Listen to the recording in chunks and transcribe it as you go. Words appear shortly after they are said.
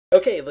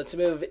Okay, let's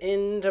move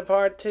into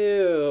part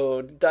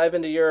two. Dive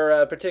into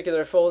your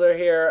particular folder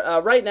here.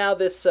 Right now,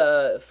 this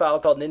file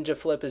called Ninja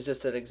Flip is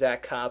just an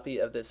exact copy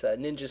of this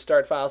Ninja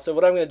Start file. So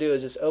what I'm going to do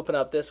is just open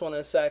up this one in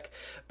a sec.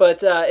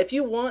 But if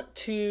you want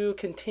to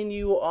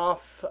continue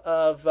off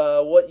of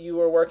what you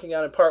were working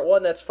on in part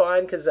one, that's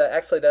fine, because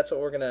actually that's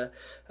what we're going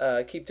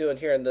to keep doing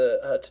here in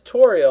the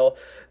tutorial.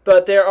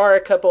 But there are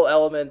a couple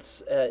elements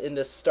in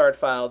this start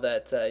file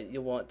that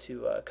you want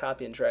to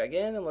copy and drag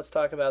in, and let's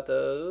talk about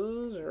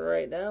those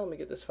right now. Let me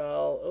get this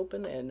file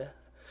open and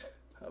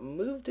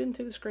moved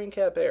into the screen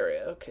cap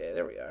area. Okay,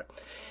 there we are.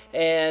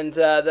 And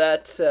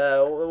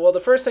well, the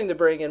first thing to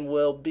bring in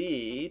will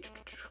be,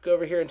 go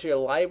over here into your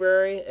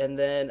library, and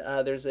then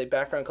there's a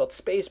background called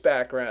Space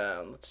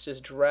Background. Let's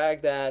just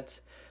drag that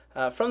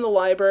from the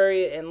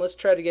library, and let's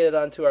try to get it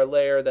onto our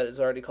layer that is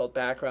already called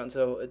background.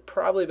 So it's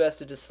probably best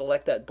to just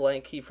select that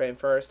blank keyframe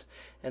first,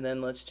 and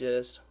then let's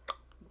just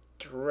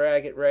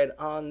drag it right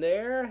on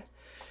there.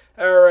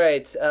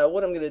 Alright,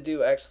 what I'm going to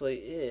do actually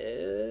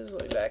is,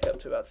 let me back up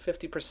to about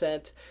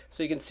 50%,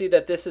 so you can see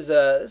that this is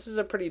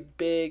a pretty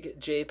big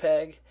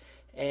JPEG,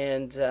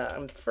 and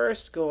I'm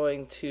first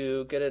going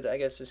to get it, I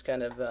guess, just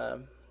kind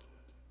of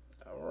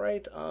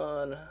right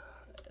on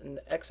an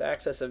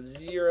x-axis of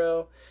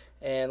 0,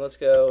 and let's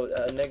go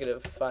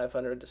negative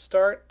 500 to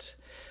start.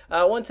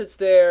 Once it's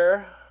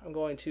there, I'm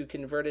going to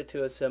convert it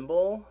to a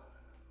symbol.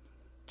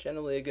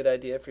 Generally a good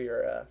idea for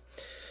your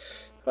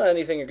well,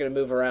 anything you're going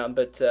to move around,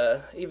 but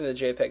even the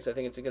JPEGs, I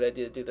think it's a good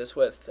idea to do this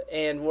with.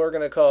 And we're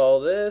going to call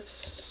this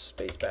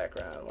space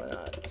background. Why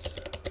not?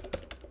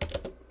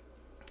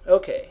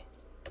 Okay.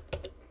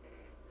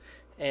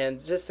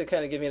 And just to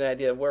kind of give you an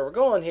idea of where we're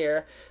going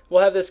here,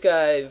 we'll have this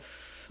guy,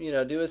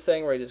 do his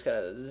thing where he just kind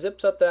of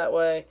zips up that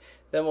way.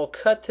 Then we'll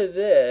cut to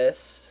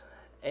this,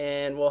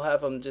 and we'll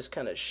have him just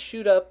kind of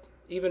shoot up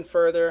even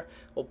further.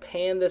 We'll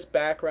pan this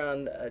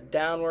background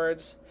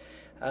downwards,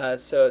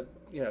 so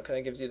it kind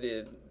of gives you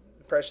the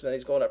impression that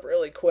he's going up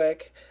really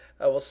quick.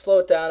 We'll slow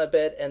it down a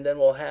bit, and then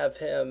we'll have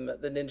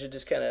the ninja,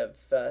 just kind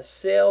of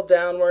sail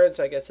downwards,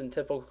 I guess in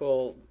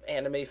typical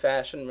anime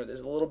fashion, where there's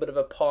a little bit of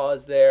a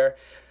pause there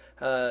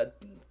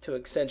to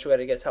accentuate,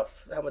 I guess,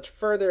 how much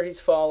further he's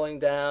falling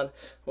down.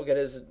 We'll get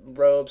his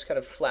robes kind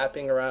of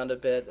flapping around a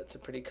bit. That's a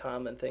pretty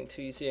common thing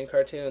too you see in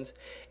cartoons.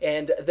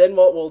 And then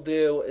what we'll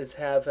do is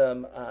have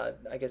him,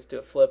 I guess, do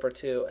a flip or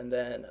two, and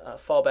then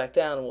fall back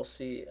down, and we'll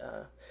see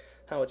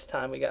how much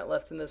time we got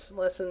left in this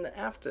lesson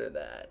after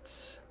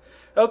that.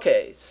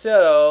 Okay,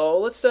 so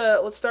let's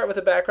start with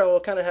the background. We'll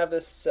kind of have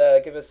this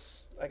give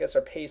us, I guess,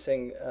 our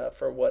pacing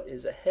for what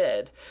is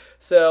ahead.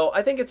 So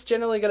I think it's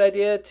generally a good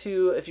idea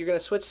to, if you're going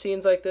to switch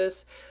scenes like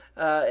this,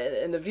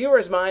 in the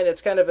viewer's mind,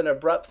 it's kind of an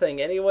abrupt thing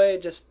anyway,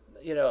 just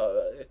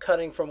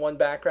cutting from one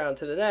background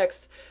to the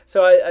next.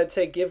 So I'd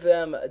say give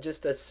them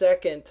just a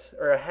second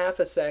or a half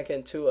a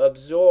second to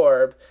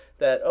absorb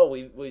that, oh,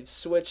 we've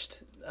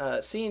switched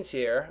scenes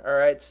here. All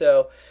right,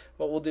 so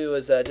what we'll do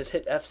is just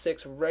hit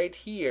F6 right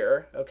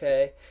here.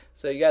 Okay,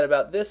 so you got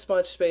about this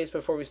much space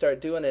before we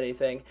start doing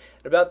anything.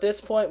 At about this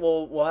point,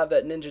 we'll have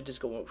that ninja just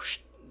go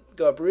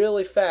up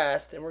really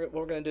fast, and what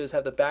we're going to do is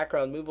have the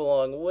background move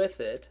along with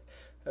it.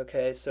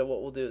 Okay, so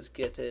what we'll do is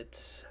get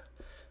it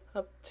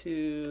up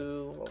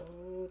to,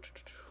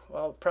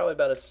 well, probably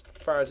about as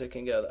far as it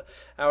can go.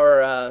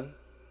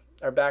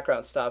 Our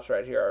background stops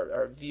right here,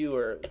 our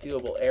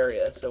viewable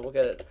area. So we'll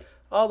get it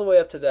all the way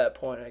up to that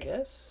point, I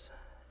guess.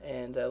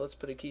 And let's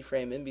put a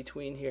keyframe in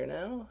between here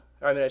now.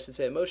 Or, I should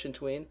say a motion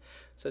tween.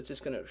 So it's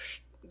just going to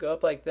go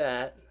up like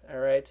that. All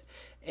right.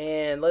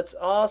 And let's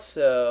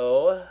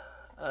also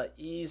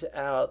ease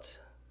out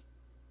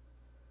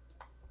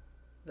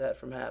that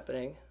from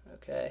happening.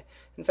 Okay.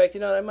 In fact,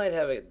 I might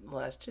have it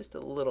last just a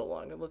little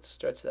longer. Let's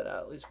stretch that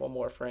out at least one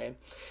more frame.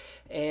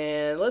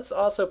 And let's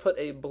also put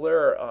a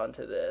blur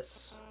onto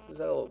this, because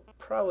that'll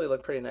probably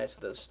look pretty nice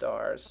with those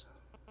stars.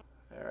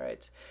 All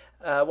right.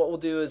 What we'll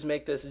do is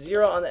make this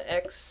 0 on the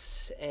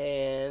X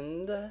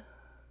and a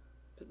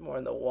bit more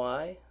on the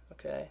Y.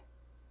 Okay.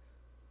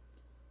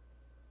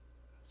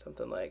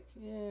 Something like,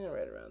 yeah,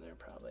 right around there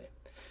probably.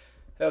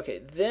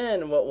 Okay,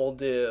 then what we'll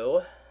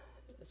do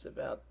is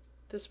about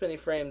this many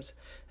frames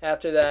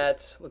after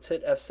that. Let's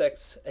hit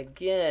F6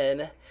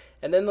 again,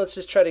 and then let's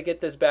just try to get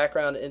this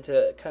background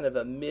into kind of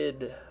a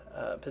mid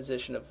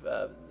position of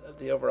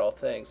the overall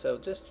thing. So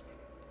just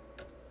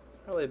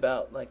probably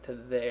about like to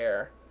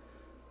there.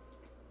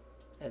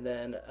 And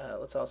then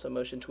let's also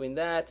motion tween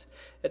that.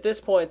 At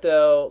this point,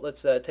 though,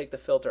 let's take the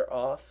filter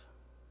off.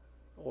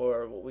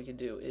 Or what we can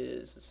do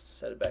is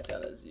set it back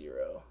down to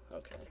 0.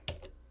 Okay.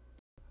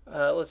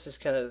 Let's just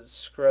kind of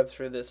scrub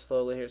through this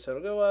slowly here. So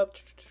it'll go up.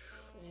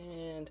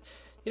 And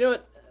you know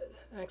what?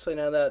 Actually,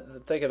 now that I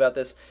think about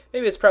this,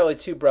 maybe it's probably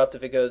too abrupt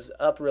if it goes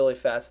up really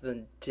fast and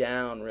then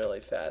down really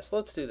fast.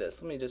 Let's do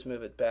this. Let me just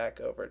move it back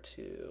over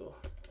to...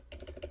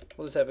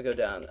 We'll just have it go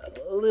down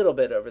a little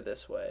bit over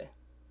this way.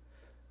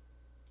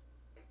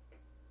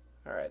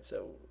 Alright,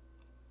 so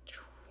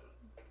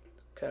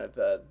kind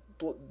of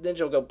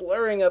ninja will go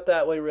blurring up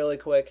that way really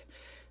quick,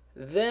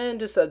 Then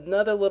just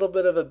another little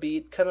bit of a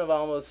beat, kind of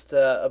almost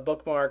a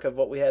bookmark of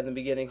what we had in the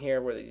beginning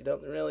here, where you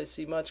don't really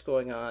see much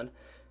going on.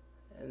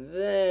 And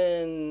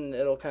then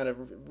it'll kind of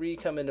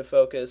come into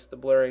focus, the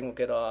blurring will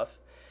get off.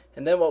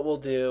 And then what we'll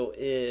do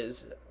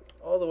is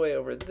all the way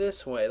over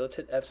this way, let's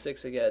hit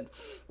F6 again.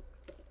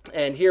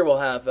 And here we'll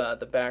have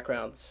the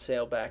background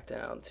sail back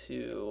down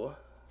to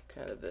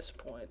kind of this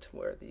point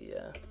where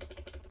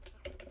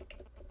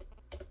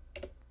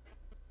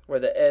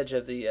the edge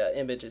of the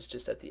image is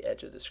just at the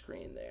edge of the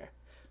screen there.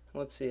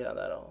 Let's see how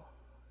that'll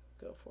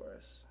go for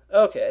us.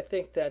 Okay, I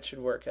think that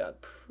should work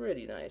out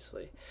pretty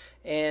nicely.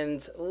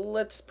 And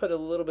let's put a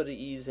little bit of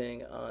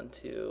easing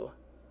onto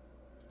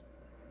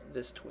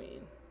this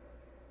tween.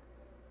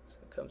 So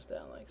it comes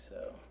down like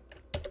so.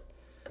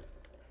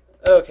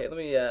 Okay, let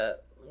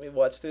me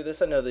watch through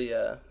this. I know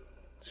the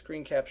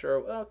screen capture.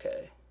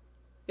 Okay.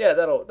 Yeah,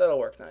 that'll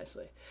work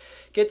nicely.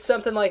 Get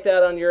something like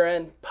that on your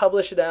end,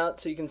 publish it out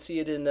so you can see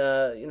it in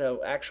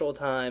actual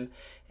time,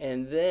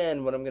 and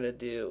then what I'm going to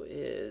do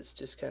is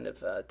just kind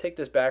of take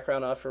this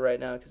background off for right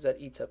now because that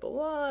eats up a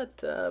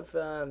lot of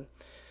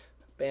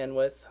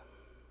bandwidth.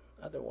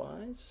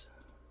 Otherwise,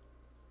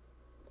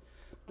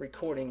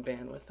 recording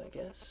bandwidth, I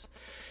guess.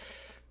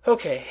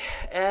 Okay,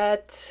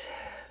 at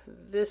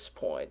this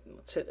point,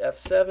 let's hit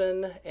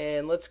F7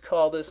 and let's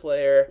call this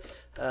layer.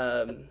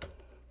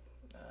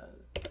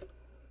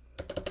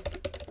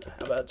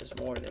 How about just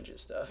more ninja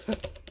stuff?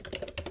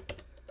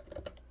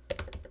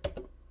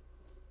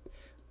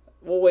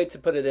 We'll wait to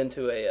put it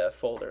into a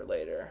folder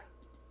later.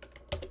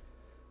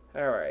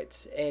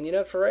 Alright,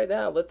 and for right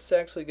now, let's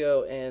actually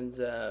go and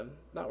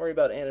not worry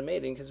about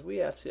animating because we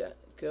have to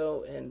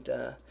go and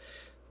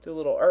do a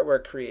little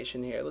artwork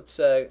creation here. Let's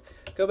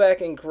go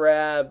back and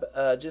grab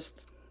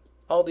just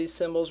all these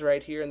symbols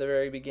right here in the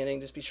very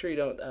beginning. Just be sure you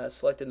don't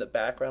select in the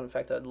background. In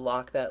fact, I'd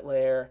lock that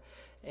layer.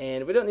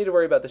 And we don't need to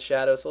worry about the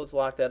shadow, so let's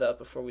lock that up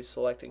before we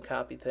select and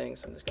copy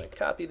things. So I'm just going to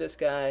copy this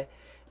guy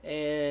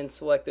and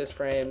select this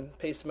frame,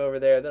 paste him over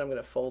there. Then I'm going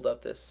to fold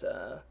up this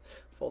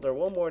folder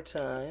one more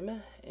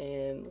time.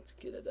 And let's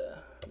get it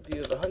a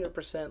view of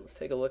 100%. Let's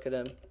take a look at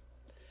him.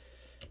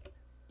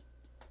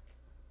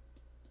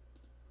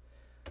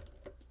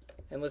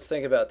 And let's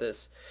think about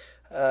this.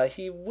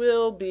 He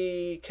will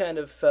be kind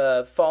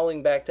of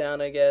falling back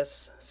down, I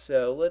guess.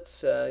 So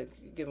let's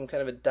give him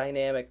kind of a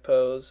dynamic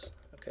pose.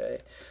 Okay.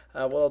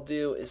 What I'll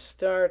do is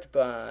start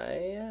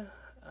by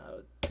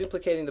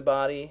duplicating the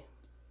body.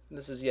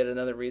 This is yet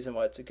another reason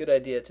why it's a good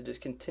idea to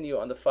just continue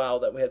on the file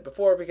that we had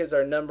before, because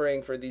our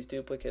numbering for these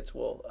duplicates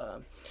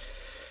will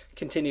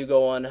continue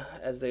going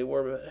as they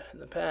were in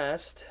the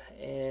past.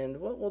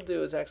 And what we'll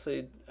do is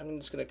actually, I'm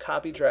just going to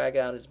copy drag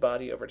out his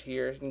body over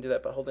here. You can do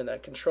that by holding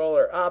that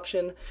Control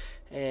Option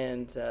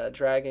and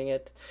dragging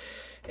it.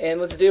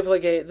 And let's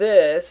duplicate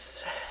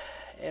this.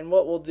 And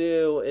what we'll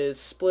do is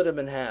split them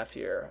in half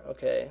here.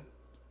 Okay,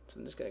 so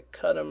I'm just going to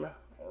cut them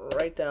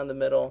right down the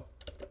middle,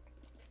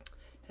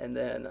 and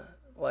then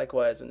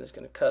likewise I'm just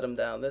going to cut them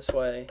down this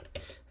way,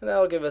 and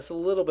that'll give us a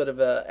little bit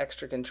of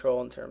extra control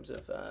in terms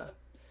of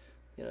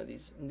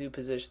these new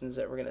positions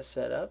that we're going to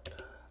set up.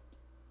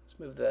 Let's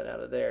move that out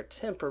of there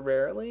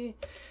temporarily,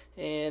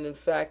 and in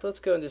fact let's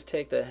go and just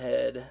take the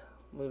head,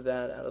 move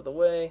that out of the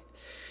way.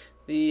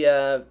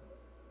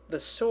 The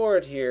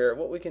sword here,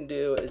 what we can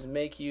do is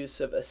make use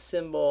of a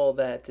symbol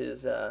that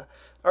is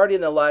already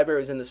in the library.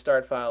 It was in the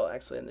start file,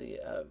 actually in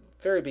the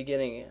very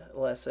beginning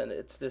lesson.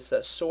 It's this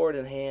sword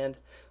in hand.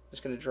 I'm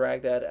just going to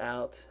drag that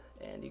out,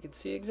 and you can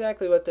see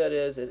exactly what that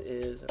is. It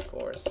is, of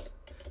course,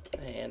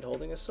 a hand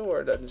holding a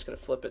sword. I'm just going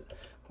to flip it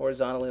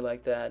horizontally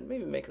like that.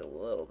 Maybe make it a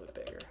little bit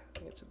bigger. I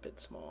think it's a bit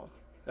small.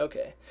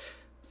 Okay,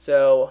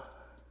 so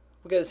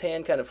we'll get his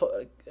hand kind of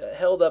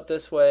held up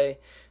this way,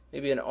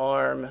 maybe an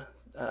arm.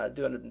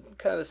 Doing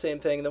kind of the same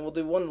thing, and then we'll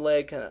do one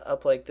leg kind of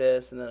up like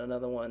this, and then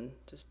another one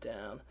just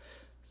down.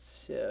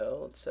 So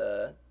let's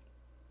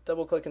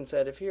double click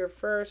inside of here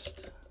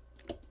first.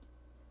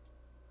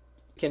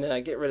 You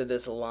can get rid of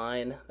this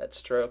line, that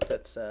stroke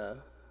that's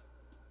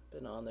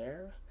been on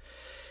there,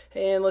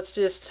 and let's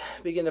just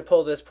begin to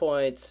pull this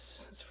point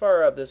as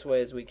far up this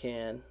way as we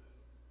can.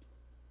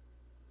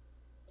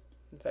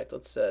 In fact,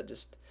 let's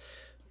just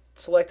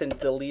select and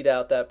delete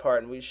out that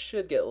part, and we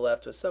should get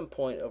left with some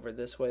point over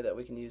this way that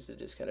we can use to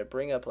just kind of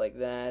bring up like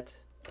that.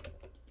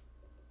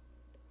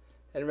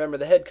 And remember,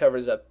 the head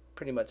covers up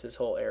pretty much this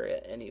whole area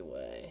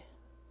anyway.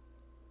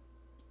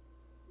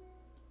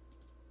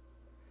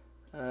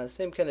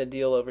 Same kind of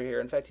deal over here.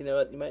 In fact, you know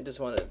what? You might just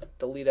want to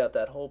delete out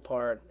that whole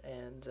part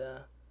and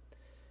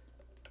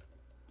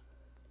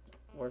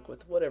work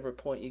with whatever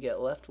point you get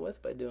left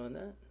with by doing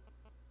that.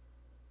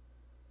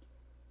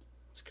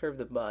 Let's curve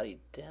the body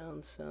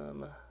down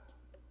some.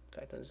 In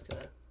fact, I'm just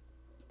going to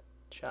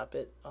chop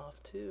it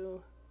off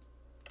too.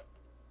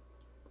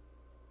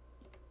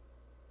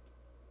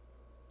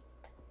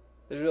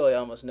 There's really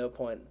almost no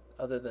point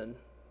other than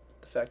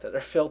the fact that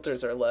our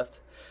filters are left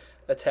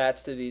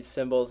attached to these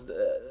symbols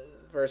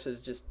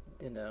versus just,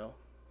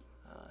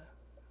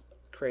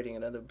 creating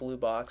another blue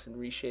box and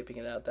reshaping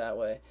it out that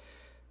way.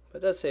 But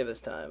it does save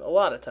us time. A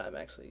lot of time,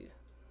 actually.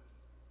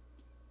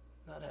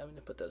 Not having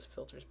to put those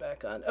filters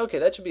back on. Okay,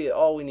 that should be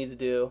all we need to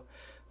do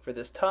for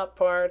this top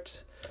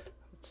part.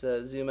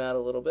 Let's zoom out a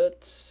little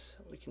bit.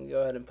 We can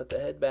go ahead and put the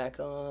head back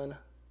on.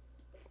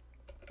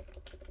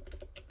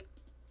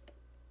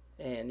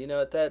 And you know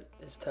what, that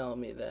is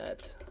telling me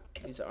that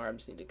these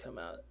arms need to come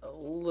out a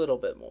little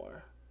bit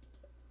more.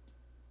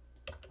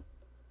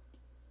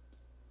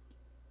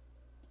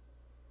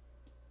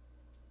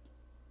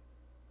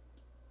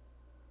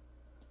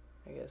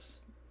 I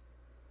guess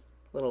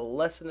a little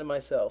lesson to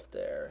myself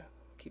there.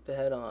 Keep the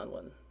head on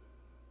when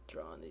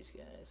drawing these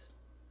guys.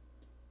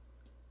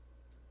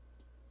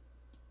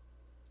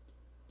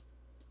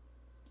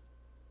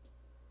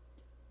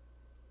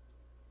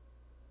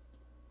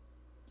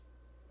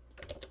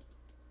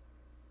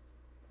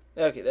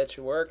 Okay, that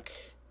should work.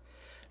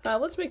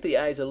 Let's make the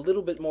eyes a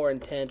little bit more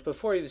intent.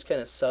 Before he was kind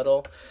of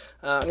subtle.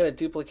 I'm going to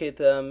duplicate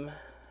them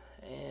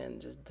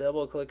and just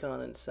double click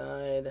on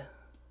inside.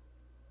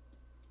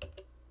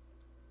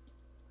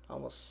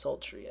 Almost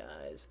sultry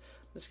eyes.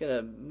 I'm just going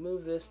to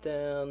move this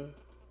down.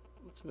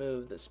 Let's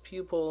move this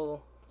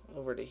pupil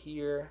over to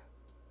here.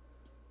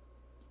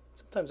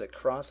 Sometimes a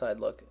cross-eyed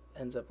look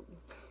ends up...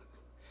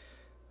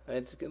 I mean,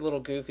 it's a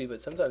little goofy,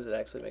 but sometimes it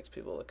actually makes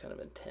people look kind of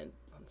intent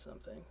on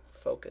something.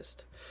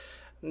 Focused.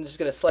 I'm just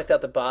going to select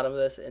out the bottom of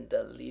this and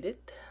delete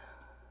it.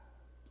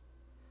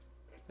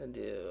 I'm going to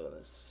do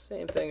the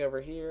same thing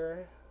over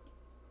here.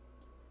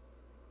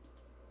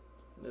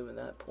 Moving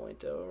that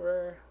point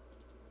over.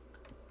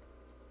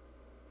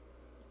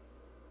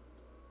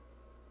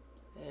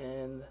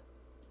 And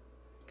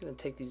I'm going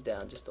to take these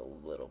down just a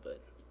little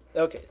bit.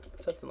 Okay,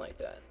 something like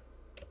that.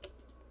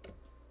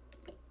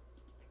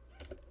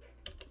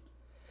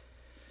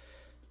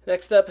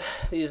 Next up,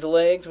 these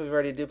legs, we've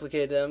already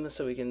duplicated them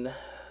so we can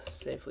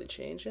safely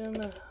change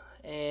them.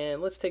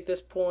 And let's take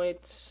this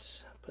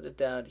point, put it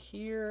down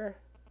here.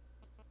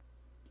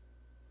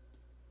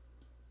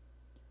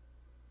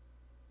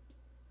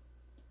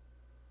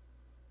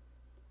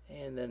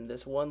 And then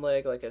this one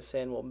leg, like I was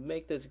saying, we'll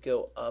make this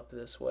go up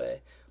this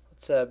way.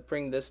 Let's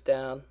bring this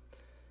down.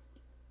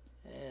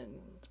 And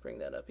let's bring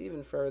that up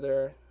even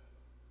further.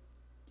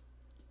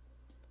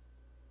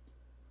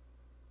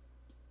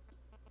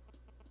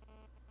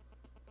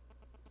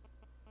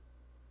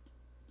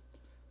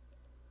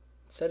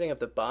 Setting up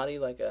the body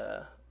like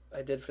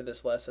I did for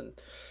this lesson,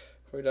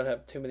 where we don't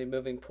have too many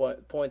moving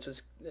points,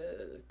 was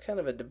kind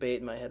of a debate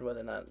in my head whether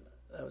or not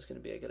that was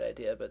going to be a good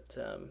idea. But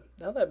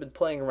now that I've been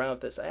playing around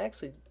with this, I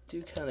actually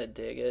do kind of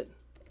dig it.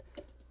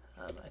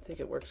 I think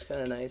it works kind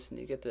of nice, and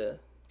you get to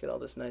get all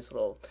this nice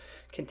little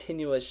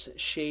continuous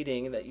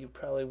shading that you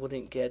probably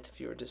wouldn't get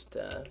if you were just,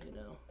 you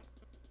know,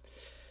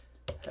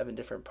 having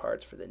different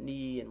parts for the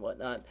knee and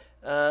whatnot.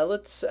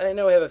 I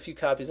know I have a few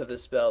copies of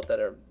this belt that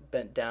are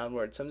bent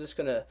downward, so I'm just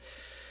going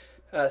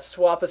to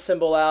swap a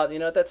symbol out. You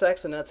know, that's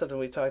actually not something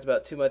we've talked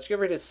about too much. Get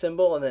rid of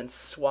symbol and then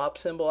swap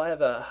symbol. I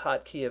have a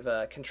hotkey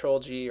of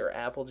Control G or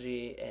Apple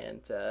G, and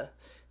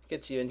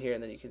gets you in here,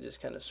 and then you can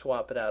just kind of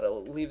swap it out.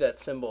 It'll leave that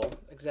symbol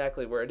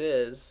exactly where it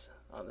is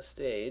on the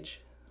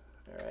stage.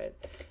 All right,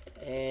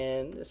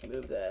 and just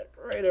move that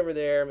right over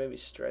there. Maybe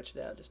stretch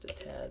it out just a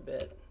tad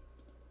bit.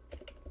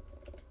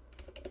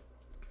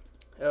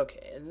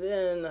 Okay, and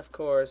then of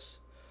course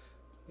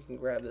we can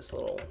grab this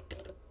little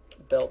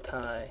belt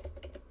tie.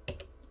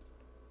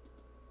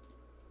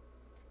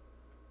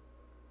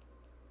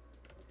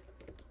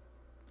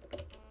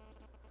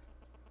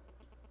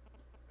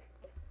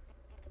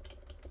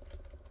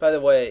 By the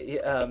way,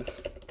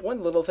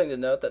 one little thing to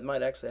note that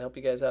might actually help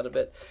you guys out a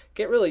bit: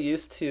 get really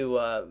used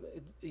to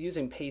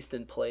using paste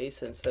in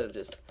place instead of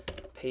just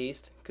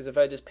paste. Because if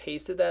I just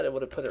pasted that, it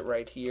would have put it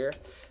right here.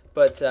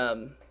 But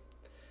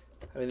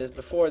I mean,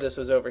 before this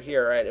was over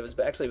here, right? It was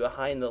actually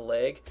behind the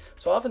leg.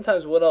 So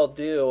oftentimes what I'll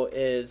do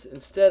is,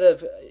 instead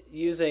of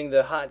using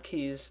the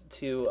hotkeys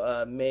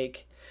to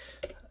make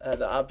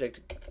the object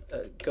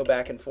go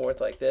back and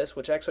forth like this,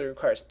 which actually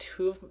requires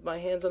two of my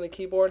hands on the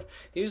keyboard,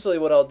 usually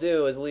what I'll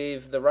do is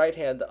leave the right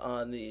hand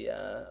on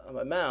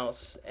my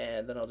mouse,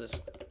 and then I'll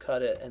just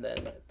cut it and then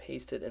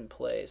paste it in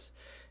place.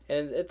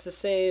 And it's the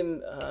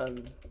same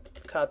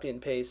copy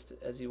and paste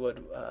as you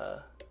would.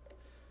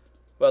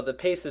 Well, the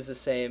paste is the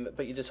same,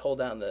 but you just hold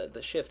down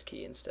the shift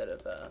key instead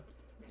of,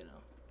 you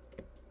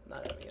know,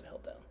 not having it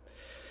held down.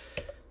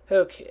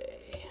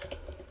 Okay.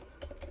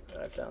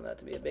 I found that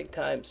to be a big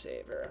time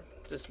saver.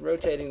 Just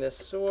rotating this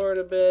sword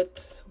a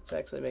bit. Let's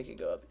actually make it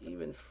go up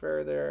even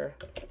further.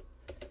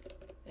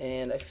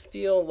 And I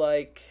feel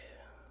like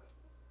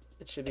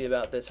it should be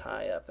about this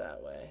high up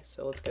that way.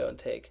 So let's go and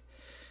take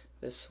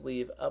this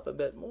sleeve up a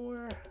bit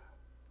more.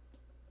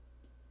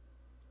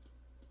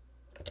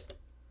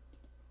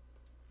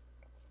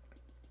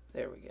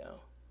 There we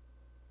go.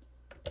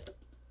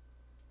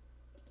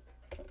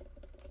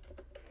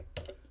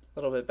 A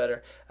little bit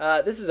better.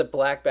 This is a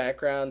black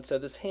background, so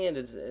this hand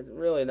is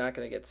really not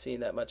going to get seen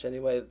that much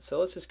anyway. So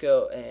let's just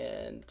go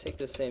and take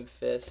the same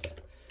fist,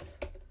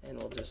 and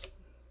we'll just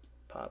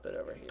pop it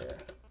over here.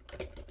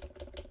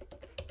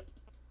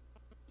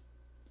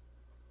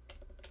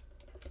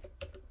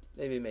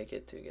 Maybe make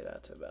it to get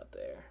out to about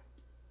there.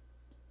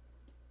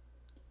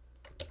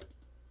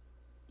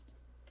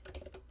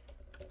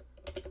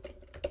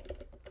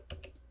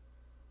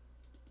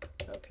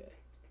 Okay.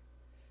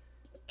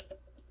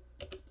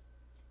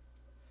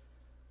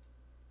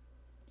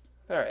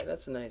 All right,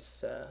 that's a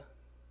nice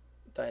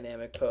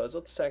dynamic pose.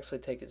 Let's actually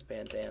take his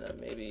bandana.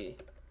 Maybe.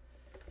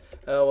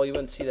 Oh, well, you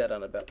wouldn't see that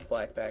on a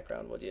black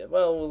background, would you?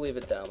 Well, we'll leave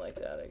it down like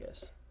that, I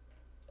guess.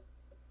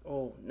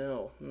 Oh,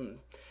 no. You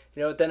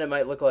know what? Then it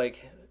might look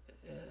like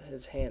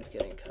his hand's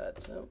getting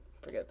cut. So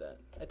forget that.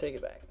 I take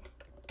it back.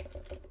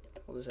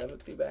 We'll just have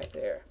it be back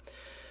there.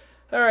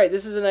 All right,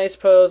 this is a nice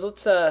pose.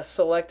 Let's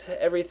select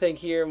everything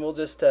here, and we'll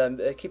just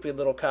keep a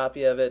little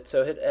copy of it.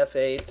 So hit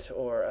F8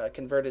 or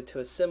convert it to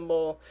a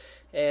symbol,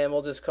 and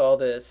we'll just call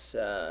this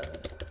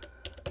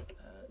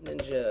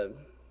ninja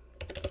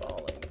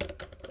falling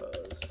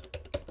pose.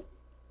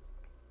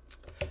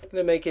 I'm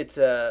going to make it,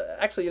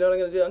 actually, you know what I'm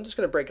going to do? I'm just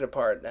going to break it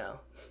apart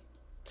now.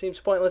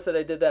 Seems pointless that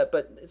I did that,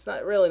 but it's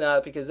not really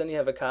not, because then you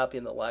have a copy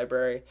in the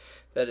library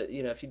that,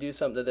 you know, if you do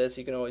something to this,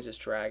 you can always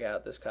just drag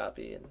out this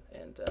copy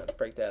and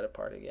break that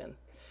apart again.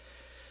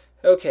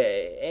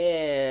 Okay,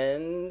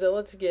 and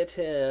let's get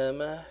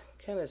him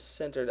kind of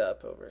centered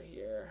up over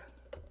here.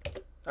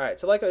 All right,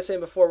 so like I was saying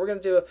before, we're going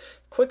to do a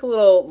quick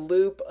little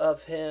loop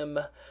of him,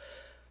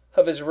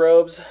 of his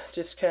robes,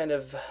 just kind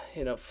of,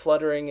 you know,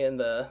 fluttering in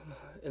the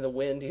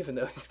wind, even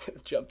though he's kind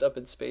of jumped up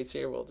in space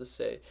here. We'll just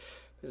say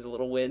there's a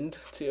little wind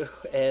too,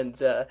 and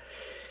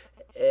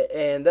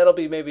that'll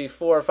be maybe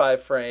 4 or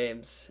 5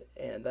 frames,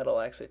 and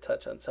that'll actually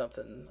touch on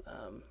something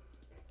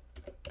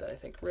that I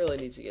think really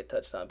needs to get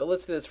touched on. But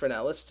let's do this for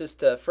now. Let's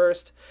just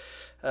first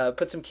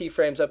put some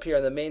keyframes up here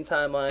on the main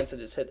timeline. So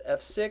just hit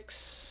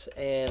F6,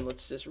 and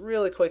let's just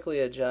really quickly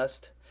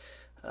adjust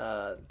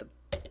the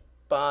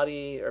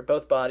body, or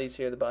both bodies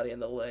here, the body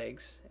and the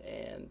legs,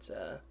 and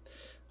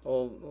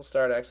we'll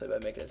start actually by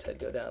making his head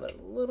go down a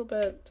little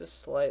bit,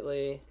 just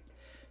slightly.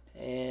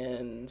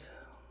 And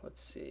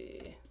let's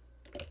see,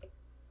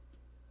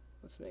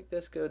 let's make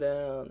this go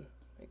down,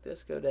 make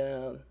this go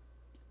down,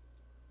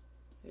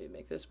 maybe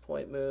make this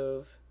point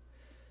move,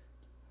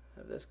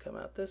 have this come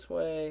out this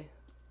way.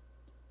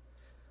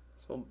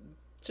 So we'll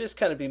just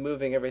kind of be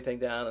moving everything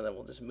down, and then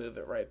we'll just move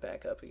it right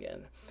back up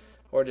again,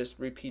 or just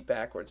repeat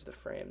backwards the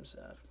frames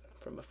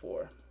from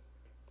before.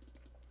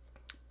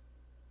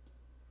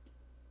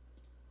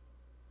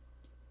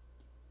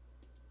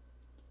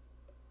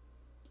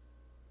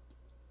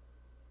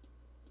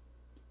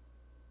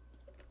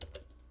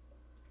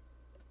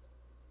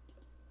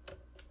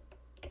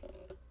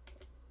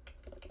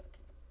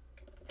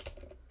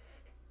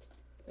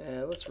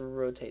 And let's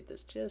rotate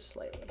this just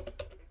slightly.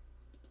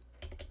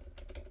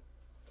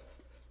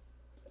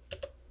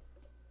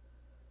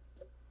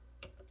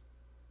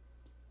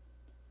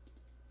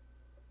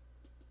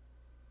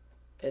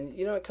 And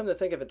you know, come to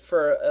think of it,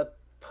 for a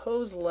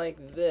pose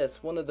like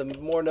this, one of the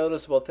more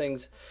noticeable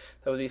things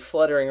that would be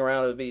fluttering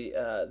around would be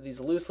these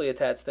loosely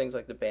attached things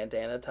like the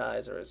bandana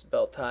ties or his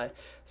belt tie.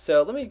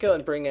 So let me go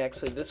and bring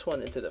actually this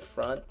one into the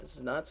front. This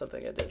is not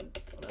something I did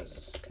when I was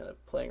just kind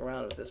of playing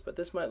around with this, but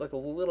this might look a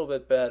little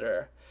bit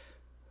better.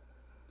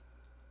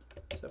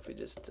 So if we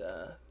just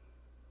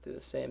do the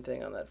same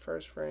thing on that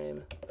first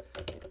frame,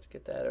 let's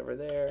get that over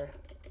there.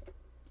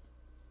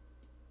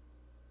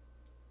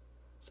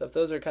 So if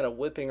those are kind of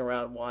whipping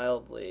around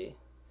wildly,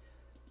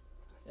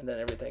 and then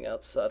everything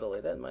else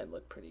subtly, that might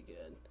look pretty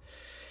good.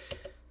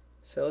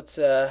 So let's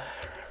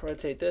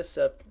rotate this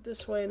up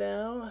this way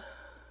now.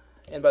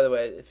 And by the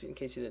way, in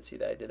case you didn't see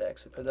that, I did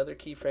actually put another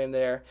keyframe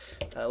there.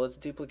 Let's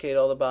duplicate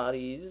all the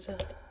bodies.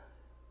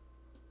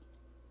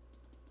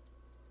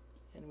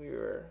 And we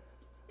were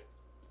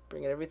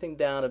bringing everything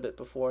down a bit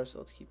before, so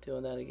let's keep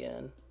doing that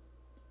again.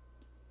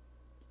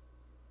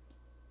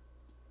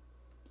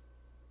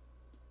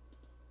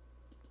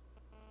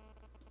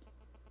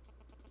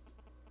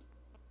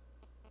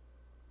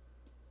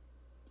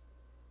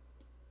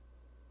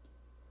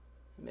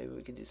 Maybe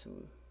we could do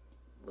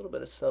a little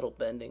bit of subtle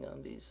bending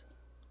on these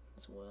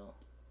as well.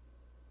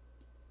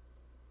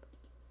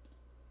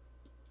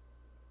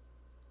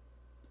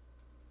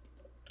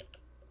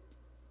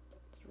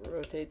 Let's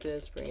rotate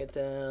this, bring it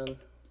down.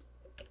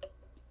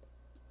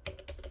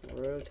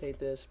 Rotate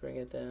this, bring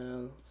it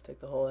down. Let's take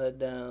the whole head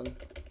down.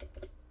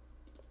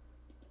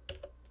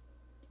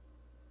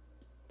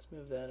 Let's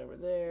move that over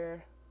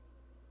there.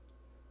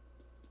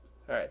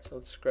 Alright, so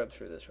let's scrub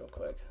through this real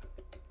quick.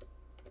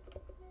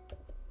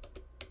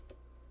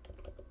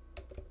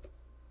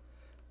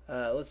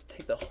 Let's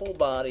take the whole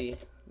body,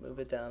 move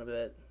it down a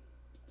bit,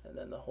 and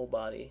then the whole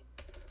body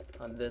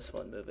on this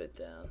one, move it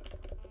down.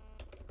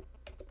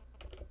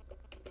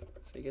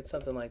 So you get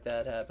something like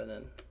that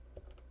happening.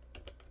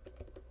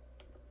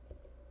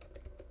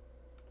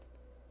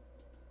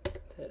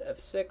 Hit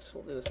F6,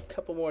 we'll do this a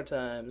couple more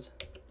times.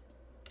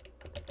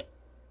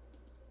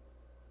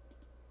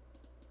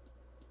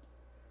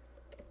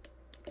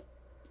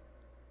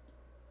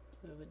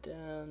 Move it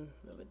down,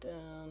 move it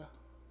down.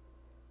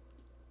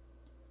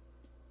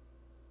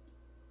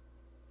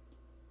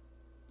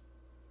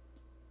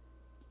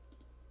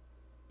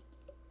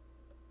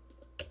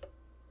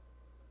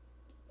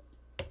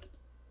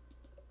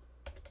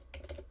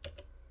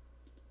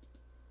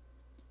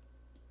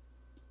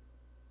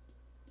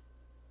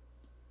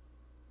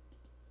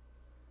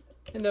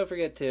 And don't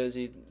forget to, as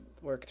you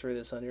work through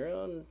this on your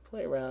own,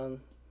 play around.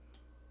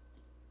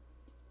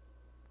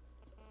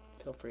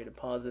 Feel free to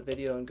pause the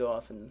video and go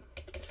off in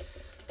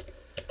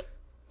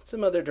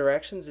some other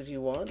directions if you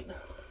want,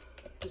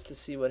 just to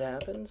see what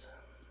happens.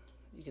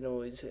 You can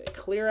always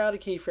clear out a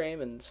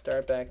keyframe and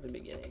start back at the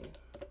beginning.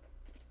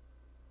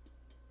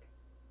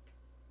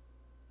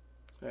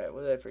 Alright,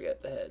 what did I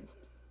forget? The head.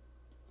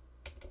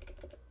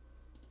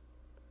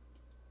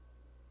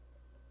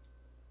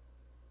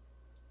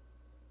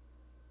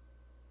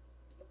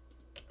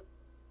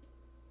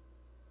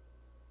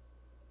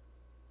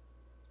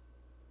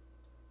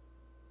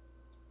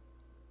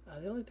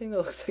 The only thing that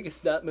looks like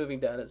it's not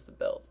moving down is the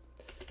belt.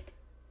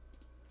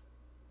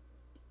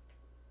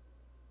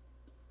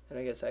 And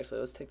I guess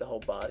actually let's take the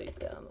whole body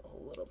down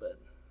a little bit.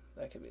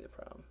 That could be the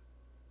problem.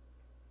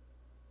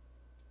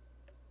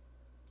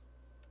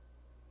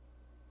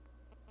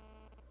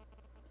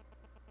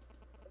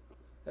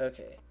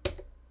 Okay.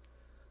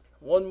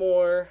 One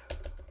more.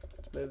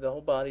 Let's move the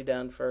whole body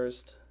down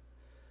first.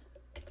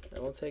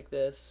 And we'll take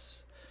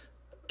this.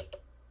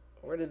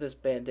 Where did this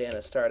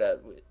bandana start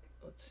at?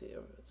 Let's see.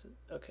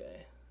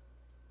 Okay.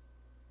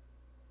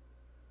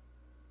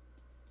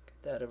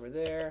 Get that over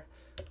there.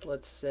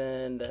 Let's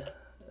send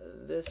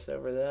this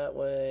over that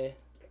way.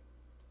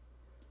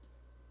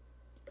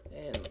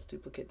 And let's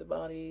duplicate the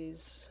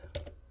bodies.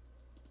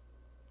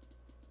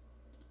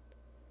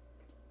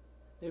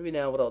 Maybe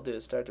now what I'll do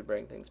is start to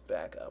bring things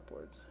back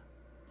upwards.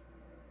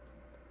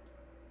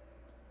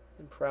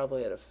 And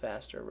probably at a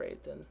faster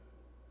rate than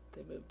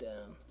they move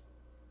down.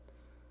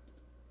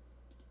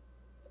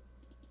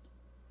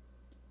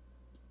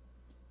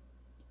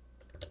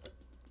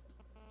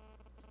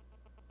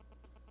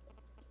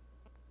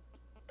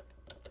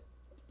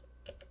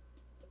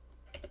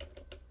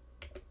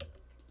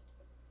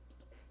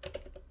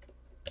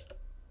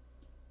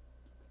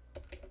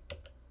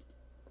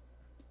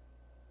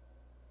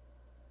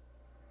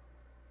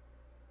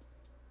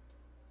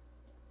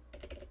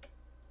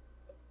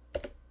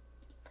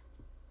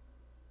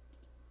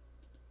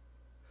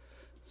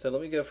 So let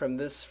me go from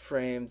this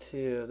frame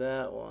to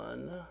that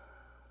one.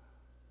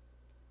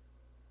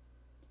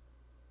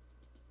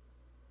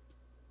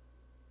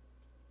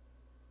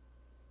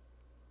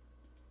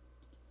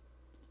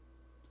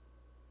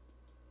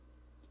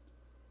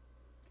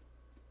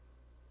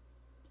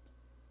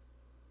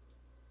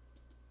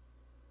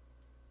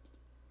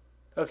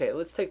 Okay,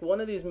 let's take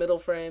one of these middle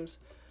frames.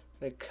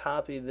 I'm going to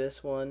copy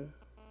this one,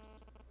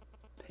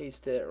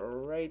 paste it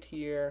right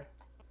here,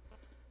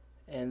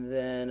 and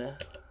then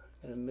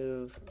I'm going to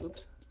move,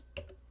 oops,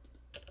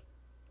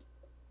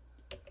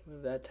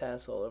 move that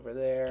tassel over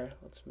there.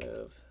 Let's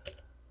move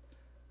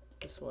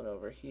this one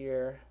over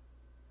here.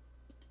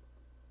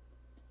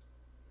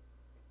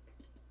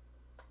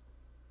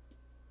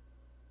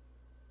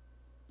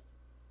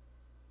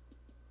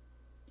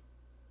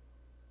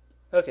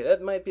 Okay,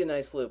 that might be a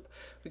nice loop.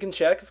 We can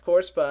check, of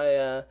course,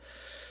 by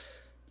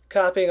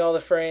copying all the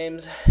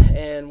frames,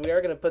 and we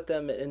are going to put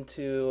them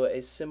into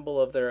a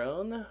symbol of their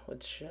own,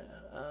 which,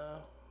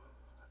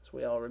 as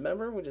we all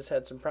remember, we just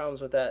had some problems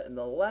with that in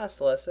the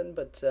last lesson,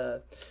 but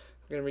we're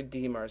going to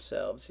redeem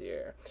ourselves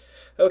here.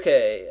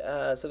 Okay,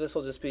 so this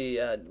will just be,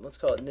 let's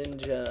call it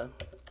Ninja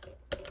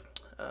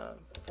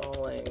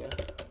Falling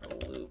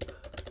Loop.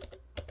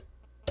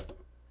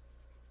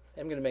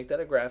 I'm going to make that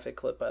a graphic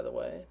clip, by the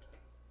way.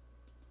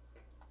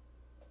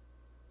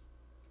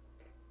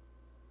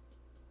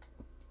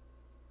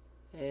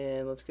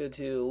 And let's go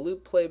to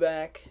loop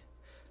playback.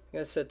 I'm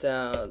going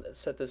to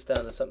set this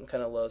down to something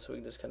kind of low so we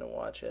can just kind of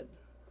watch it.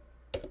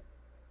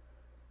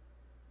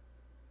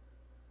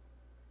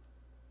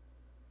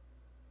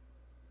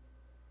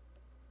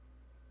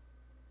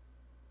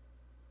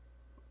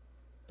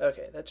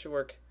 Okay, that should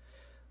work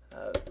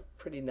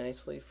pretty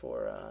nicely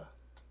for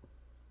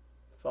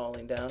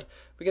falling down.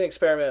 We can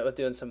experiment with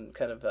doing some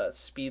kind of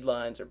speed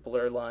lines or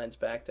blur lines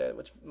back there,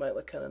 which might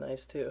look kind of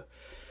nice too.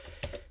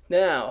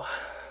 Now,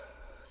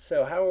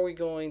 so how are we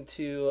going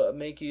to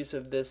make use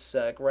of this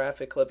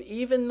graphic clip,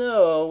 even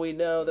though we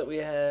know that we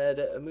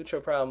had mucho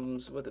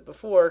problems with it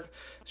before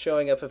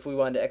showing up if we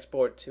wanted to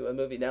export to a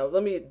movie. Now,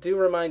 let me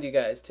remind you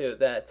guys, too,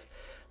 that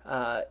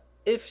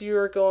if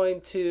you're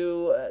going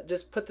to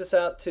just put this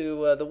out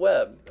to the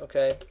web,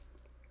 okay,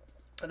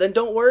 then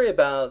don't worry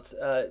about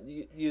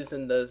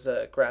using those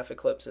graphic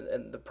clips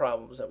and the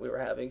problems that we were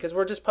having, because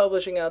we're just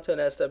publishing out to an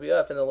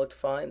SWF and it looked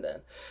fine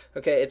then.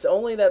 Okay, it's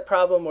only that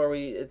problem where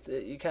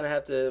you kind of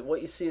have to, what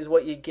you see is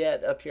what you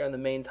get up here on the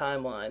main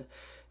timeline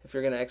if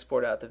you're going to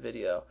export out the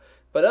video.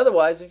 But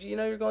otherwise, if you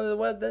know you're going to the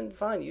web, then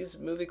fine, use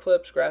movie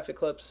clips, graphic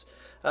clips.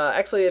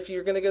 Actually, if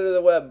you're going to go to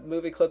the web,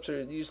 movie clips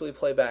are usually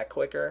play back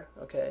quicker.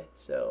 Okay,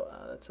 so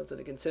that's something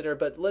to consider.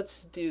 But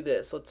let's do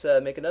this. Let's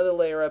make another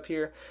layer up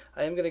here.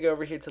 I am going to go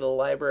over here to the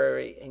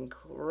library and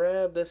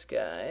grab this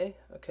guy.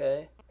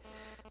 Okay,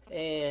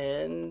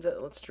 and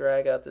let's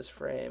drag out this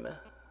frame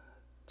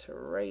to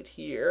right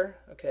here.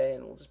 Okay,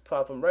 and we'll just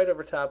pop him right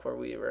over top where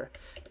we were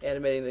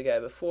animating the guy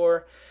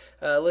before.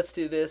 Let's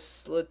do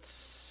this.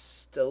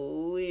 Let's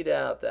delete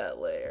out that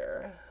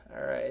layer.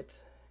 All right.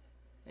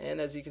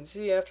 And as you can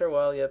see, after a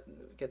while, you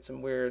get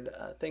some weird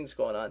things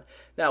going on.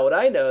 Now, what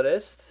I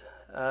noticed,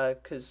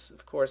 because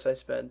of course I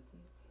spent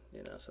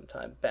some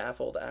time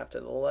baffled after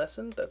the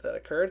lesson that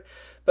occurred,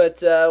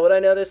 but what I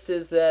noticed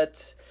is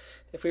that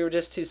if we were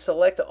just to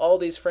select all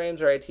these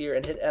frames right here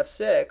and hit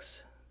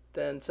F6,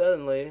 then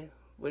suddenly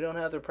we don't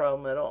have the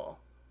problem at all.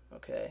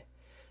 Okay.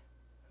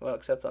 Well,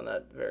 except on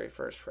that very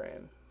first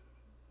frame,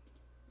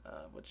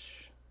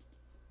 which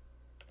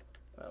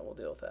we'll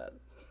deal with that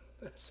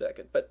in a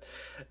second. But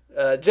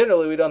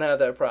generally, we don't have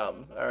that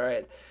problem. All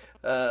right.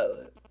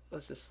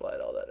 Let's just slide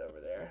all that over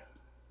there.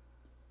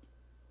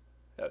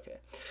 Okay.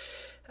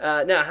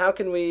 Now, how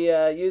can we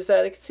use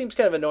that? It seems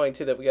kind of annoying,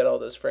 too, that we got all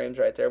those frames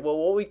right there. Well,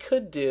 what we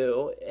could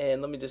do,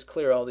 and let me just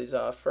clear all these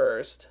off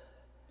first,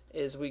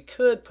 is we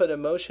could put a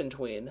motion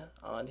tween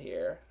on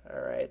here.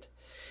 All right.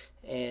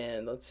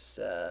 And let's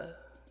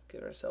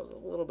give ourselves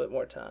a little bit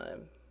more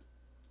time.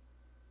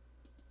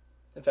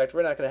 In fact,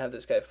 we're not going to have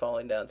this guy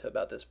falling down to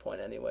about this point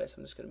anyway, so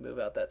I'm just going to move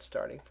out that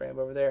starting frame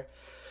over there.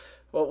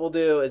 What we'll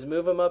do is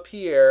move him up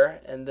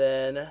here and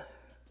then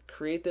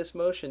create this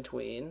motion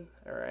tween.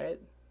 All right.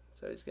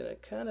 So he's going to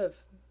kind of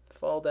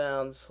fall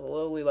down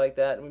slowly like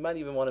that, and we might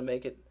even want to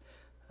make it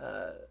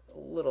a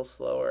little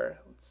slower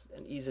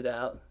and ease it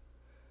out.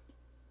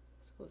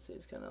 So let's see,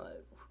 it's kind of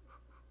like...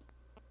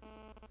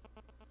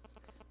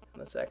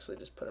 Let's actually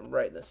just put him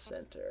right in the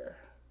center.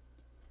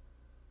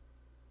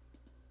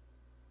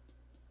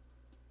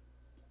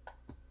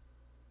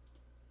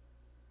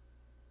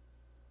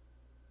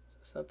 So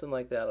something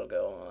like that will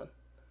go on.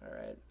 All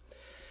right.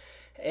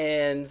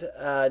 And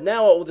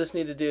now what we'll just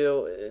need to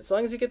do, as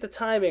long as you get the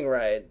timing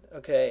right,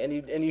 okay, and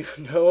you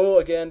know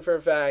again for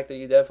a fact that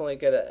you definitely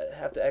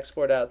have to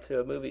export out to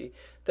a movie,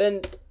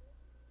 then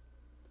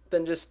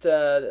just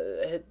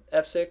hit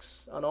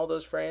F6 on all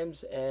those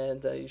frames,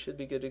 and you should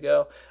be good to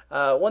go.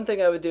 One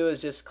thing I would do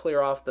is just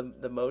clear off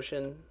the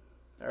motion.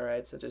 All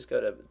right, so just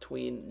go to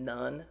tween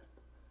none,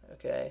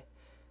 okay,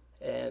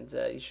 and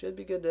you should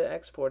be good to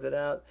export it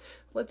out.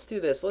 Let's do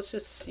this. Let's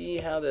just see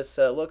how this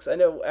looks. I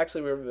know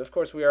actually of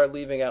course we are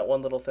leaving out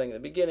one little thing at the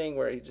beginning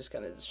where he just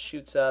kind of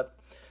shoots up.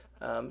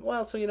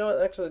 Well, so you know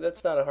what? Actually,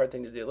 that's not a hard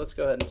thing to do. Let's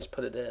go ahead and just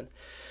put it in.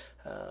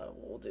 What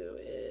we'll do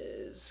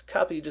is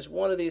copy just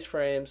one of these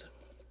frames.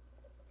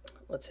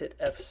 Let's hit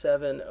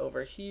F7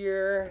 over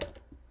here,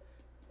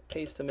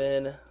 paste them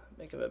in,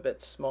 make them a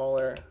bit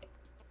smaller,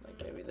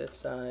 like maybe this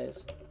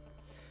size,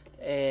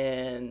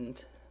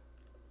 and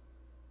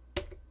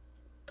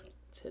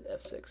let's hit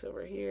F6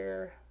 over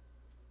here,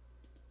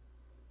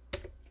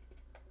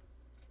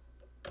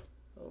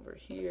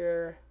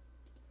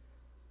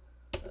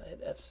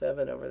 hit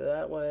F7 over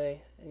that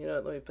way, and you know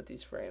what, let me put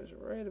these frames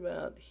right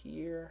about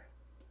here,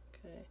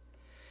 okay,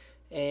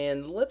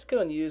 and let's go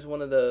and use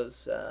one of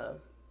those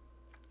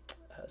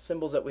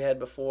symbols that we had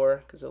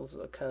before, because those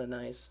look kind of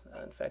nice.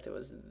 In fact, it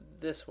was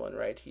this one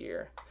right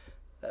here,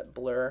 that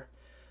blur.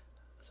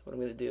 So what I'm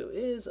going to do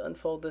is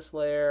unfold this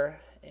layer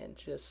and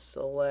just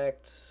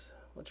select,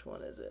 which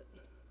one is it?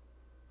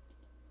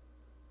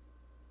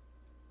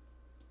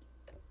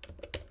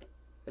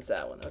 It's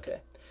that one,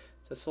 okay.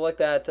 So select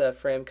that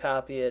frame,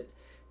 copy it,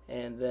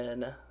 and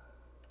then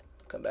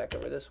come back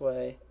over this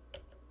way.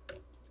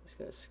 Just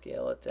going to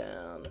scale it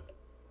down,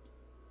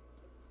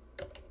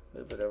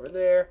 move it over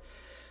there.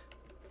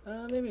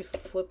 Maybe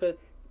flip it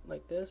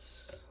like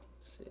this.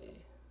 Let's see.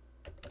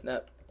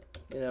 No,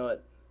 you know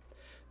what?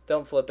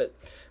 Don't flip it.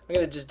 I'm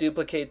going to just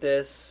duplicate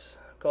this,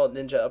 call it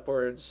Ninja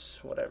Upwards,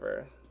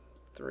 whatever,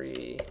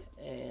 3,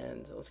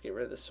 and let's get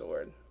rid of the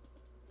sword,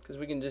 because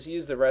we can just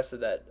use the rest of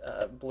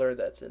that blur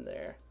that's in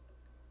there.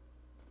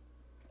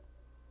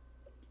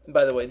 And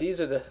by the way, these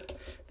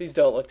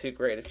don't look too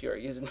great if you are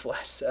using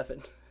Flash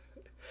 7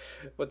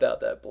 without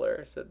that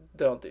blur, so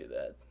don't do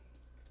that.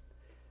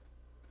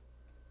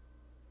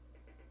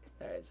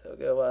 Alright, so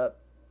go up.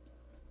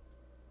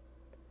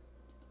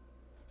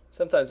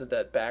 Sometimes with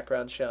that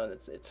background shown,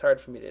 it's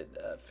hard for me to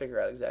figure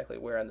out exactly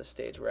where on the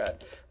stage we're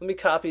at. Let me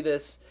copy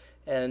this,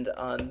 and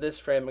on this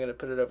frame I'm going to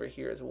put it over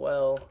here as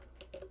well.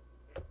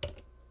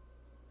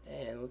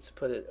 And let's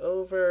put it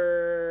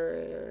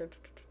over.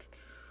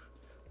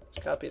 Let's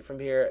copy it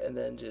from here, and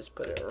then just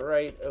put it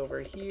right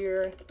over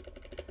here.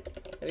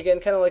 And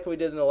again, kind of like we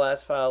did in the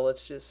last file,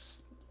 let's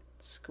just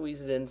squeeze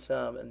it in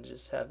some and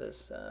just have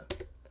this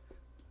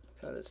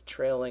kind of this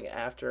trailing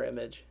after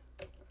image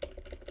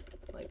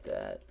like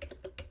that,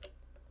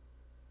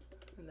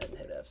 and then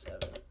hit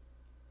F7.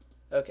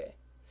 Okay,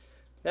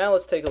 now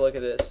let's take a look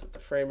at this. The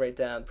frame rate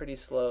down pretty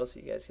slow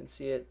so you guys can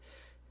see it.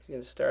 He's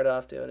going to start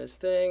off doing his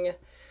thing,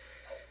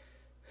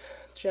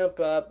 jump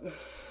up,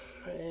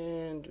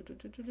 and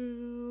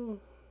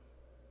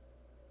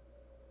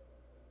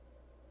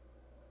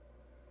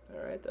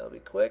alright, that'll be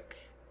quick,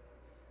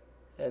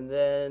 and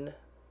then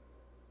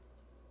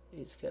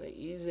he's kind of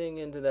easing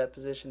into that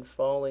position,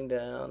 falling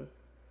down.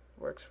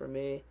 Works for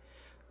me.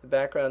 The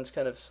background's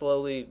kind of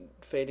slowly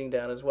fading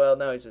down as well.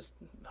 Now he's just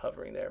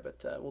hovering there,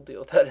 but we'll deal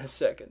with that in a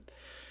second.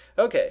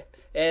 Okay,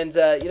 and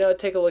you know,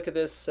 take a look at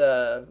this,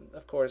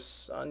 of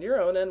course, on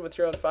your own end with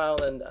your own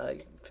file, and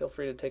feel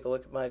free to take a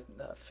look at my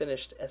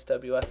finished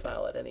SWF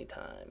file at any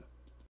time.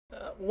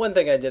 One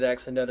thing I did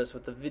actually notice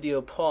with the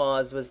video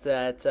pause was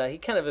that he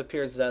kind of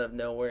appears out of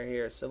nowhere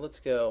here. So let's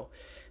go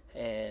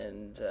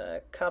and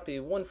copy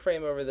one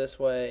frame over this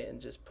way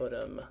and just put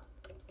him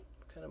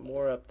kind of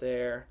more up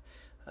there.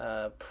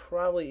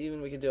 Probably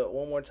even we can do it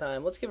one more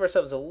time. Let's give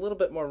ourselves a little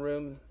bit more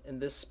room in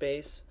this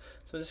space.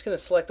 So I'm just going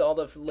to select all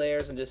the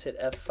layers and just hit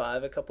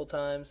F5 a couple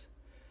times.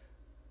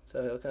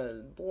 So he'll kind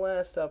of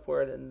blast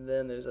upward, and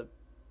then there's a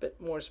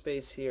bit more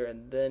space here,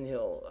 and then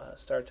he'll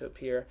start to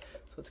appear.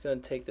 So let's go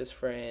and take this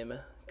frame,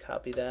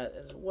 copy that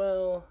as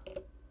well.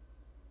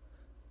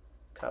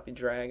 Copy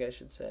drag, I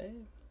should say.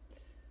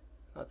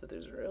 Not that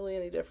there's really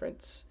any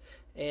difference.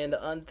 And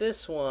on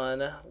this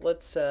one,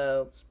 let's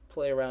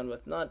play around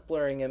with not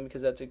blurring him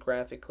because that's a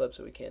graphic clip,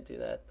 so we can't do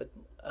that. But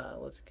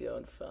let's go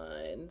and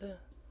find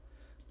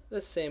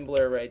this same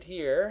blur right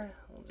here.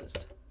 We'll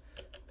just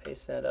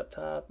paste that up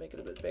top, make it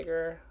a bit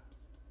bigger.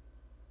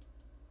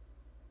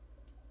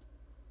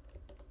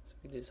 So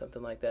we do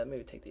something like that.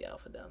 Maybe take the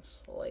alpha down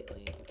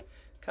slightly.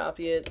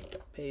 Copy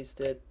it,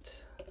 paste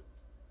it.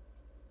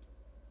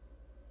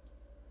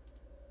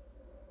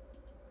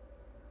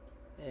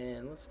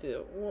 And let's do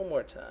it one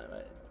more time.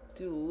 I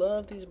do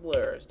love these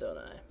blurs, don't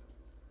I?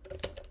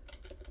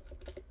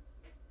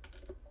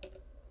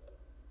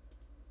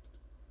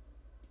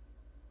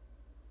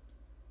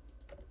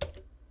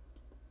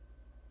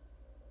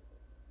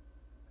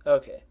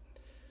 Okay.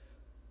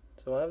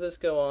 So we'll have this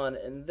go on,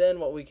 and then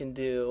what we can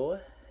do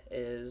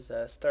is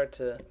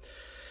start on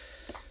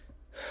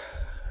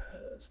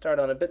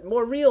a bit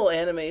more real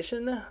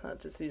animation, not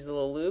just these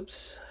little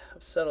loops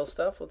of subtle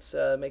stuff. Let's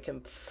make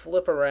him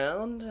flip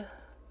around.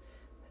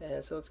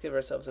 And so let's give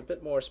ourselves a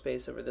bit more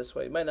space over this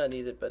way. You might not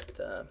need it, but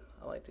I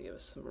like to give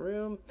us some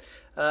room.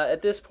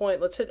 At this point,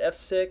 let's hit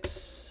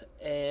F6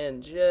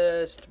 and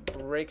just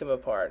break them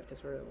apart,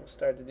 because we'll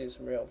start to do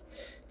some real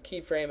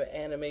keyframe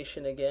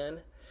animation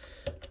again.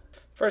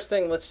 First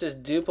thing, let's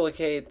just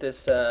duplicate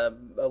this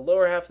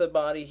lower half of the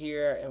body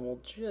here, and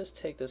we'll just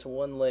take this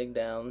one leg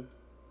down.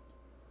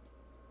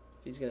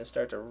 If he's going to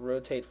start to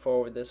rotate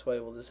forward this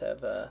way, we'll just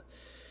have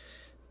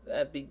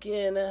that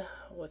begin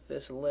with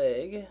this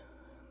leg.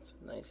 It's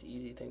a nice,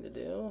 easy thing to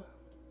do.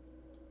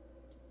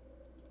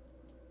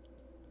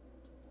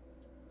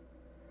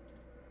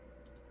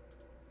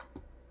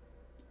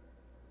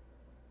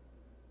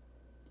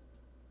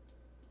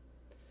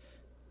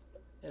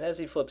 And as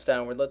he flips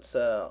downward, let's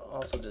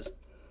also just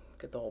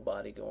get the whole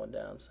body going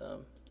down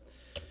some.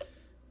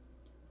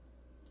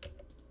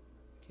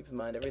 Keep in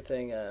mind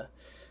everything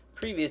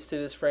previous to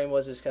this frame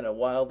was just kind of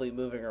wildly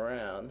moving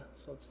around,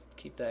 so let's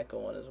keep that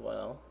going as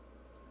well.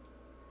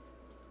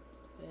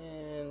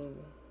 And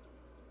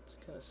let's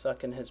kind of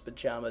suck in his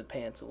pajama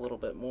pants a little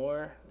bit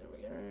more. There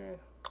we are.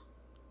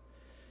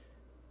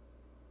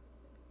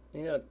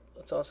 You know,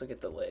 let's also get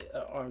the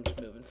arms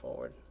moving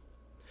forward,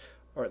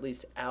 or at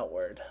least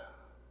outward.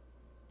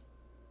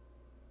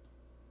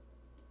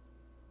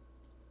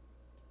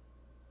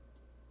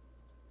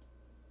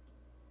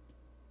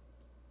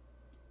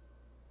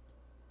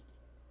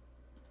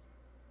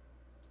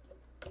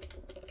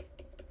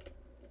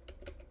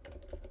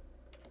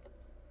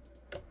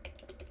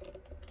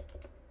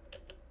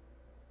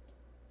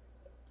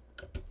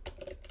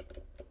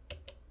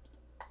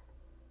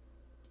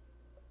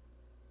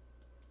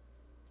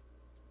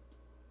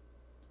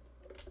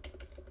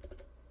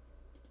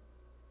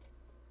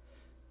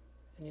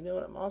 And you know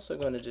what? I'm also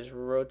going to just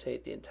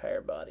rotate the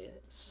entire body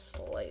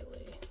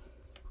slightly.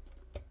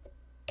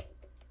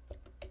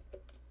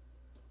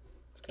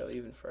 Let's go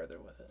even further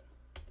with it.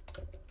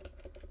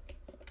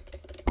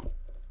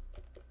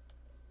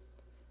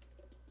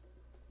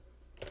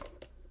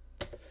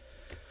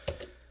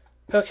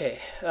 Okay,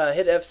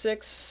 hit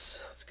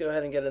F6. Let's go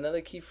ahead and get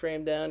another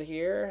keyframe down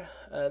here.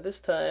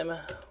 This time,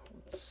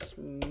 let's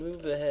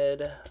move the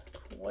head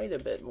quite a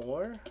bit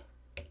more.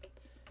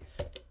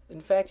 In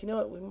fact, you know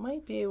what? We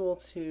might be able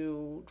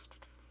to... I'm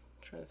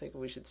trying to think if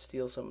we should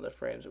steal some of the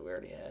frames that we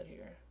already had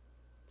here.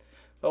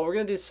 Well, we're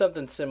going to do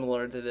something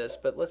similar to this,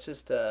 but let's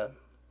just... we'll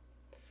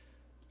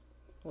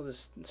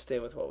just stay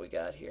with what we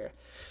got here.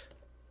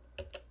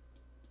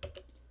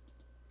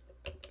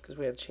 Because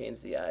we have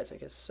changed the eyes, I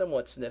guess,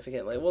 somewhat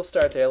significantly. We'll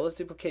start there. Let's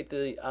duplicate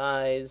the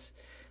eyes,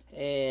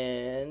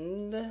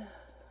 and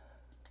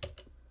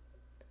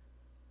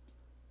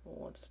we'll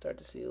want to start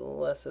to see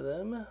less of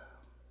them.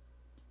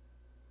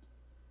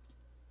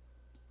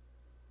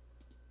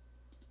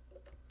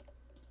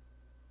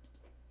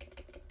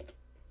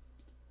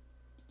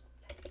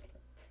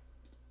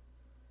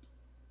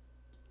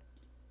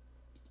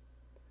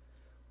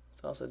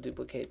 Let's also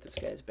duplicate this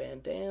guy's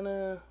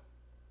bandana.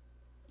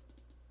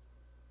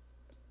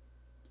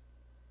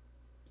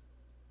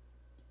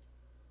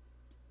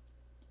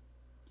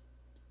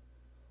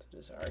 So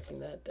just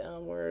arcing that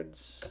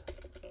downwards.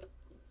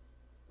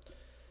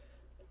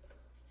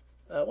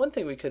 One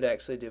thing we could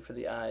actually do for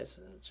the eyes,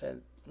 which I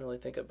didn't really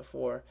think of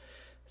before,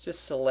 It's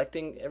just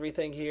selecting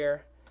everything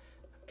here.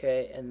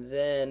 Okay, and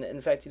then,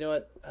 in fact, you know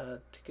what?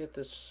 To get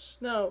this,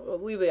 no,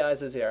 leave the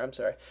eyes as they are. I'm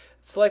sorry.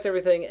 Select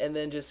everything, and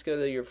then just go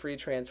to your free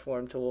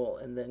transform tool,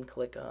 and then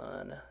click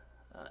on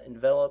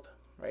envelop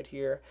right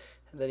here,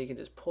 and then you can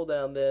just pull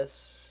down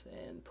this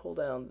and pull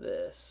down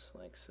this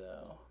like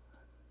so.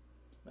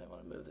 Might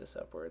want to move this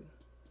upward.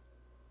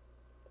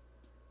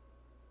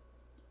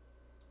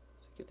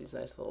 So get these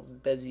nice little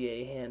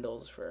Bezier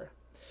handles for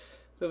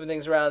moving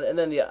things around, and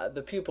then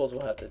the pupils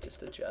we'll have to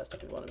just adjust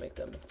if we want to make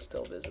them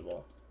still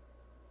visible.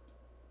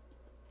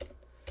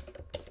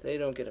 So they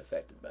don't get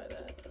affected by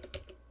that.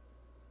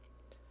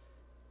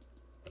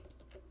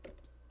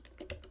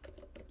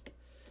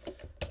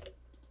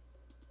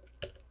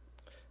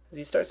 As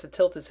he starts to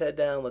tilt his head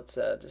down, let's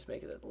just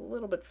make it a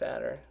little bit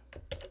fatter.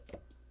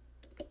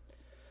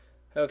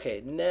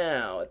 Okay,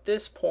 now at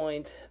this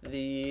point,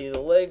 the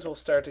legs will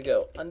start to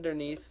go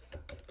underneath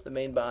the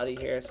main body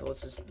here, so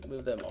let's just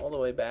move them all the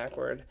way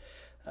backward.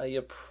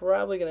 You're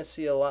probably going to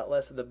see a lot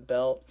less of the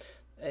belt.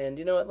 And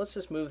you know what, let's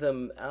just move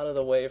them out of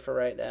the way for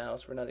right now,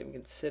 so we're not even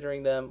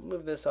considering them.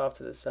 Move this off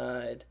to the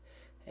side,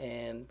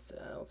 and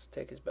let's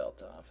take his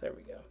belt off. There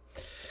we go.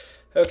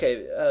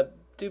 Okay,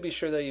 do be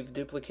sure that you've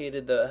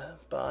duplicated the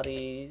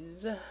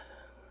bodies.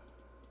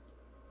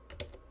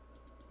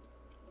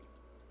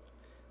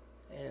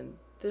 And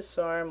this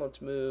arm,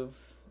 let's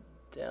move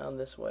down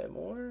this way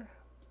more.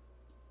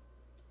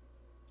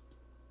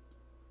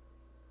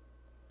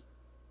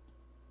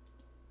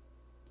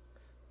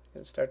 You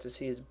can start to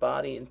see his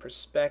body in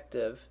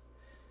perspective.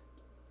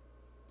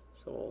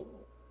 So we'll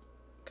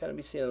kind of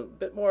be seeing a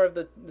bit more of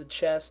the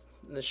chest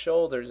and the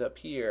shoulders up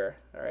here.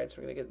 Alright, so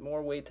we're going to get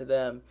more weight to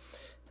them.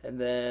 And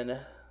then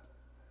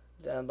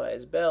down by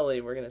his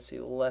belly, we're going to see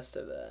less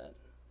of that.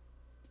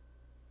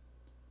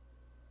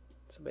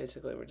 So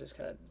basically, we're just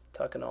kind of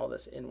tucking all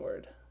this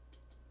inward.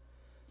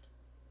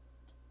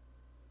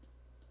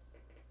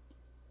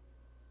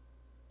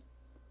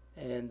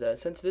 And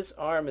since this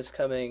arm is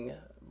coming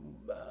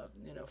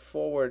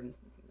forward,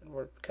 and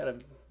we're kind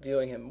of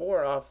viewing him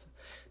more off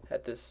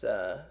at this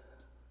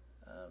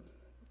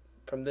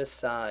from this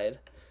side,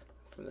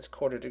 from this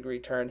 1/4 degree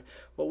turn,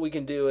 what we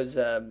can do is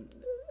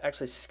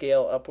actually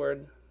scale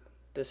upward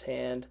this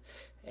hand,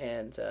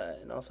 and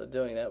also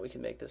doing that, we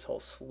can make this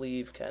whole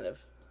sleeve kind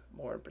of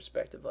more in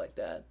perspective like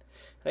that.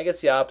 And I guess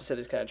the opposite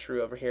is kind of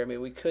true over here. I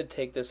mean, we could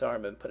take this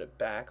arm and put it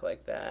back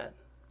like that,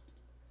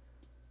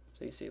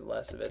 so you see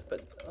less of it,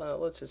 but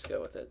let's just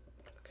go with it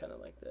kind of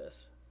like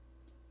this.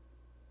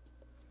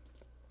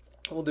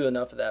 We'll do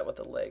enough of that with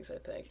the legs, I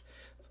think.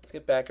 So let's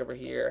get back over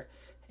here,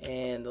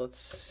 and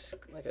let's,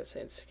 like I was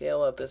saying,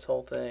 scale up this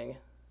whole thing.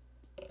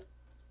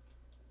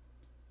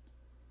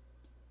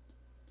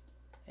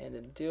 And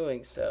in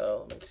doing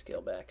so, let me scale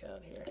back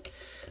out here.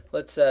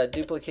 Let's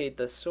duplicate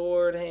the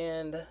sword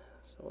hand.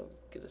 So we'll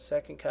get a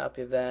second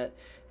copy of that.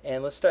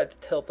 And let's start to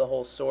tilt the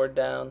whole sword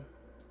down.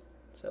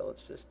 So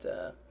let's just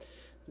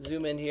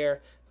zoom in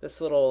here. This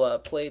little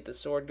plate, the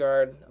sword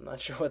guard, I'm not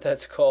sure what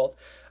that's called.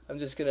 I'm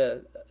just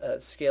going to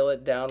scale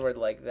it downward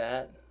like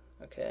that.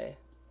 Okay.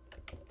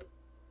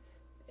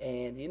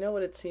 And you know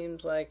what it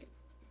seems like?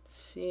 It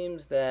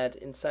seems that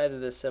inside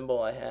of this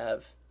symbol I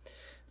have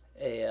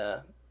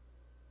a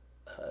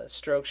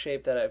stroke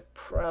shape that I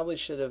probably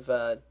should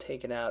have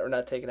taken out, or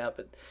not taken out,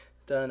 but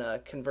done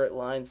convert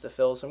lines to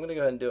fill. So I'm going to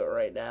go ahead and do it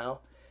right now.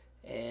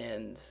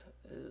 And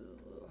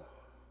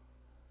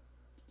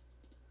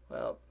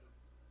well,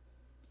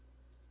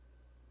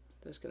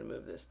 just going to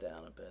move this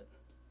down a bit.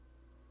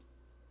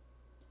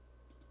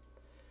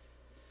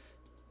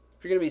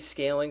 If you're going to be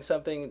scaling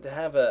something, to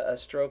have a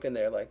stroke in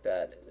there like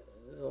that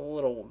is a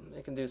little,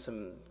 it can do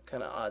some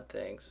kind of odd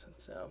things.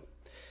 So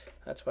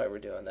that's why we're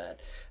doing that.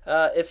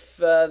 If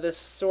this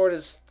sword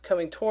is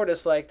coming toward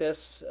us like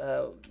this,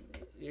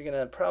 you're going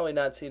to probably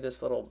not see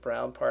this little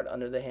brown part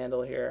under the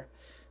handle here.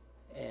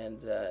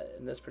 And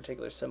in this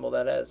particular symbol,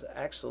 that is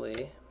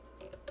actually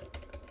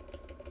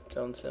its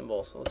own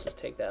symbol. So let's just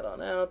take that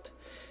on out.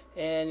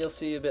 And you'll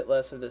see a bit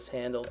less of this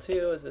handle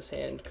too as this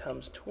hand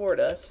comes toward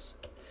us.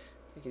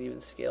 We can even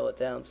scale it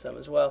down some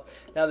as well.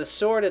 Now the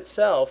sword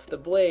itself, the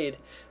blade,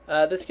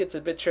 this gets a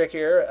bit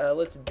trickier.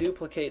 Let's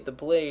duplicate the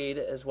blade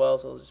as well.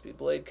 So it'll just be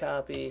blade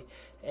copy,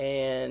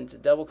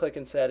 and double click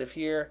inside of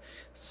here.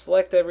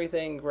 Select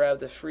everything, grab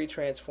the free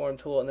transform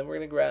tool, and then we're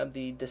going to grab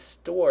the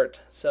distort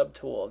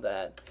subtool of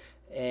that.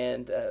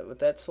 And with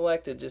that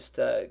selected, just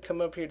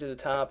come up here to the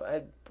top.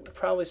 I'd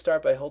probably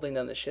start by holding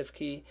down the shift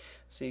key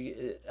so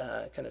it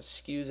kind of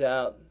skews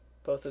out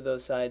both of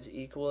those sides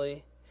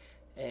equally.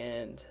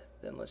 And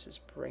then let's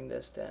just bring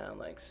this down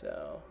like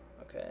so.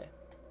 Okay.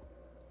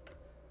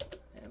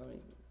 And let me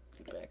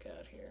get back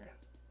out here.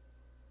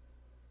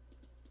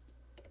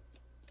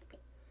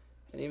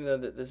 And even though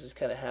this is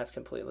kind of half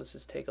complete, let's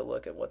just take a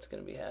look at what's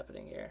going to be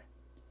happening here.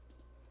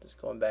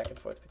 Just going back and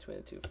forth between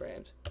the two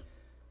frames.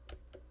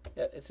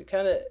 Yeah, it's a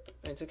kind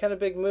of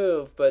big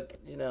move, but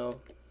you know,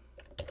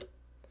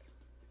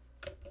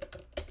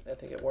 I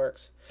think it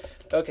works.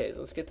 Okay, so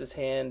let's get this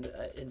hand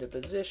into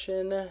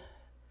position.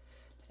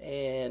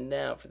 And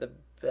now for the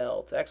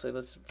belt. Actually,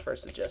 let's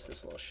first adjust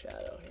this little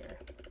shadow here.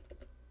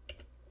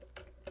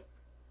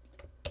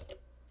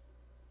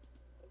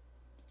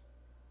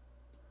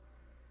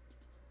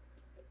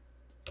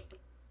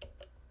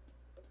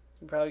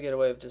 You can probably get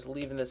away with just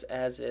leaving this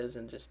as is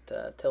and just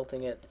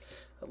tilting it.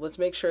 Let's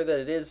make sure that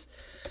it is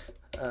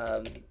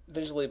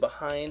visually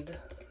behind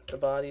the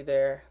body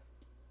there.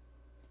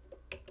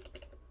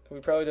 We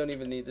probably don't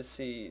even need to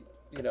see,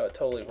 you know, a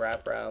totally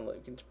wrap around. We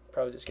can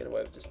probably just get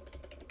away with just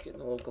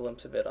getting a little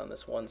glimpse of it on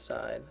this one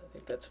side. I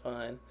think that's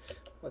fine.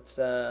 Let's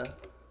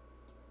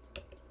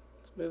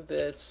move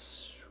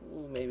this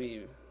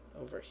maybe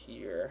over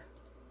here.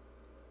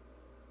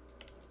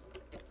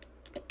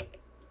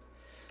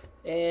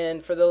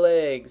 And for the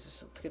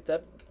legs, let's get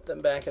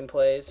them back in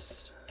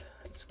place.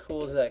 As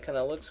cool as that kind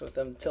of looks with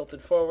them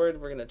tilted forward,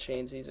 we're going to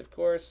change these, of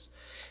course.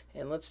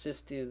 And let's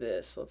just do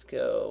this. Let's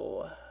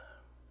go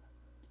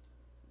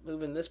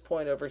moving this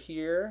point over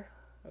here,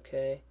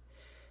 okay,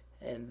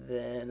 and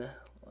then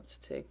let's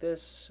take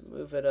this,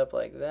 move it up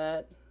like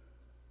that.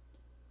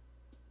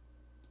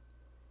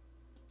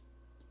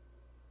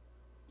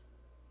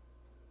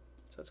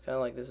 So it's kind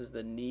of like this is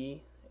the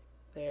knee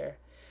there,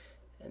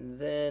 and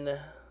then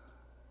let's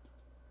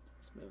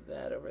move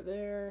that over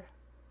there.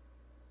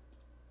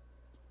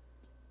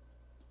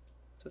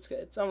 So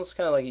it's almost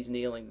kind of like he's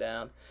kneeling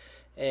down,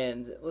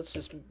 and let's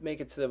just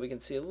make it so that we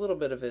can see a little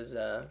bit of his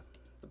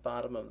the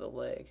bottom of the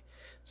leg.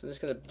 So I'm just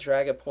going to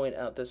drag a point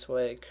out this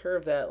way,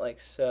 curve that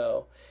like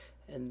so,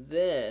 and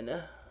then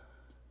I'm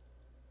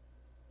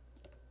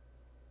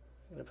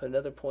going to put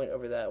another point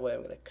over that way.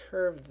 I'm going to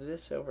curve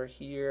this over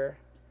here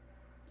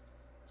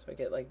so I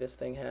get like this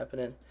thing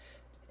happening.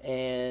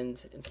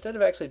 And instead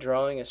of actually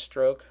drawing a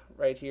stroke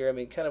right here, I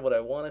mean, kind of what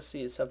I want to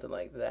see is something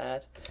like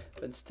that.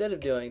 But instead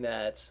of doing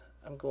that,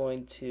 I'm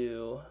going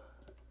to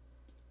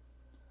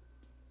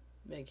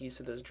make use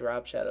of those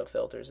drop shadow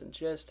filters and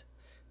just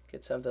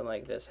get something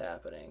like this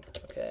happening,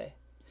 okay?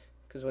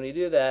 Because when you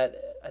do that,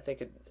 I think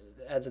it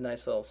adds a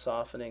nice little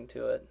softening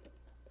to it.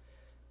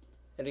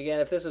 And again,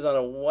 if this is on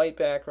a white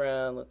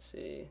background, let's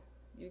see,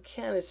 you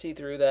kind of see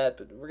through that,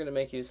 but we're going to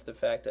make use of the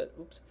fact that,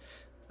 oops,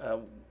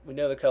 we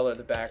know the color of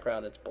the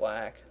background, it's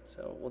black,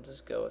 so we'll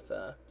just go with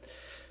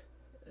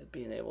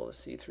being able to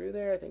see through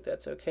there. I think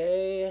that's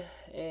okay.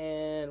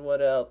 And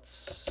what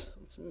else?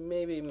 Let's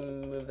maybe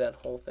move that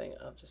whole thing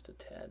up just a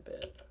tad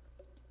bit,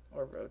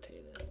 or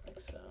rotate it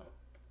like so.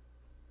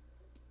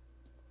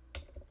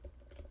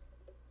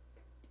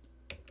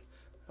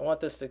 I want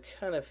this to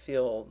kind of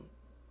feel,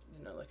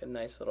 you know, like a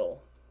nice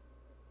little,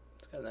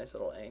 it's got a nice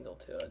little angle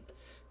to it.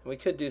 And we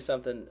could do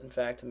something, in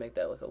fact, to make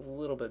that look a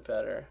little bit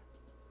better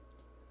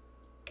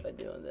by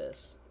doing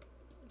this.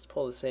 Let's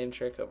pull the same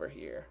trick over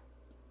here.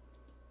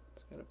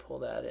 So I'm going to pull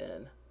that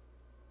in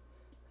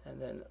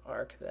and then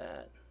arc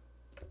that.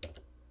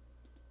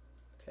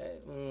 Okay,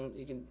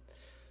 you can,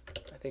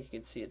 I think you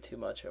can see it too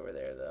much over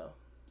there though.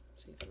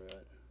 See through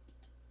it.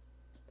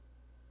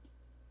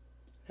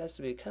 It has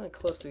to be kind of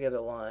close together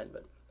line,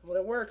 but when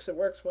it works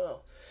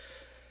well.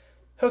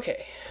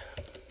 Okay,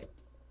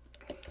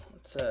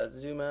 let's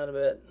zoom out a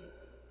bit.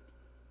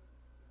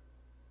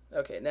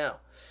 Okay, now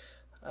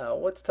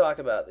what to talk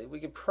about?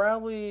 We could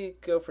probably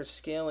go for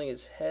scaling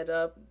his head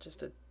up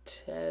just a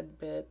tad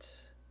bit.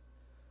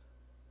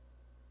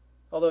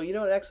 Although, you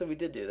know what, actually we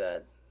did do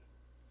that.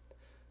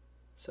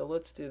 So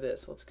let's do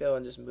this. Let's go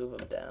and just move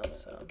him down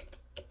some.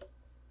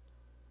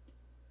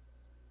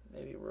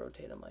 Maybe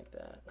rotate him like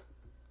that.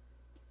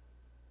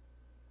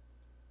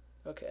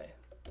 Okay.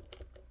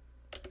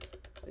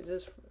 So he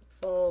just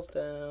falls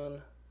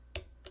down,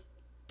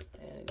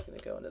 and he's going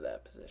to go into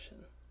that position.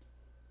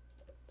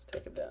 Let's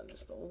take him down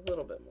just a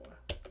little bit more,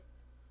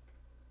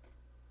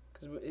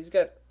 because he's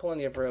got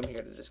plenty of room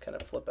here to just kind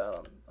of flip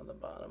out on the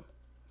bottom,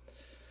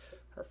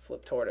 or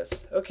flip toward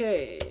us.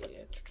 Okay,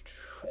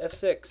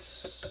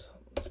 F6.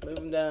 Let's move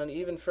him down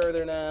even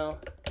further now.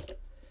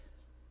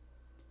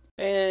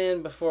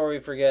 And before we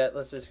forget,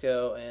 let's just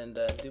go and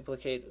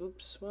duplicate,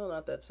 oops, well,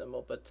 not that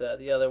symbol, but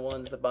the other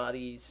ones, the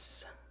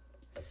bodies.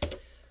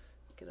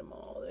 Get them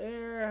all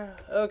there.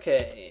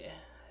 Okay,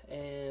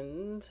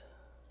 and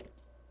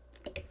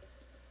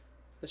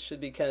this should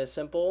be kind of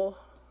simple.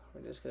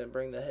 We're just going to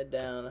bring the head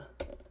down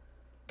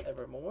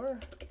ever more.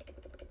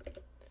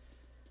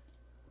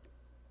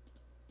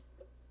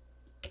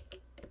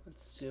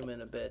 Let's zoom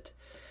in a bit.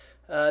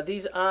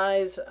 These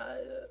eyes,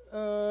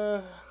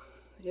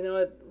 you know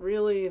what,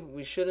 really,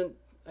 we shouldn't,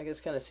 I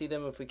guess, kind of see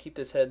them if we keep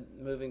this head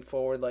moving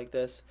forward like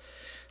this.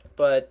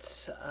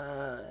 But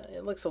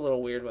it looks a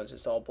little weird when it's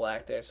just all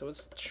black there. So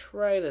let's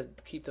try to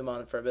keep them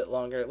on for a bit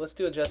longer. Let's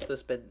adjust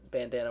this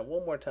bandana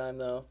one more time,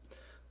 though.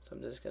 So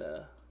I'm just going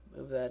to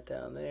move that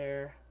down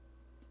there.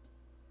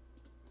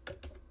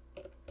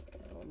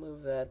 And we'll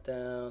move that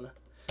down.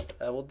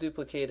 We'll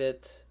duplicate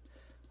it.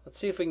 Let's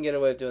see if we can get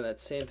away with doing that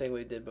same thing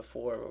we did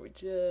before, where we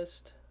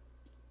just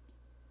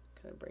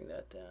kind of bring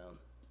that down.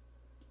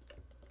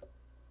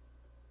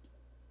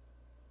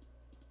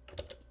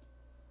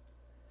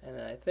 And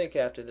then I think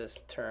after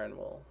this turn,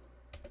 we'll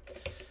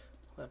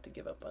have to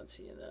give up on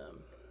seeing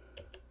them.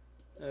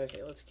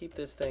 Okay, let's keep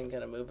this thing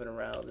kind of moving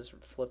around. Just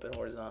flip it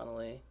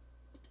horizontally.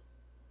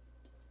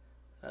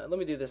 Let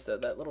me do this though.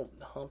 That little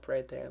hump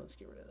right there. Let's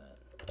get rid of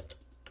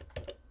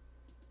that.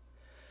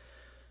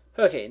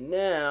 Okay,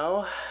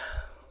 now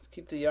let's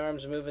keep the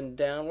arms moving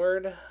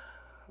downward,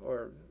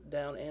 or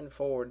down and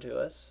forward to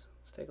us.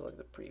 Let's take a look at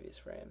the previous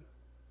frame.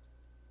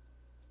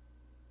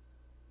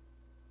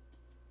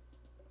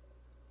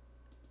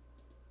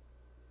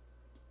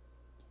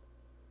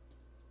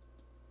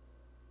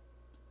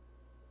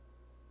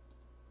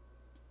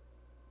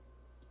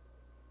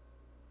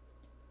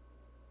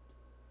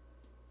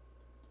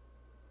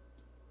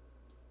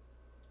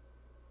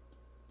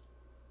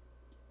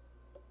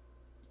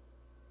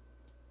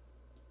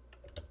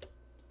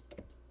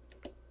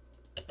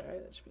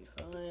 Alright, that should be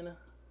fine.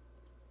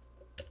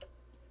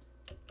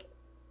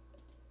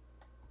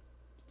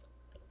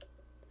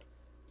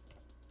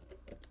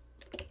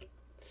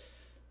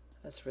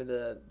 As for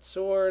the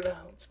sword,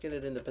 let's get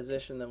it into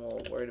position, then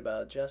we'll worry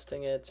about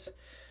adjusting it.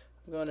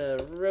 I'm going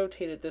to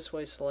rotate it this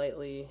way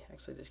slightly.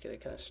 Actually, just get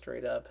it kind of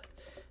straight up.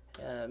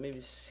 Maybe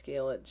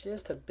scale it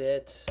just a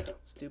bit.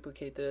 Let's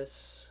duplicate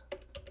this.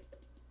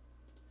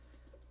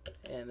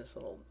 And this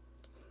little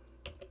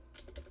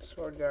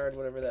sword guard,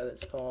 whatever that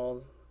is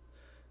called.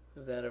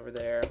 Move that over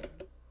there.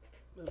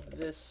 Move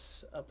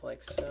this up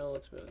like so.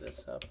 Let's move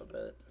this up a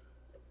bit.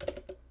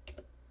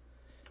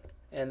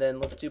 And then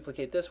let's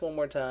duplicate this one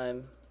more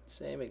time.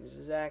 Same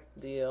exact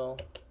deal.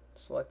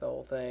 Select the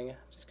whole thing.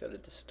 Just go to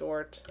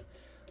distort.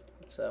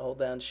 Let's hold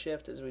down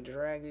shift as we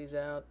drag these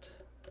out.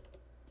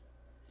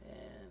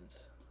 And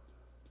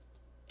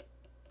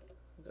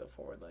go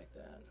forward like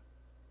that.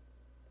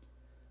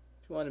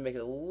 If you want to make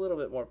it a little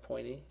bit more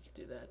pointy, you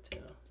can do that too.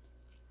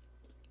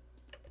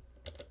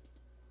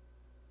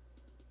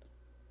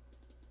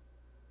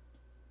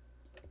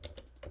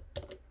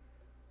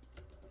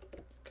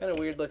 Kind of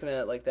weird looking at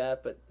it like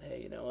that, but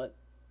hey, you know what?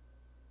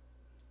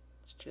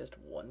 It's just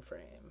one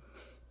frame.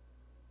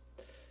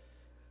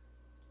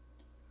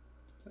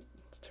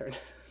 It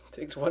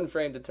takes one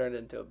frame to turn it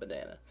into a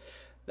banana.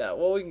 Now,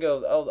 well, we can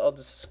go. I'll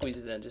just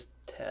squeeze it in just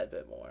a tad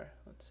bit more.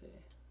 Let's see.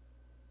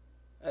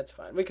 That's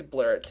fine. We could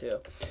blur it too.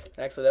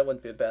 Actually, that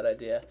wouldn't be a bad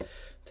idea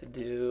to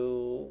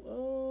do.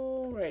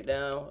 Oh, right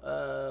now.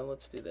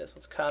 Let's do this.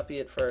 Let's copy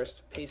it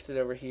first, paste it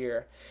over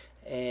here,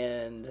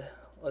 and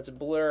let's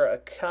blur a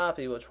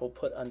copy, which we'll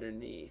put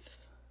underneath.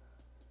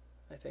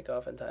 I think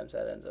oftentimes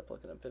that ends up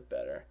looking a bit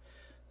better.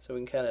 So we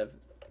can kind of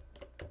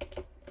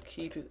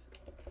keep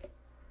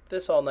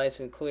this all nice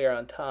and clear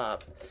on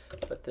top,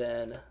 but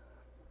then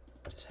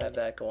just have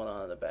that going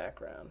on in the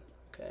background.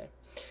 Okay.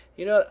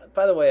 You know what?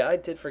 By the way, I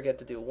did forget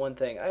to do one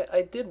thing.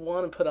 I did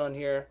want to put on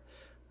here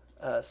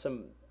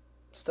some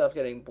stuff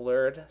getting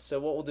blurred. So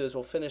what we'll do is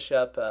we'll finish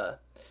up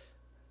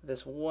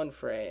this one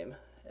frame,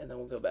 and then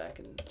we'll go back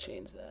and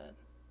change that.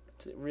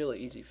 It's a really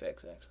easy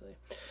fix, actually.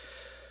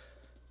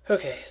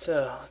 Okay,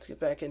 so let's get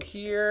back in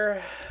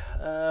here.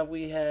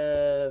 We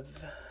have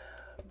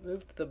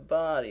moved the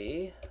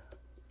body.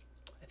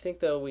 I think,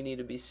 though, we need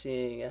to be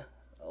seeing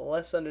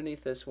less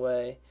underneath this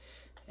way,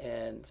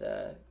 and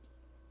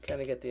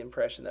kind of get the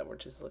impression that we're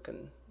just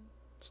looking,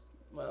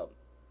 well,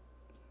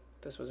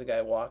 if this was a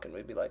guy walking,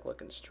 we'd be like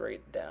looking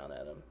straight down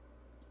at him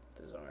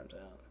with his arms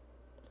out.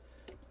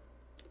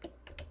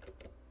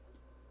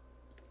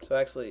 So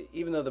actually,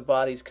 even though the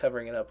body's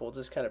covering it up, we'll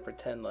just kind of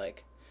pretend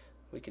like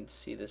we can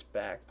see this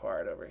back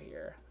part over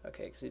here.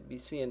 Okay, because you'd be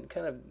seeing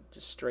kind of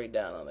just straight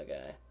down on the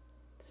guy.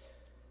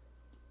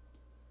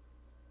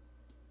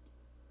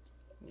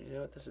 You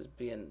know what, this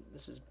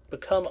has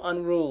become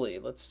unruly.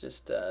 Let's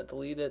just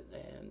delete it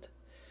and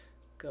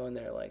go in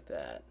there like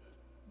that.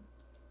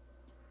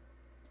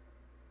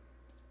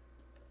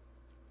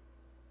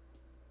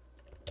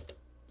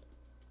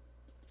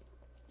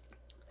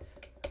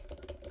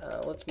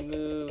 Let's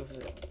move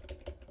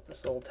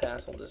this little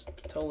tassel just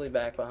totally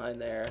back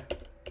behind there.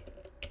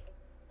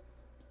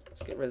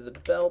 Let's get rid of the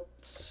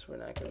belts. We're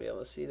not going to be able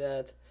to see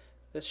that.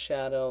 This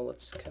shadow,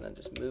 let's kind of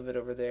just move it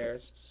over there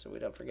so we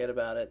don't forget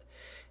about it.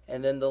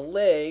 And then the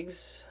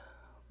legs,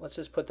 let's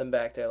just put them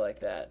back there like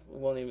that. We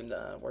won't even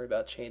worry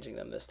about changing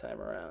them this time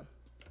around.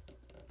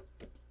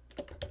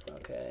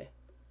 Okay.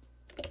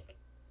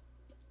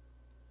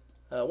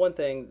 One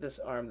thing, this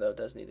arm though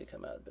does need to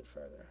come out a bit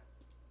further.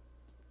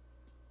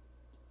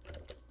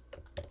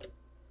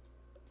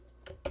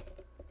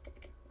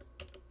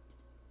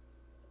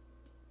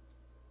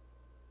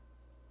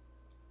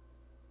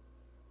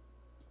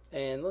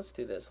 And let's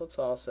do this. Let's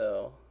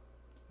also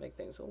make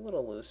things a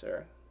little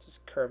looser.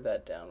 Just curve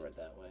that downward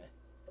that way.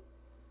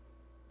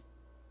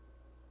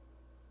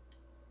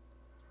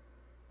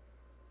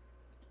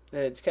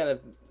 And it's kind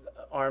of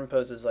arm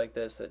poses like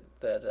this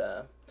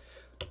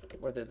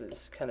where there's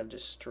this kind of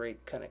just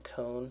straight kind of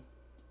cone.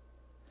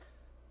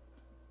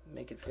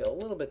 Make it feel a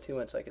little bit too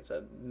much like it's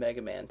a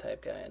Mega Man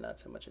type guy and not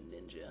so much a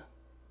ninja.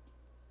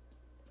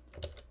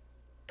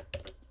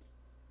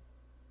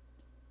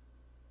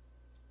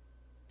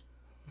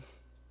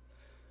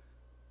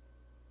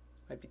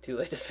 Might be too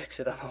late to fix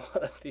it on a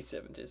lot of these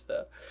images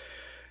though.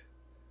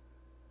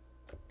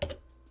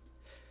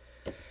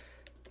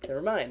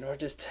 Never mind,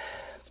 it's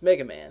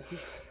Mega Man.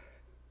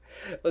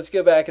 Let's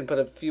go back and put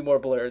a few more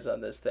blurs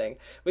on this thing.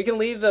 We can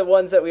leave the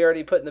ones that we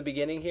already put in the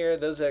beginning here.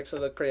 Those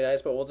actually look pretty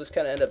nice, but we'll just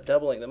kind of end up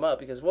doubling them up,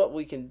 because what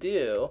we can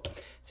do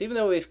is, even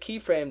though we've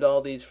keyframed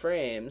all these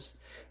frames,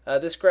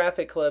 this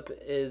graphic clip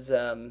is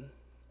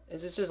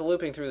it's just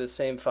looping through the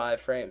same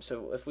 5 frames.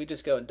 So if we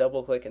just go and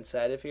double click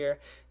inside of here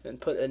and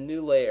put a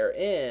new layer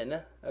in,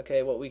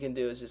 okay, what we can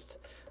do is just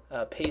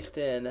paste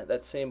in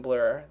that same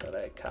blur that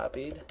I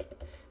copied,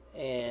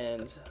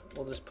 and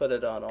we'll just put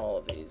it on all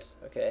of these,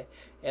 okay?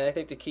 And I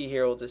think the key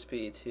here will just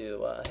be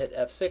to hit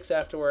F6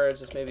 afterwards,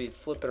 just maybe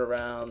flip it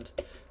around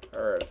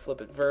or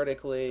flip it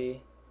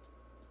vertically.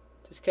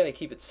 Just kind of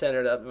keep it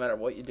centered up no matter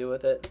what you do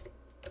with it.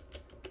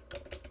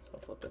 So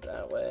I'll flip it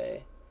that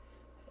way,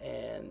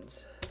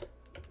 and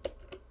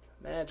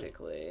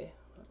magically,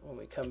 when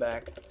we come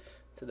back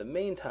to the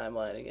main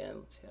timeline again,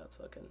 let's see how it's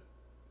looking.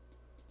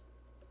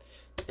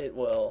 It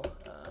will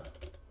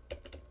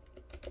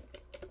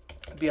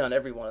be on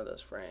every one of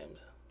those frames.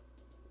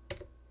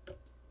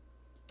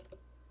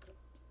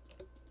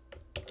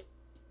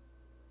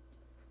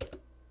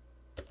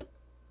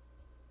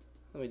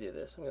 Let me do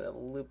this. I'm going to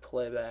loop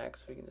playback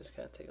so we can just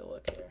kind of take a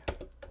look here.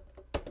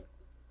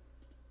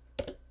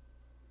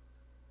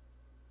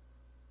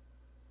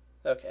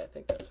 Okay, I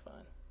think that's fine.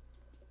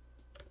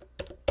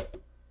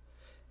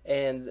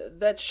 And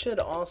that should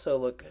also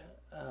look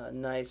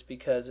nice,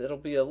 because it'll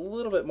be a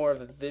little bit more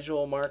of a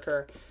visual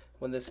marker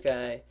when this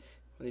guy,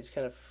 when he's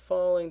kind of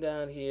falling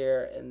down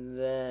here and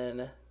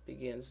then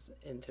begins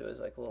into his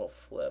like little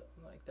flip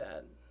like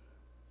that.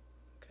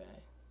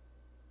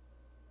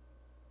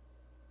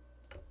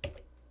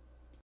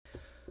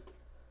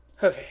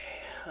 Okay.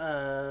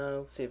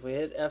 Let's see if we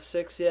hit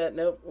F6 yet.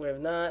 Nope, we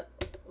have not.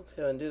 Let's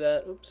go ahead and do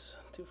that. Oops,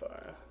 too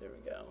far. There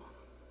we go.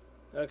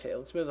 Okay,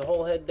 let's move the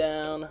whole head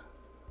down.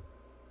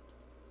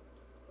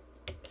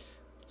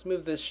 Let's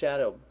move this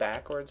shadow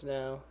backwards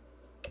now.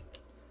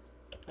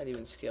 Might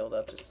even scale it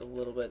up just a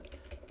little bit.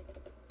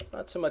 It's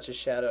not so much a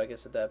shadow, I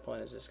guess, at that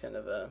point. It's just kind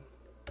of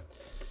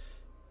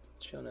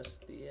showing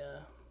us the,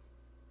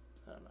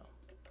 I don't know,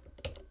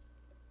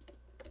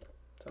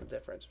 some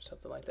difference or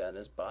something like that in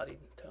his body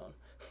tone.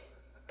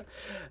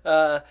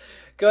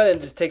 Go ahead and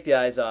just take the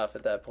eyes off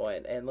at that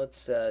point, and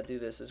let's do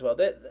this as well.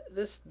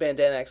 This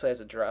bandana actually has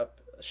a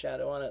drop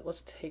shadow on it.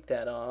 Let's take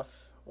that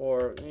off.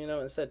 Or, you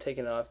know, instead of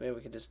taking it off, maybe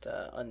we could just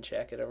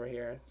uncheck it over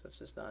here so it's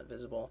just not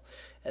visible.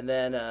 And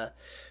then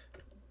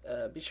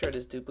be sure it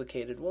is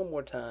duplicated one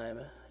more time.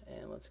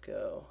 And let's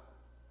go.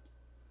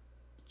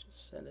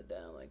 Just send it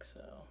down like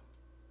so.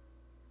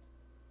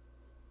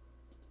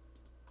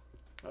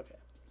 Okay.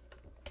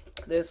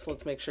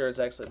 Let's make sure it's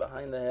actually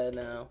behind the head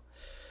now.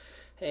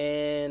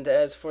 And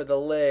as for the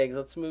legs,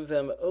 let's move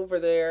them over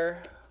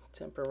there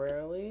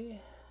temporarily.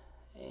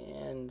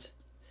 And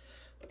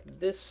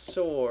this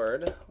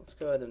sword, let's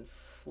go ahead and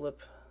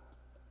flip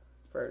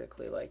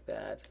vertically like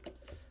that.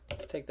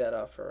 Let's take that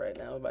off for right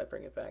now. We might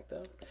bring it back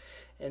though.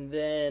 And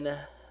then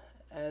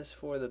as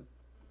for the,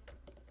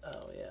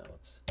 oh yeah,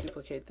 let's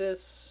duplicate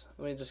this.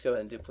 Let me just go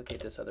ahead and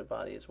duplicate this other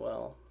body as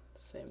well at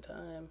the same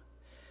time.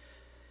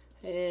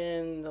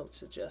 And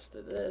let's adjust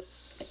to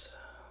this.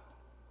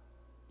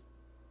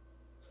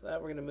 So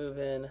that we're going to move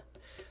in.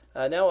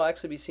 Now we'll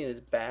actually be seeing his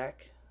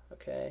back,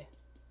 okay.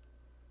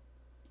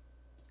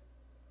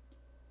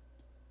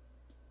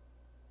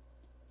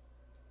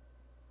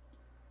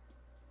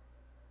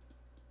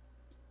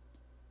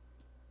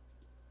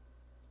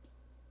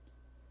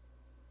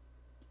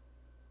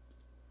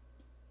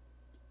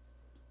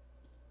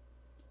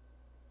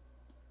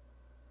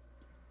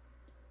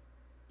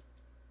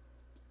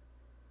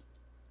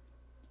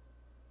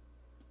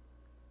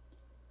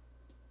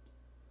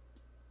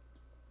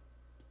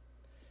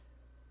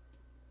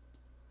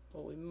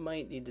 What we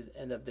might need to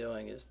end up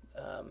doing is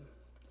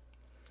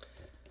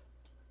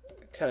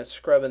kind of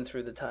scrubbing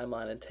through the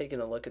timeline and taking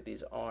a look at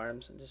these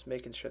arms and just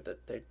making sure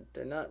that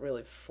they're not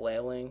really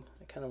flailing.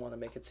 I kind of want to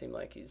make it seem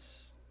like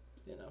he's,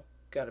 you know,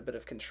 got a bit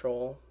of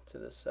control to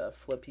this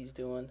flip he's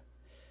doing.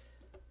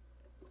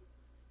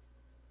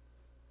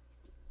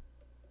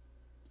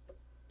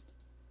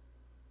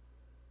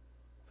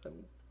 If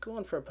I'm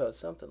going for a pose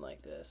something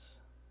like this,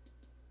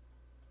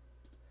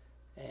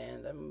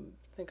 and I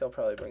think I'll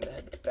probably bring the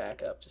head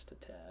back up just a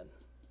tad.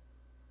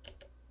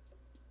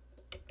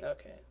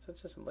 Okay, so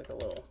it's just like a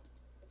little,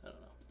 I don't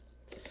know.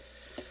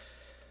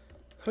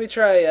 Let me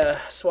try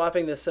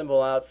swapping this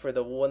symbol out for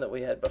the one that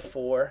we had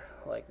before,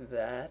 like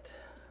that.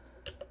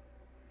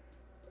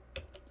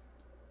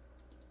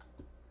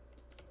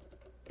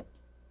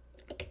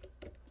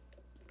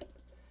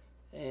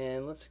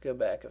 And let's go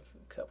back a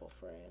couple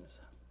frames.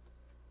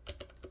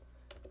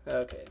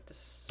 Okay,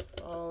 just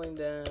falling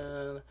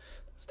down.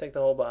 Let's take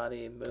the whole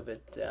body, move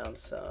it down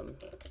some.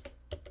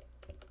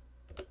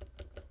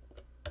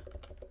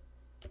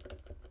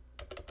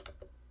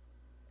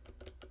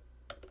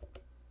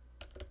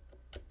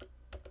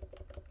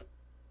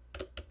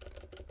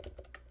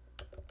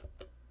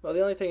 Well,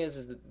 the only thing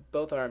is that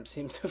both arms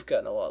seem to have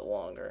gotten a lot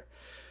longer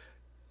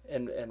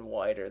and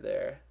wider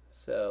there.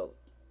 So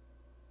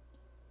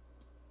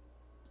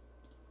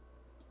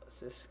Let's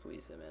just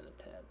squeeze them in a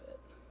tad bit.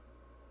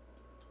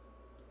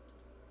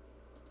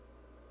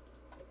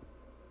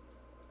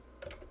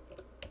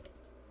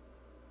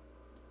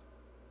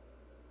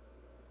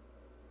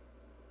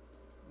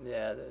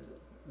 Yeah,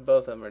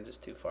 both of them are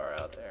just too far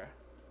out there.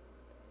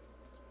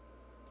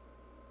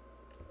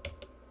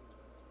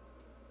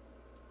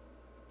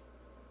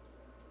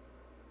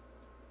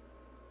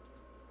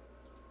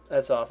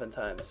 That's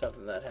oftentimes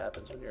something that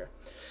happens when you're,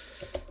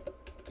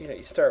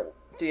 you start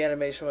the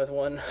animation with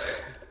one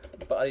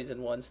body's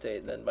in one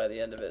state, and then by the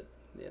end of it,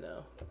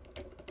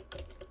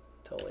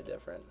 totally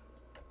different.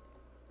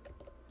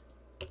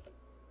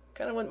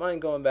 Kind of wouldn't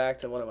mind going back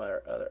to one of my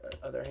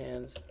other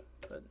hands,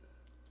 but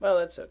well,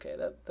 that's okay.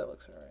 That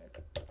looks alright.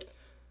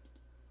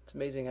 It's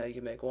amazing how you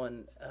can make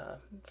one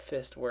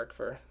fist work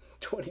for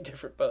 20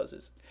 different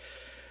poses.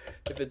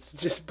 If it's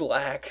just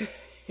black,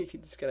 you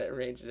can just kind of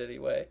arrange it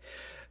anyway.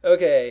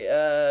 Okay,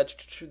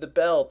 the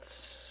belt.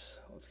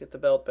 Let's get the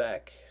belt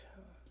back.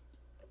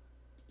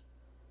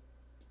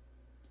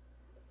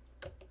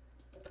 I'm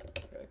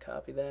gonna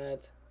copy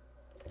that.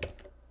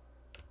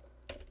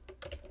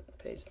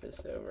 Paste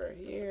this over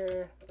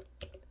here.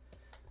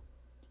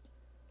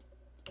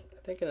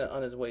 I think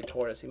on his way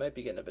toward us, he might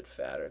be getting a bit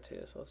fatter too,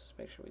 so let's just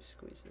make sure we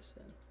squeeze this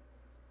in.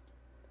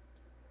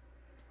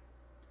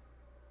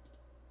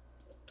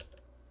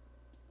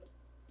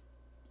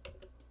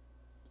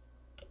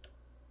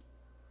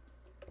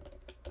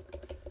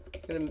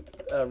 I'm gonna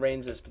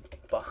arrange this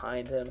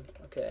behind him.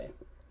 Okay.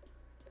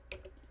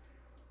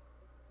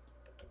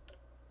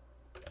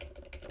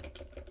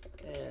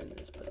 And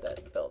just put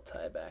that belt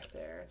tie back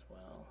there as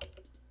well.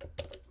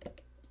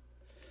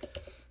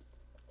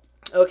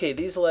 Okay,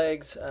 these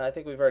legs, I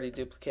think we've already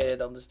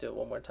duplicated. I'll just do it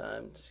one more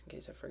time, just in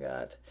case I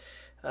forgot.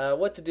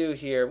 What to do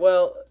here?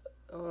 Well,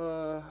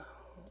 I'll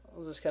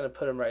just kind of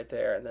put them right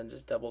there and then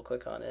just double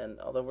click on in,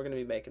 although we're going to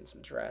be making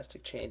some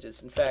drastic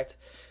changes. In fact,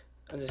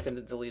 I'm just going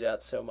to delete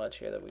out so much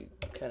here that we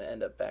kind of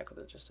end up back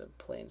with just a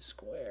plain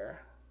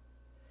square.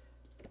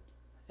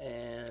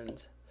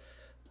 And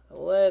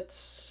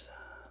let's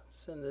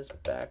send this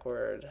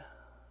backward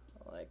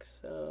like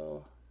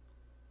so.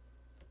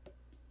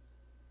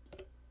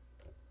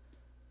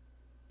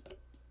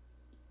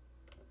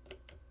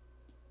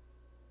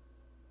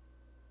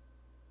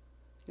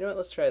 You know what,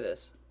 let's try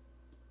this.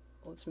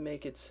 Let's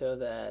make it so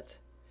that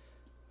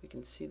we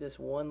can see this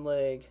one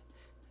leg,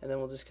 and then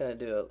we'll just kind of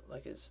do it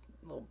like his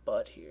little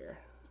butt here,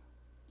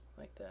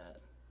 like that.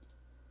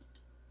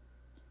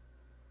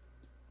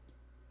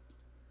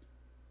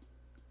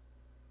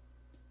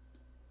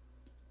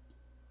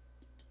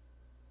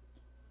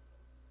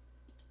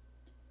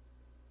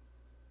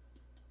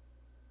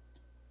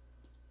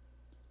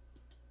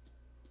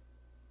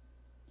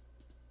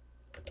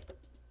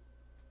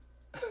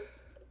 A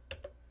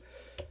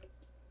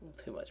little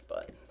too much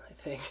butt, I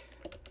think.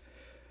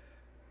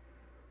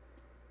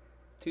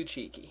 Too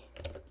cheeky.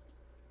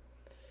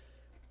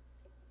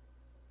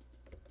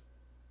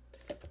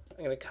 I'm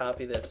going to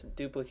copy this,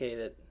 duplicate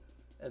it,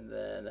 and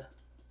then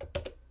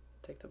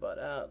take the butt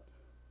out.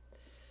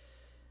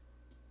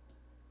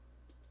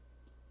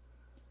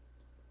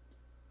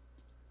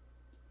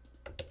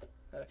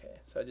 Okay,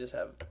 so I just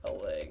have a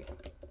leg.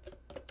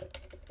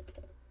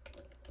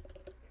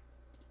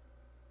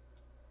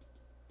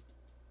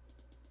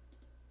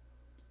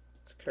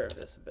 Let's curve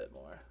this a bit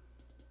more.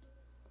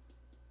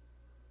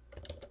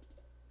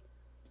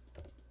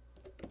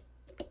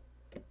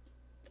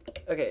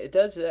 Okay, it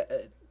does.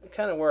 It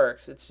kind of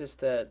works. It's just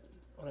that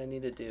what I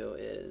need to do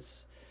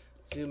is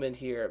zoom in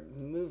here,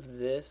 move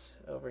this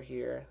over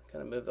here,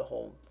 kind of move the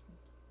whole,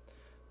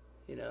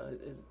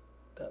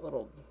 that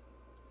little,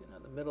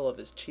 the middle of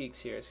his cheeks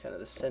here is kind of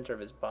the center of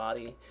his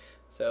body.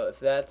 So if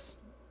that's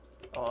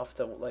off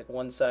to like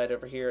one side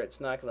over here,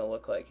 it's not going to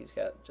look like he's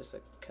got just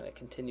a kind of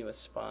continuous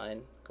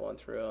spine going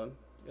through him.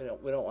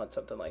 We don't want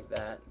something like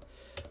that.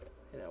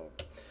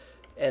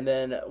 And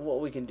then what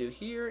we can do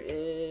here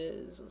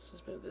is, let's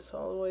just move this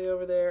all the way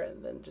over there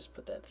and then just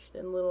put that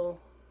thin little,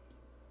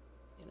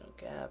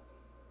 gap.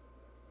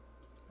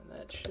 And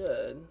that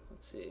should,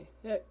 let's see,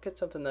 yeah, get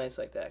something nice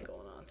like that going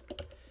on.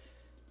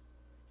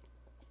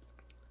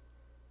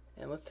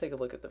 And let's take a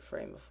look at the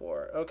frame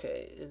before.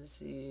 Okay, let's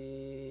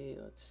see,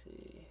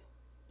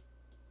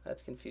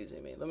 that's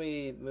confusing me. Let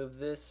me move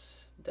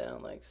this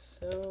down like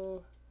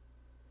so.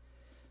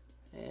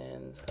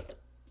 And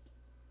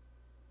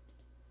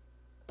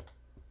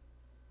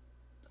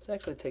let's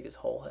actually take his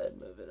whole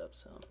head, move it up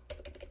some.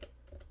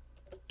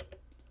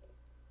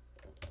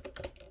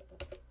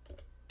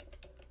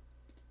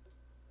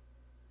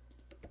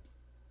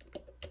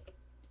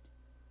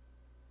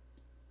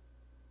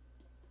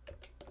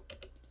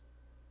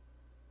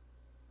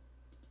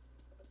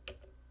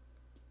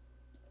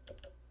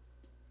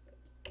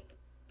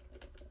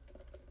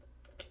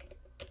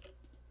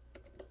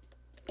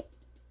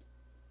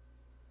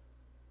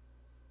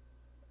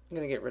 I'm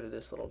going to get rid of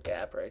this little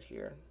gap right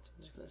here. So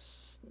I'm just going to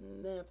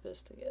snap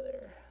this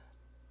together.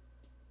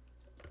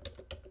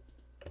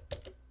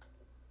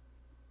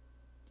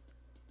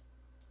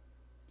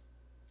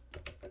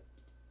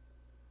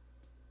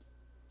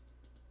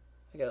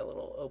 got a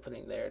little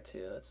opening there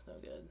too. That's no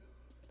good.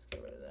 Let's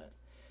get rid of that.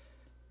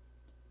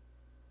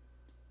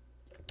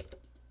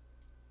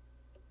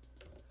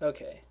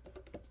 Okay.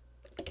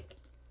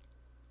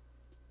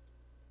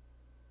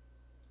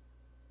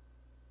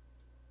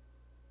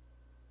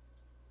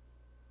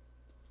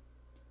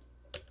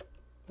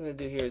 What I'm going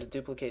to do here is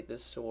duplicate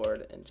this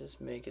sword and just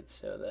make it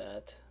so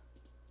that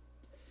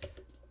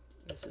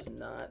this is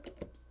not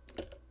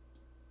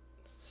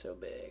so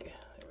big.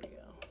 There we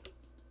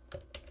go.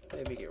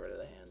 Maybe get rid of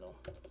the handle.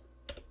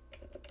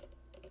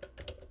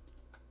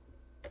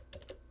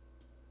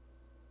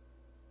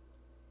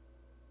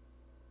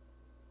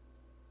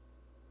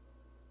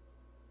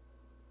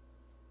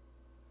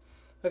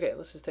 Okay,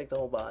 let's just take the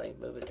whole body,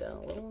 move it down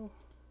a little.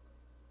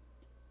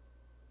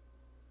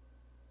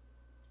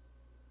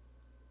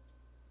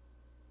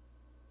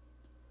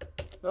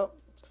 Oh,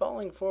 it's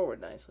falling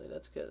forward nicely.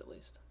 That's good at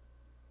least.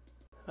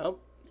 Oh,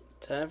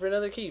 time for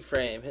another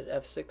keyframe. Hit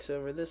F6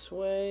 over this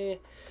way.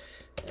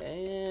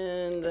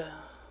 And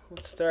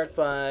let's start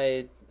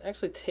by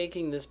actually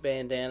taking this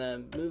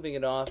bandana, moving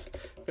it off.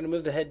 We're going to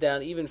move the head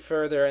down even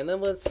further, and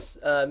then let's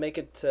make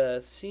it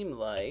seem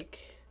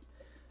like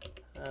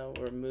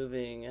we're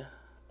moving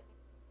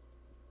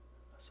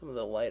some of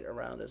the light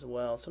around as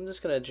well. So I'm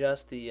just going to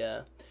adjust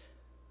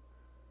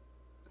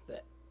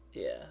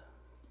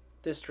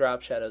this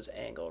drop shadow's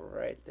angle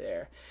right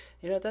there.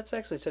 You know, that's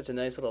actually such a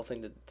nice little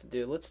thing to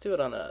do. Let's do it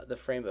on the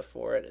frame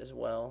before it as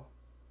well.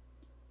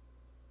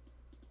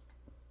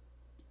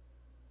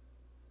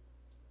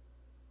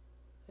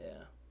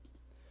 Yeah.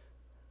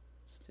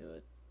 Let's do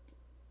it.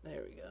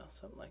 There we go.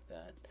 Something like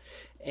that.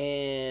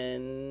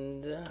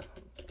 And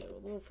let's go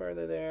a little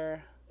further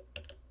there.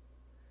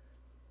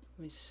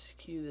 Let me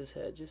skew this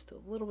head just a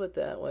little bit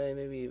that way,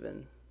 maybe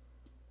even.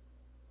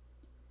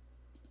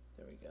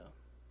 There we go.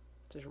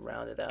 Just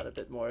round it out a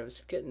bit more. It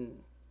was getting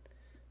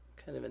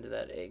kind of into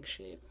that egg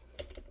shape.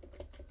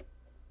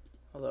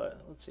 Although,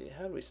 let's see,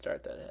 how do we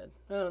start that head?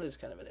 Oh, it is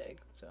kind of an egg,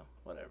 so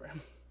whatever.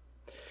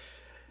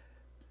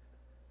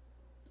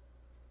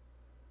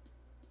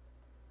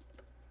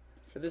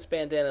 For this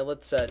bandana,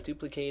 let's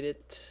duplicate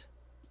it.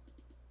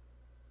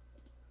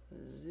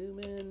 Zoom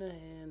in,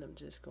 and I'm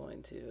just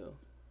going to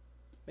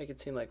make it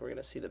seem like we're going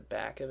to see the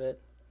back of it.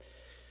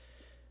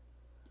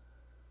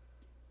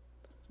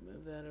 Let's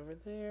move that over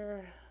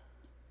there.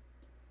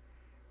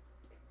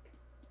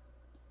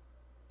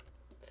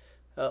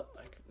 Oh,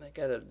 I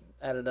got to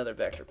add another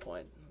vector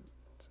point.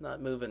 It's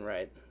not moving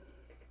right.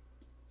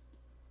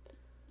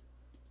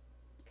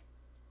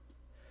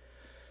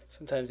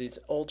 Sometimes these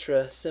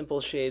ultra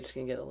simple shapes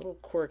can get a little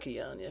quirky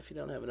on you if you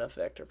don't have enough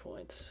vector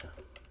points.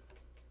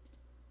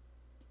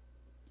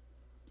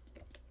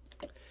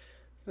 I'm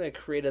going to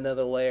create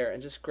another layer and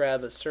just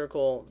grab a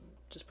circle,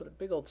 just put a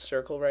big old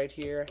circle right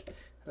here,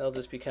 and that'll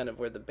just be kind of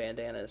where the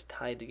bandana is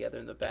tied together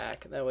in the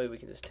back, and that way we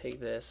can just take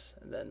this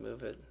and then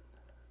move it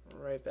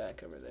right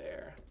back over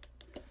there.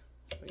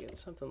 So we get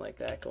something like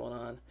that going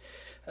on.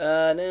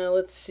 Now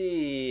let's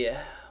see,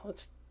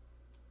 let's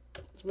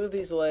move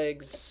these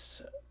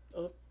legs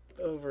up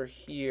over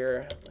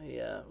here.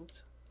 Let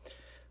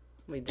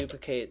me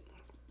duplicate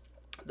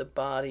the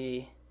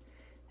body,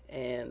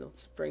 and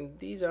let's bring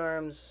these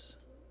arms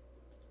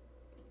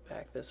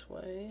back this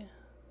way.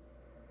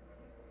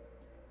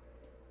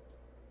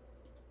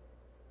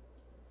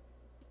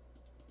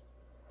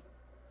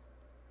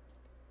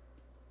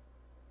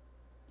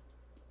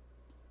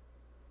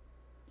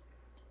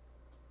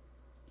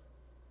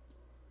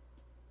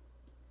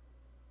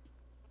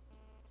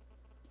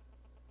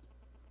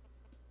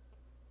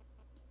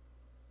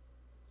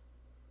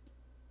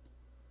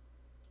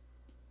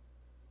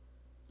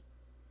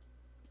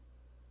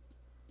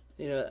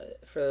 You know,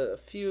 for a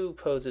few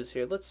poses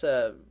here, let's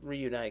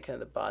reunite kind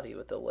of the body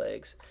with the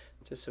legs,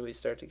 just so we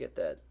start to get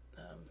that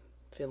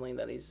feeling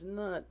that he's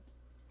not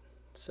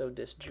so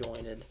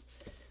disjointed.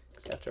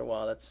 Because after a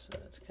while, that's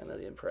kind of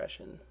the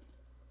impression.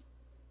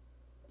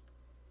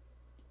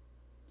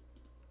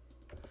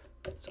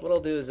 So what I'll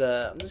do is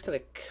I'm just going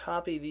to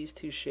copy these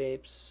two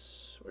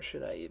shapes, or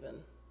should I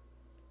even?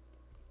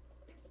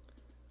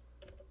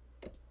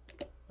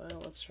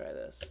 Well, let's try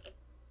this.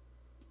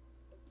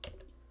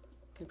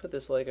 Put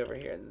this leg over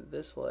here and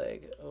this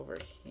leg over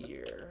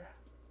here.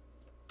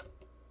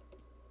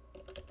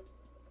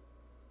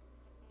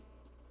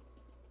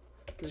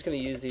 I'm just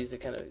going to use these to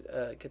kind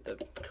of get the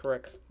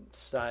correct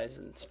size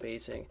and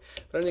spacing.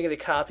 But I'm going to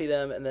copy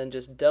them and then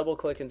just double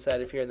click inside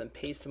of here and then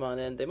paste them on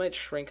in. They might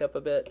shrink up a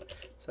bit,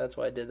 so that's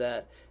why I did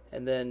that.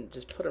 And then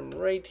just put them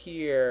right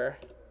here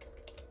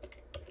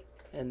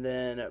and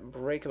then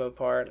break them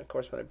apart. Of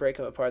course, when I break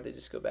them apart, they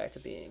just go back to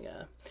being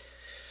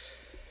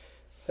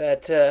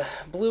that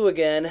blue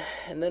again,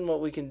 and then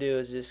what we can do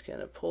is just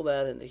kind of pull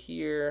that into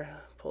here,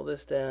 pull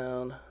this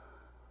down,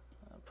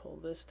 pull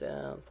this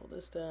down, pull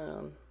this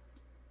down.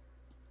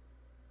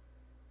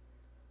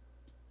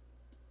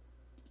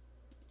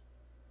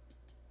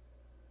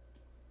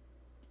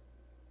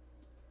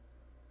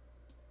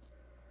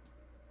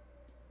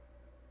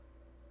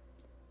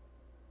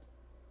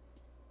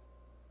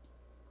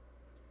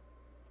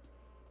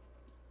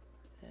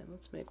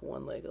 let's make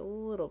one leg a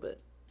little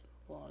bit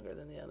longer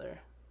than the other.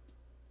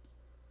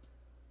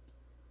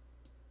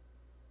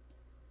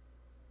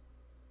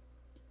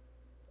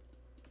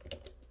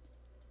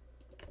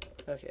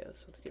 Okay,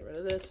 let's get rid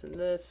of this and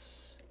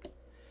this.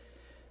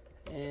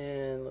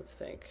 And let's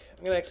think.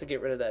 I'm going to actually get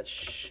rid of that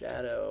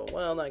shadow.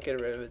 Well, not get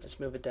rid of it, just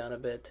move it down a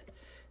bit.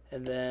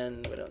 And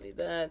then we don't need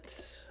that.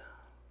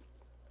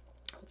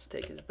 Let's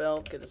take his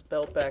belt, get his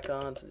belt back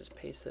on. So just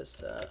paste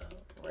this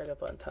right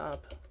up on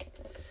top.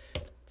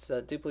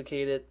 Let's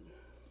duplicate it.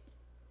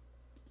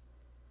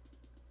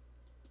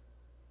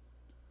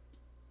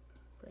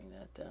 Bring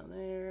that down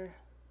there.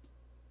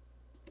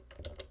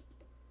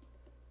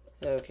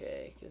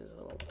 Okay, get his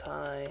little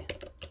tie.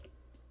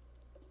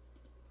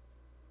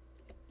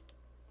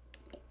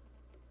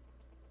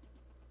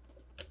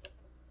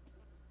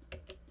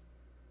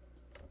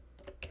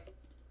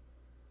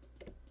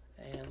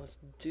 And let's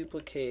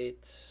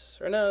duplicate,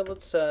 or no,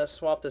 let's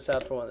swap this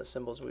out for one of the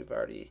symbols we've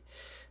already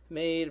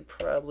made.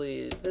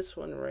 Probably this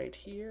one right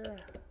here.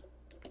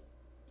 I'm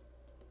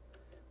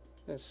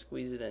going to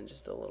squeeze it in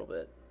just a little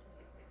bit.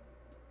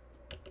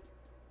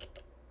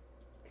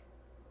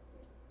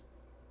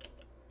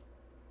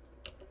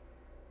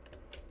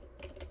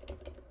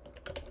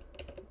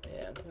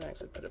 Yeah, I'm going to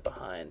actually put it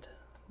behind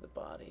the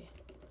body.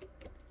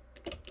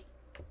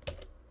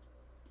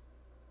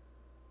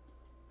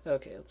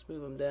 Okay, let's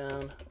move them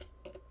down.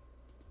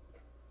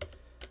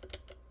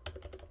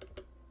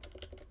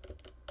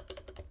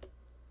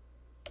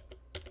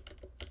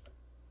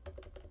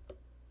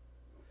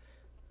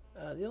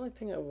 The only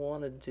thing I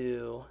want to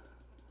do,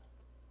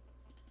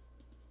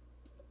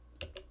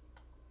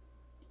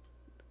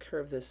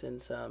 curve this in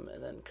some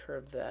and then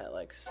curve that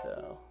like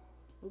so.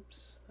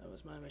 Oops, that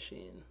was my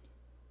machine.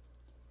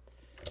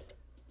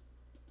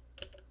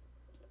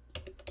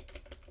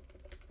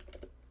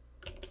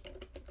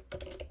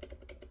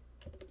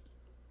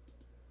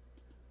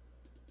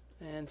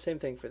 And same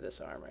thing for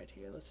this arm right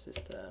here. Let's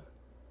just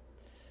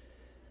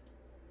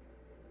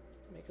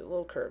make it a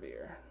little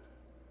curvier.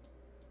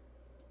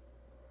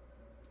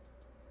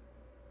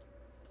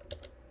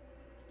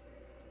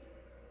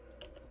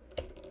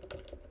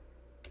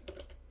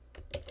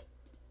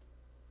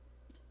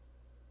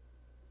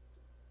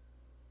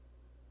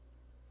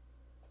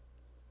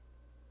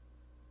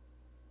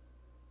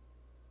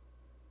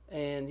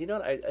 And you know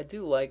what, I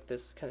do like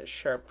this kind of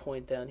sharp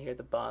point down here at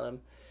the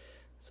bottom.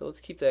 So let's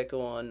keep that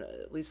going,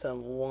 at least on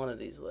one of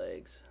these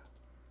legs.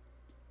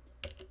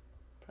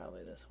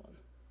 Probably this one.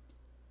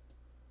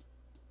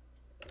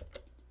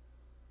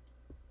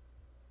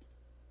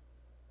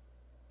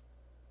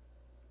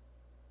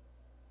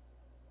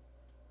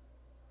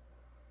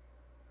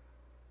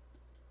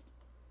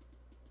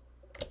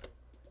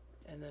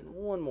 And then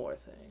one more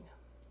thing.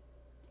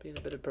 Being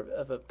a bit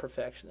of a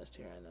perfectionist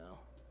here, I know.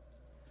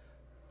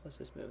 Let's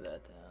just move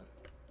that down.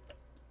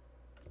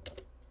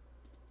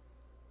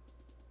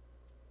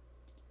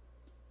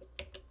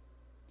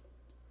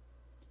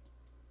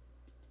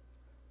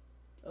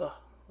 Oh,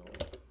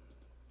 little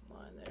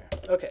line there.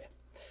 Okay.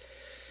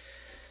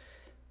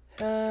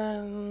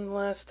 And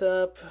last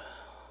up,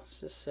 let's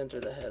just center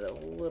the head a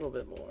little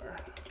bit more.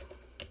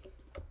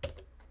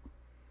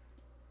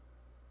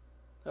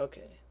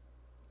 Okay.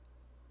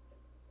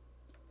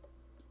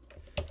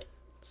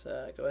 Let's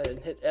go ahead and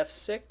hit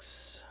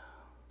F6.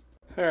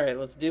 Alright,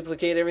 let's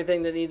duplicate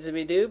everything that needs to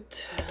be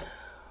duped.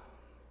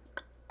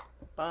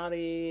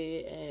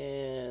 Body,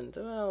 and,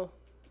 well,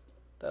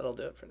 that'll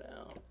do it for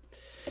now.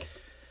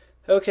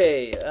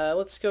 Okay,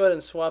 let's go ahead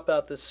and swap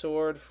out this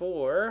sword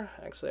for,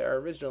 actually, our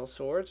original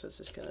sword. So it's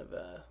just kind of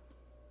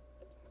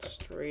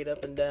straight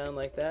up and down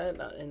like that,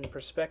 not in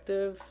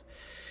perspective.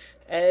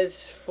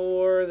 As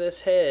for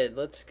this head,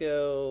 let's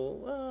go,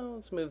 well,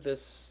 let's move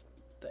this,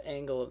 the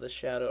angle of the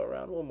shadow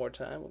around one more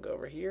time. We'll go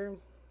over here.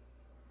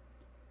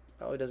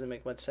 Probably doesn't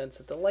make much sense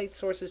that the light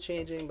source is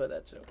changing, but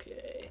that's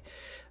okay.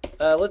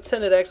 Let's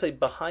send it actually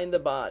behind the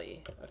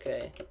body,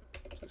 okay?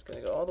 So it's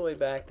going to go all the way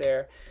back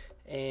there.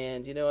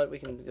 And you know what? We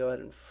can go ahead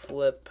and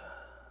flip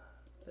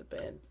the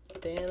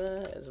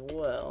bandana as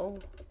well,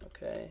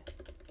 okay?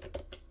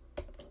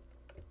 So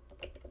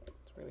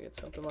we're going to get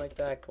something like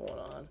that going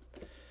on.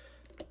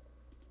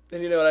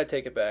 And you know what? I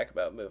take it back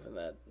about moving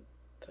that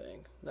thing.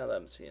 Now that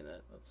I'm seeing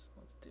it, let's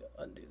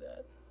undo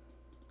that.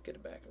 Get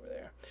it back over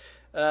there.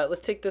 Let's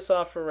take this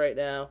off for right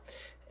now,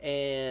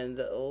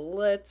 and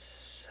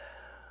let's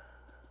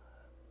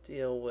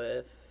deal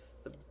with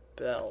the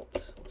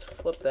belt. Let's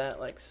flip that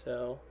like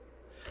so.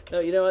 No,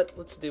 you know what?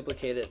 Let's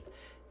duplicate it,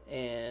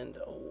 and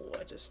oh,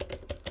 I just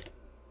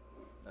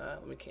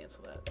let me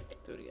cancel that.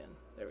 Do it again.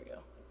 There we go.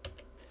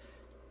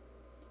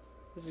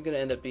 This is going to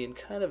end up being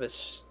kind of a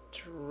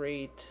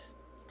straight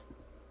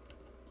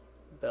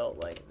belt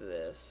like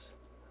this.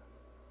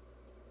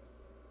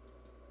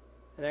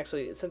 And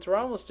actually, since we're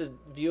almost just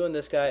viewing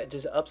this guy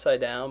just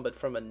upside down, but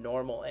from a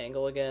normal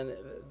angle again,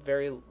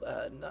 very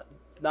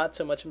not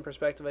so much in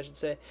perspective, I should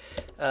say,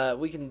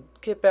 we can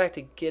get back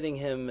to getting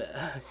him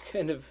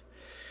kind of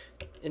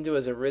into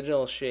his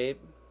original shape,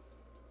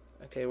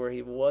 okay, where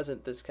he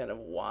wasn't this kind of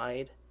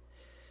wide.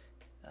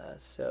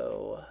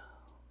 So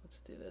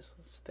let's do this.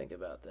 Let's think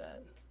about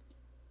that.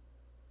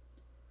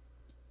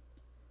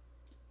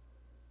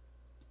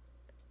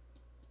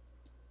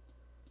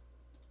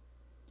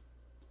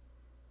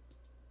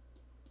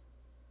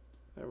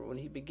 Remember when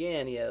he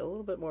began, he had a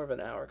little bit more of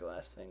an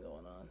hourglass thing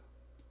going on.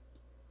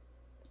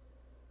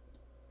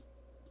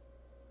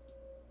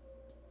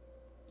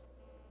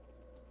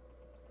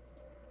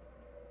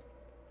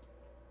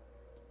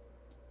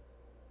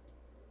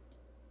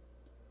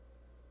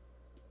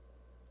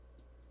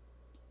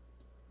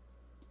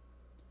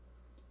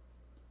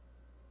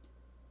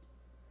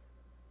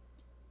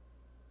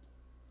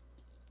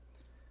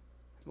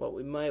 What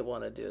we might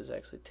want to do is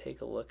actually take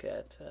a look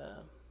at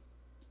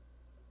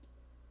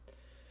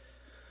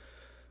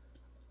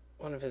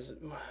one of his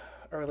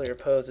earlier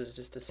poses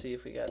just to see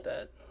if we got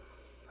that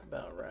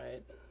about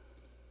right.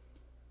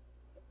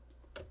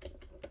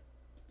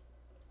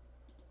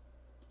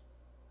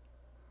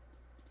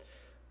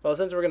 Well,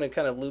 since we're going to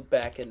kind of loop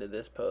back into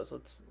this pose,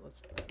 let's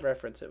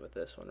reference it with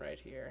this one right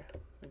here.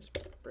 Let me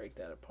just break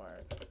that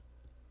apart.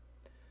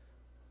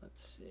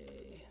 Let's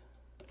see.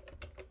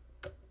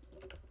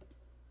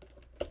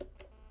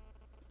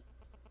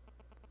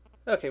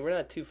 Okay, we're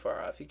not too far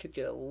off. You could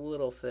get a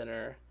little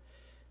thinner,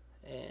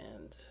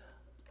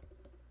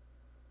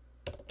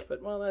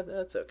 but well,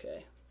 that's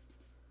okay.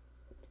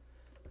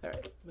 All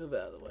right, move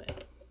out of the way.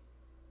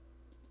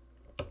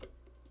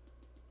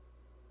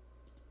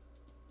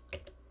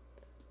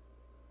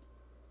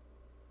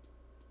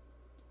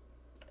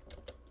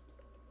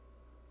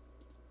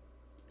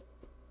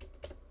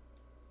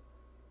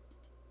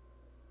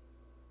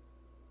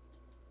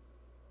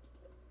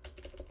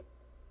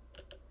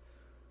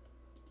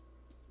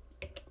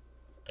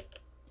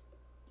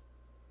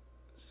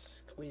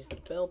 Squeeze the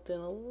belt in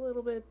a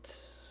little bit.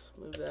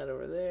 Move that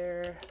over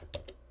there.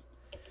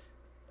 Get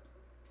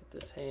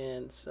this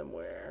hand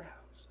somewhere.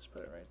 Let's just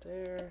put it right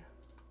there.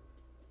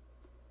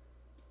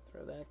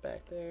 Throw that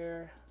back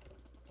there.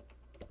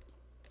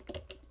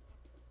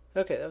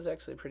 Okay, that was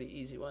actually a pretty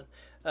easy one.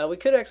 We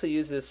could actually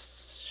use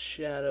this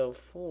shadow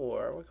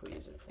for, what could we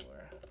use it for?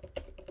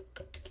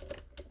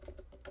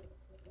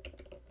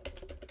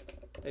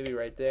 Maybe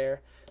right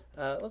there.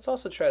 Let's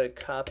also try to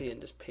copy and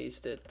just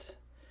paste it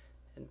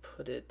and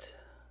put it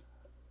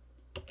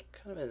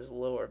kind of in his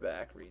lower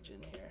back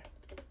region here.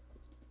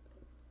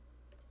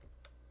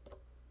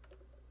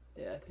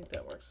 Yeah, I think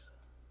that works.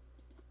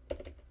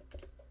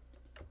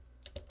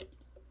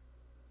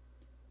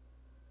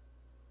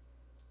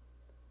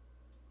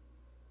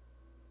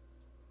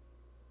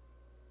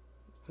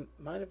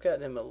 Might have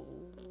gotten him a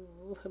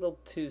little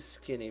too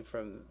skinny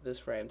from this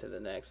frame to the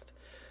next.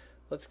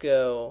 Let's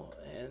go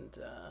and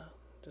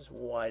just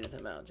widen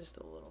him out just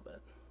a little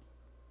bit.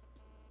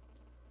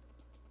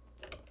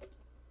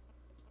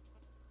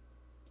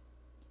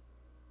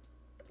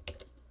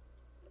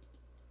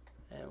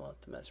 And we'll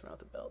have to mess around with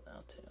the belt now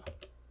too.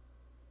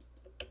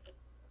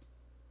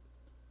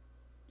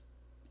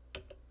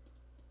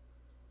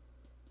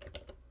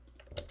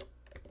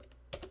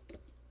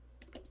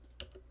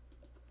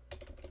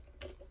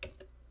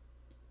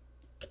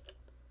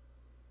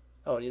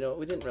 Oh, you know,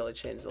 we didn't really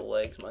change the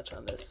legs much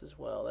on this as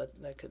well.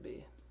 That could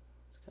be,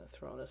 it's kind of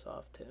throwing us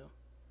off too.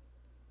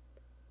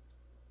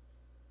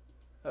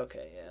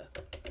 Okay,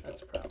 yeah,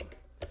 that's a problem.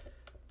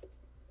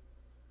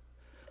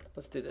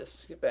 Let's do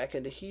this. Get back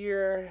into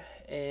here,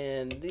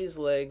 and these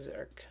legs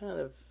are kind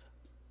of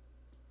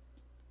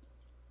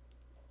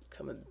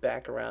coming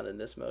back around in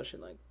this motion,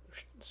 like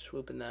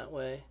swooping that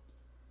way.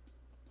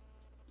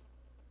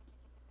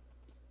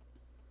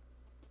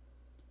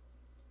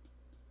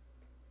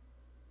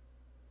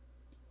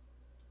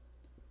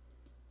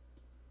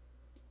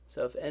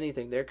 So if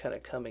anything, they're kind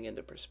of coming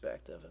into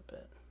perspective a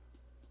bit.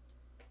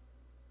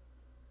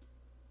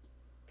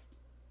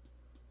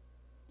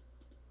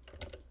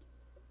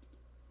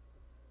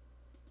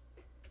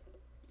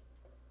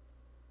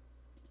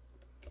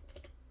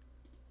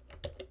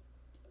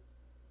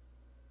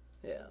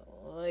 Yeah,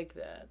 like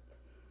that.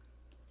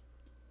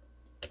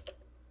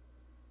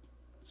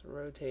 Let's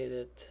rotate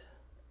it.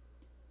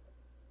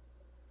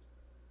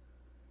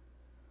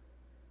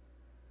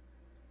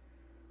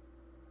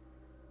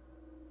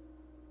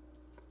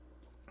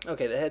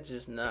 Okay, the head's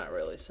just not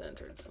really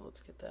centered, so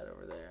let's get that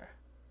over there.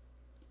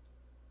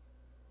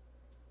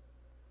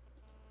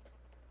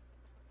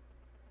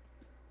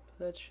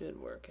 That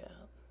should work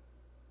out.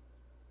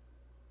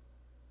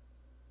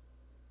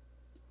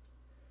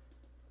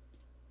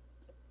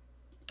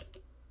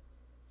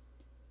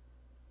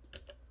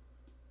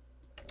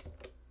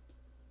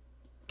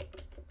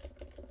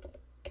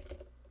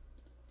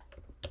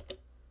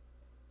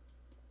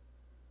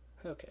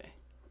 Okay.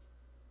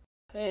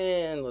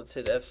 And let's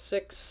hit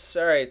F6.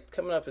 Alright,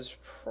 coming up is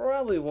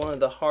probably one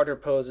of the harder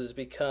poses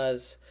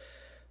because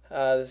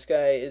this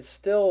guy is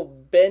still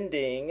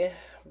bending,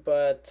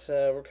 but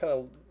we're kind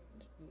of,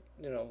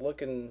 you know,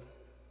 looking,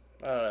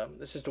 I don't know,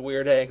 it's just a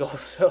weird angle,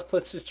 so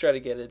let's just try to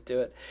get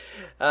into it.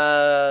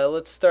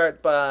 Let's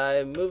start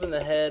by moving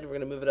the head. We're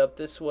going to move it up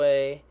this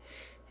way,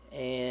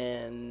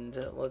 And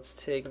let's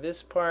take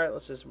this part,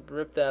 let's just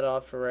rip that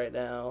off for right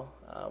now.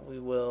 We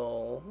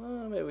will,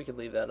 maybe we could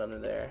leave that under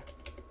there.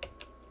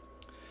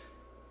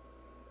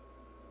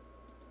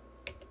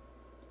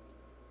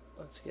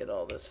 Let's get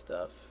all this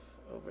stuff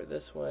over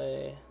this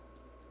way.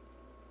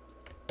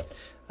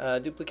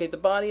 Duplicate the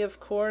body, of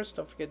course,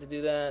 don't forget to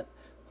do that.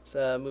 Let's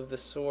move the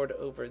sword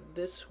over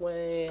this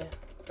way.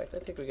 In fact, I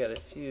think we got a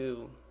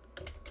few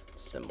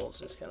symbols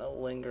just kind of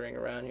lingering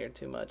around here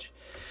too much.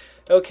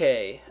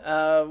 Okay,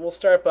 we'll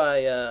start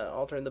by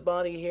altering the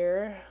body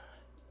here.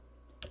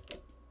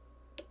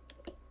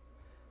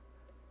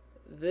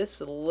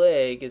 This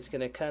leg is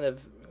going to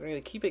we're going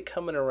to keep it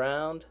coming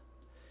around.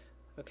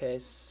 Okay,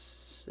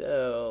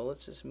 so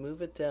let's just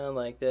move it down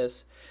like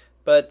this.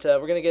 But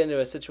we're going to get into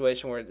a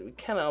situation where we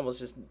kind of almost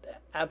just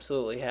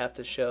absolutely have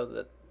to show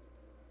that,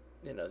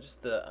 you know,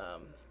 just the,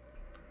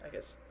 I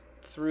guess,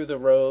 through the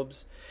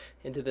robes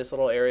into this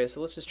little area. So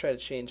let's just try to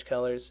change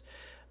colors.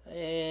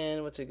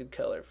 And what's a good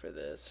color for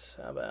this?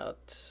 How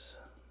about...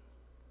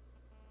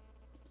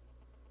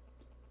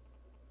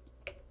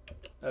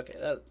 Okay,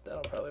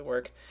 that'll probably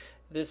work.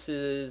 This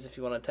is, if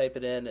you want to type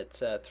it in,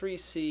 it's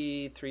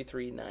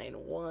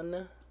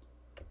 3C3391.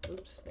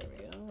 Oops, there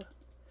we go.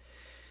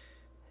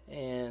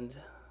 And if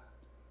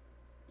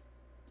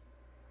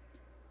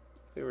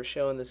we were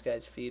showing this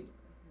guy's feet,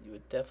 you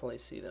would definitely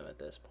see them at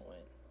this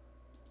point.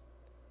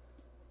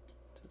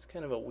 So it's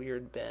kind of a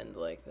weird bend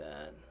like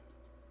that.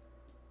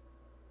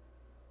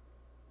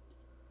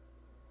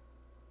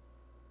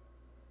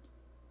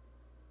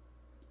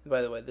 And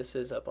by the way, this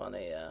is up on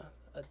a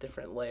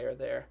different layer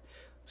there.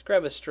 Let's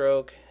grab a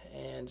stroke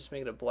and just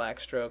make it a black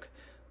stroke.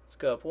 Let's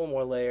go up one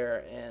more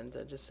layer, and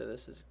just so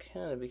this is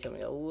kind of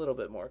becoming a little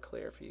bit more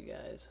clear for you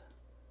guys.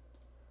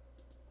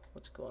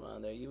 What's going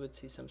on there? You would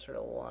see some sort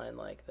of line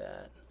like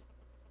that.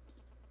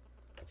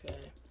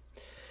 Okay.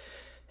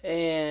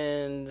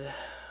 And let's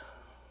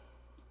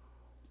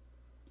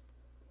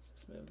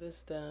just move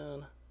this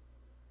down.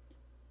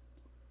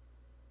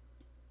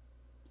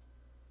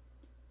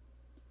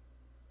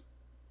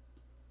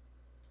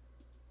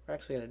 We're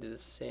actually going to do the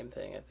same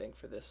thing, I think,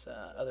 for this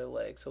other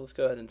leg. So let's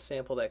go ahead and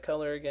sample that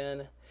color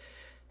again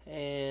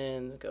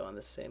and go on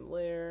the same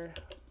layer.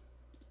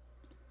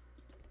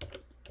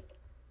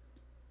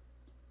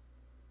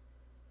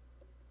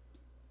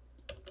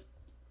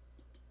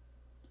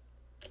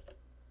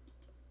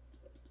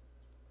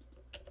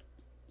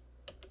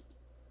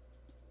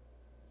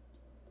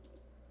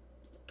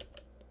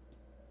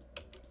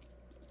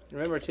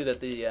 Remember too that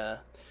the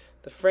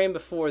frame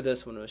before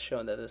this one was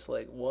showing that this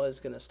leg was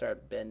going to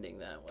start bending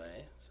that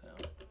way. So,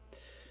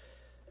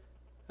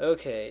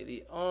 okay,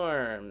 the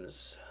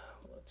arms.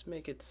 Let's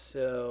make it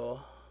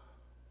so.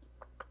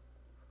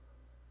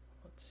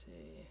 Let's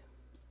see.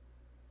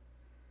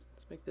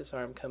 Let's make this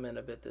arm come in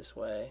a bit this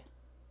way.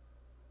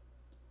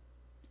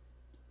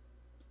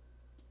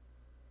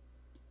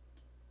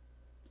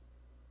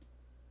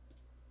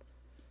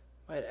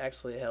 Might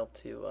actually help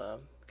to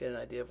get an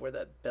idea of where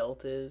that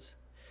belt is.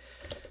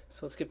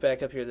 So let's get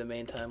back up here to the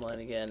main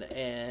timeline again,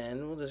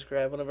 and we'll just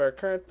grab one of our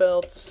current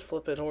belts,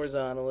 flip it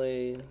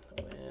horizontally,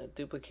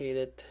 duplicate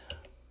it.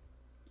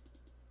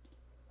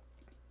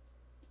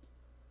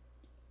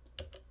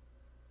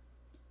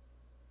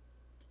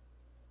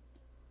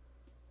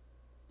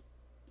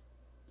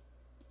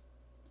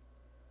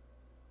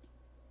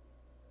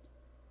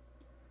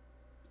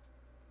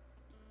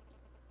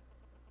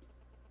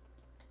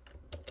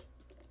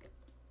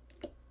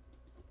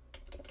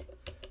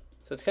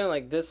 So it's kind of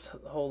like this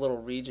whole little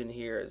region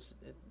here is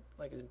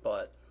like his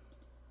butt.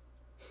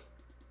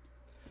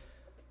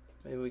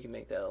 Maybe we can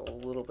make that a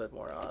little bit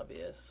more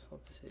obvious.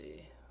 Let's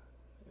see.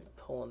 Maybe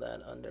pulling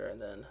that under and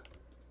then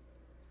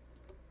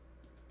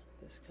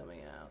this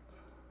coming out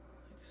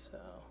like so.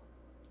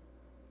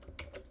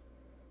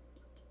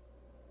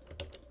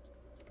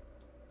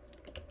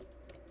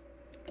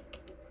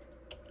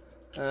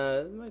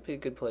 It might be a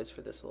good place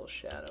for this little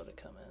shadow to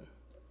come in.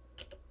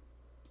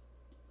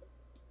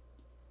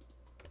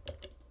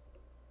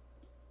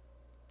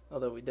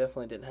 Although we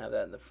definitely didn't have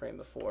that in the frame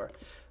before.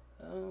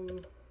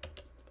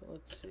 But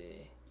let's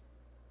see.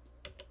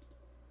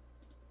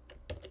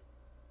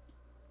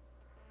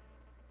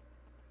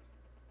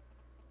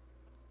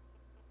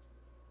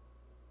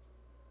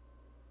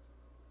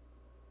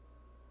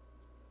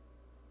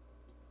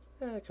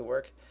 Yeah, it could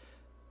work.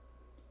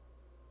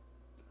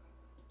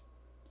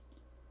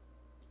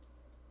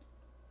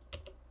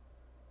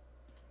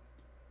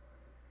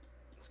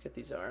 Let's get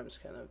these arms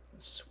kind of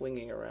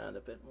swinging around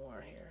a bit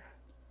more here.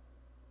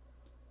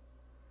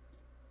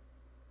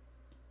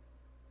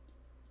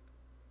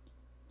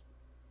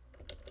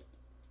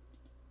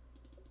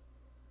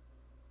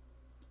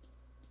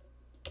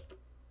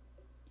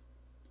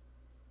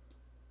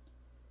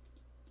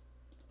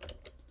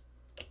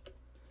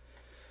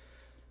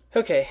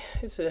 Okay,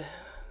 it's a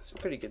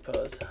pretty good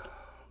pose.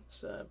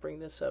 Let's bring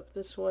this up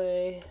this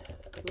way.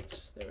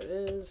 Oops, there it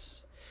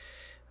is.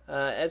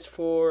 As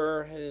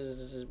for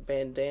his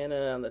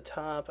bandana on the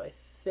top, I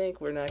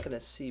think we're not going to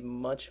see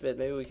much of it.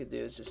 Maybe we could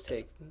do is just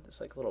take this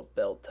like little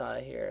belt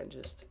tie here and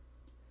just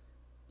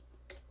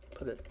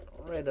put it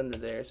right under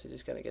there, so you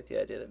just kind of get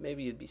the idea that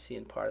maybe you'd be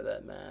seeing part of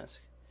that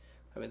mask.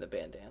 I mean the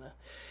bandana.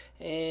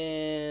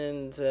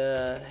 And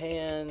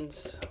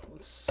hands,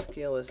 let's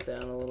scale this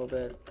down a little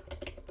bit.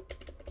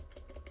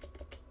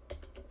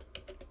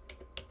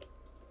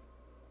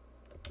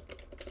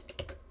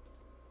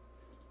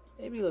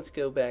 Maybe let's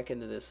go back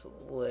into this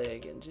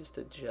leg and just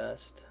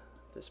adjust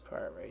this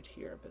part right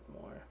here a bit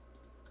more.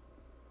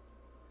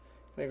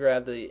 I'm going to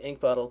grab the ink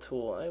bottle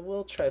tool. I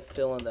will try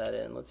filling that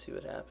in. Let's see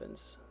what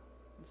happens.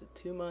 Is it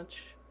too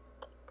much?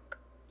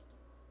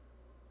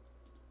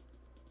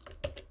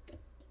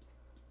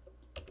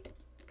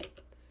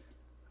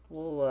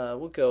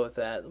 We'll go with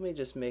that. Let me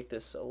just make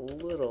this a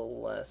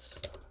little less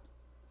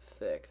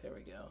thick. There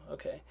we go.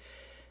 Okay.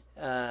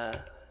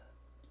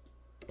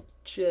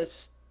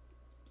 Just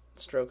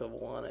stroke of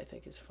 1 I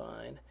think is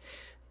fine.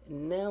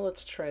 Now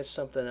let's try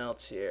something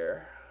else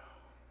here.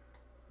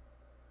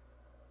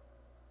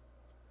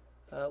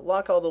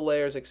 Lock all the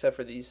layers except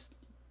for these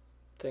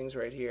things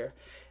right here,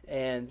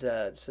 and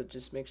so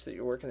just make sure that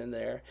you're working in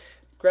there.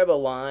 Grab a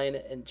line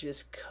and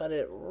just cut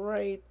it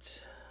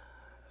right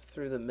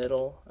through the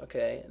middle,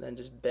 okay, and then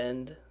just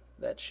bend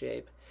that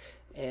shape.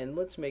 And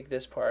let's make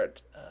this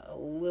part a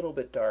little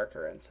bit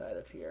darker inside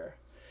of here.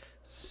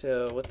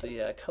 So with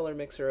the color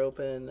mixer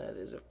open, that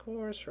is of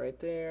course right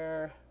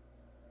there.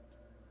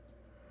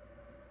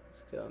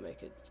 Let's go and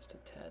make it just a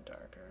tad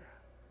darker.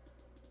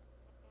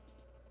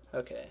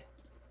 Okay.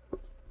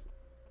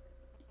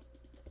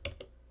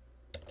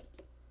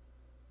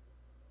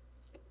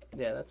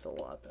 Yeah, that's a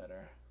lot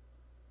better.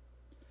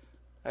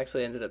 I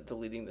actually ended up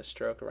deleting the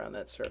stroke around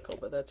that circle,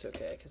 but that's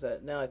okay, because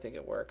now I think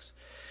it works.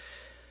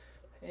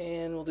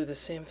 And we'll do the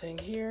same thing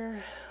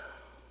here.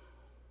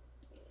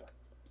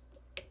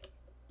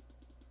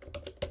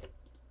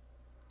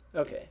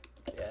 Okay,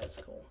 yeah, that's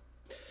cool.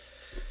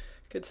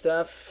 Good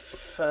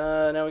stuff.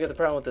 Now we got the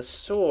problem with the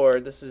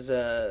sword. This is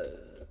a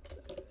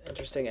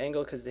interesting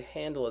angle because the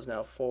handle is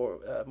now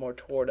more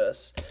toward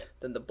us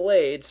than the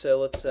blade. So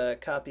let's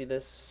copy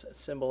this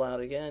symbol out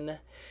again.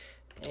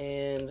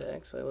 And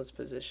actually, let's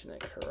position it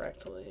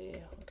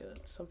correctly. We'll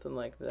get something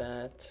like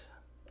that.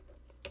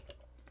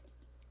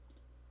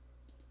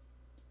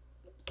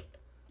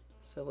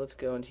 So let's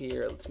go in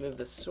here. Let's move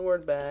the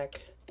sword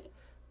back.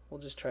 We'll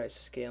just try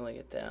scaling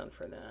it down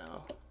for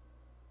now.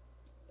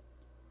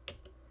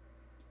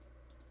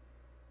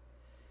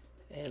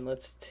 And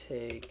let's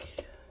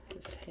take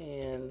his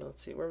hand.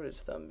 Let's see, where would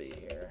his thumb be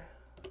here?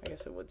 I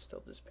guess it would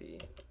still just be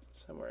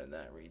somewhere in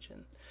that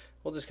region.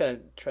 We'll just kind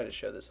of try to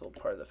show this little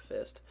part of the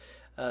fist.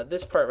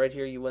 This part right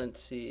here you wouldn't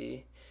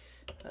see.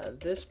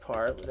 This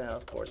part would now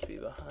of course be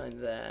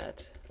behind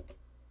that.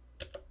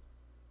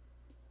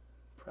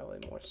 Probably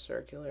more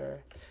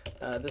circular.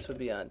 This would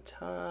be on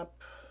top.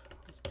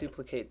 Let's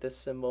duplicate this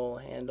symbol,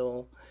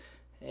 handle,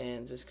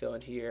 and just go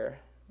in here,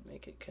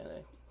 make it kind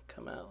of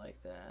come out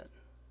like that.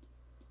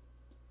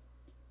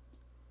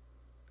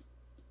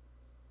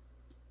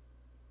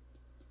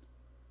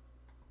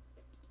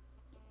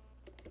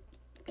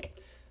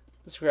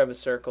 Let's grab a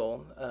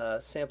circle,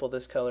 sample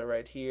this color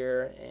right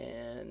here,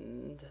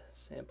 and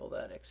sample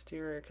that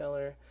exterior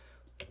color.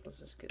 Let's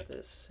just get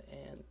this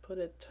and put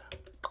it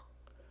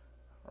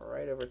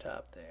right over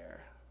top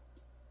there.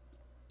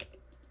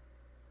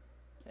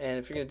 And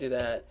if you're going to do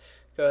that,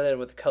 go ahead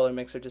with the color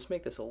mixer, just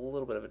make this a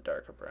little bit of a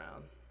darker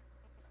brown.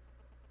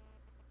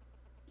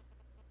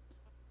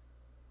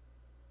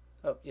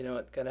 Oh, you know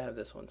what, gotta have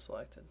this one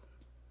selected.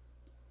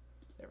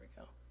 There we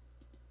go.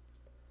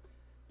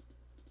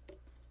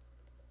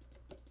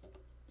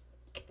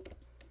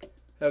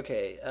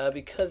 Okay,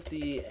 because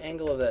the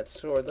angle of that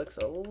sword looks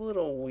a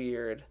little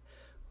weird,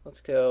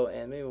 let's go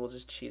and maybe we'll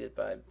just cheat it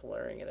by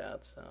blurring it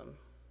out some.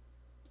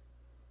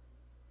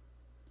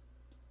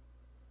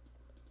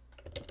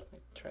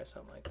 Try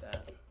something like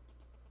that.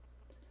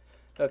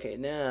 Okay,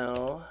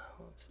 now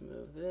let's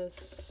move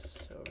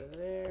this over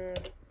there.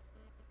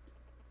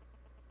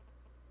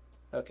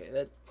 Okay,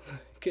 that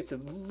gets a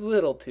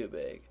little too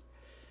big.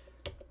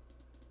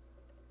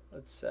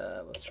 Let's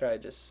try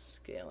just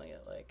scaling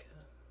it like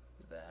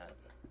that.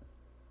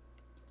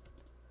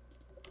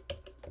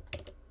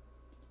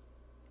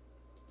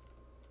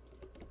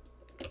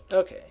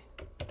 Okay.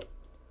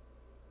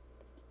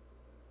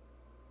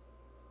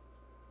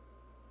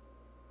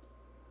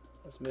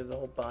 Let's move the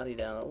whole body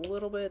down a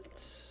little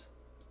bit.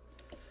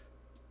 I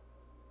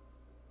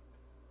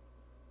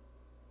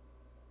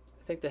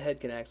think the head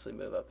can actually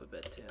move up a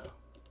bit too.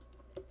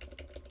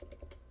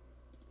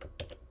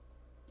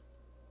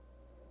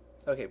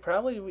 Okay,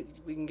 probably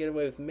we can get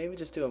away with maybe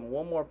just doing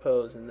one more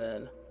pose and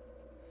then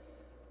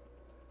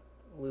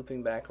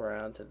looping back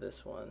around to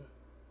this one.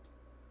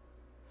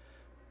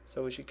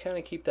 So we should kind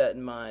of keep that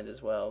in mind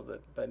as well,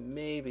 but by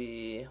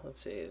maybe,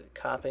 let's see,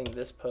 copying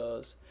this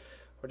pose,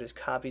 we're just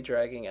copy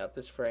dragging out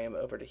this frame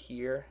over to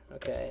here,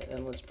 okay,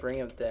 and let's bring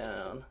it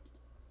down.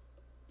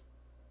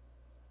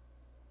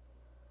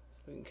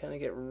 So we can kind of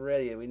get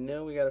ready. We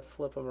know we got to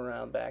flip them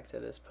around back to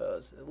this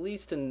pose, at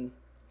least in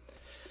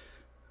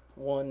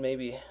one,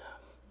 maybe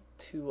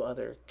two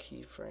other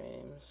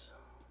keyframes.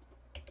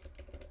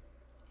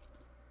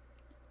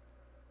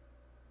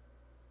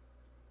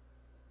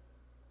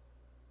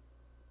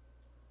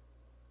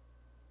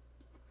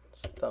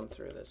 Let's thumb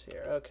through this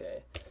here. Okay.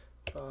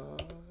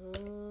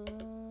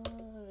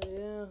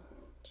 Yeah,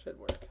 should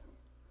work.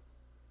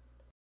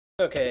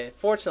 Okay,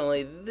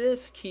 fortunately,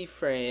 this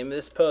keyframe,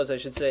 this pose, I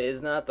should say,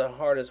 is not the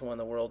hardest one in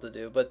the world to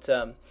do. But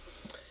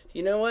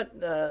you know what?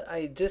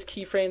 I just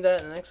keyframed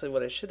that, and actually,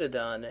 what I should have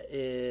done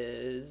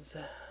is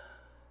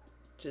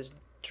just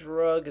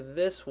drug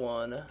this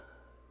one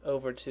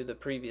over to the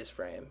previous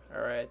frame.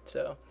 All right,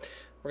 so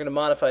we're going to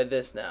modify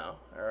this now.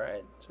 All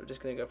right, so we're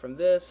just going to go from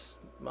this,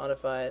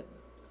 modify it,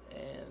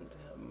 and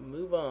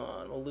move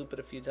on. We'll loop it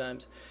a few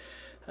times.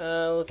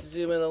 Let's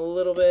zoom in a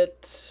little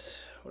bit.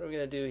 What are we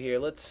going to do here?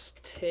 Let's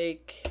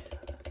take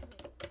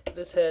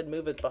this head,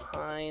 move it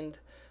behind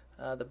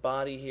the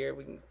body here.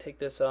 We can take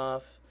this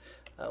off.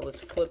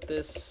 Let's flip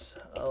this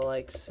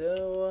like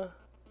so.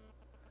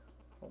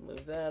 We'll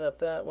move that up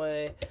that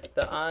way.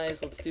 The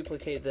eyes, let's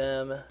duplicate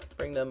them,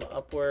 bring them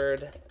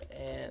upward,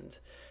 and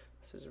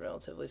this is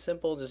relatively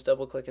simple. Just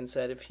double click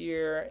inside of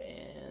here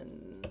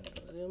and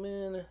zoom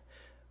in.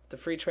 The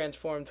free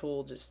transform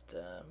tool, just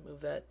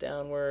move that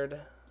downward,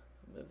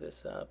 move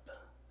this up.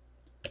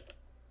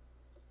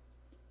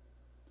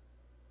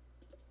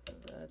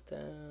 That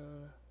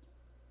down.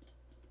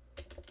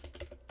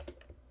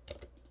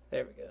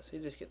 There we go. So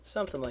you just get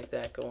something like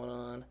that going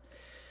on.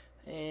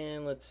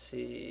 And let's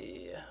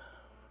see.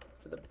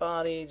 For the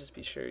body, just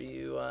be sure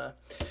you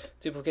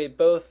duplicate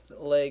both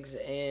legs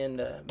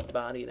and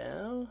body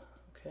now.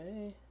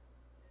 Okay.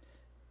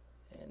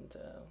 And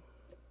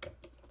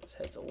this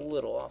head's a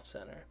little off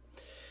center.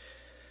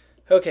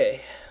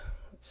 Okay.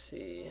 Let's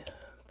see.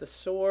 The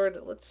sword,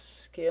 let's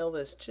scale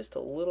this just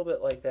a little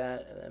bit like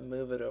that and then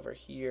move it over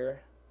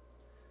here.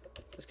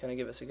 Just kind of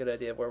give us a good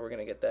idea of where we're going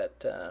to get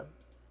that,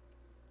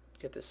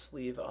 get this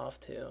sleeve off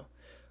to.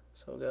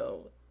 So we'll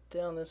go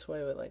down this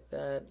way with like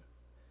that.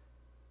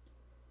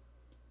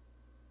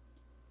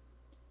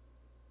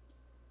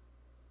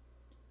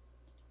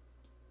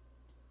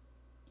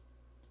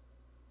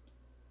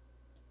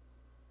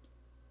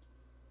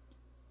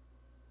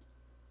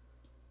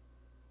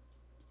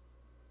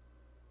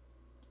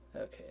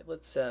 Okay,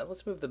 let's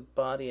move the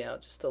body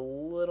out just a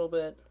little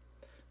bit.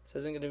 This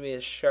isn't going to be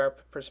a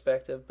sharp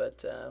perspective,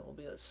 but will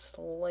be a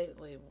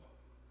slightly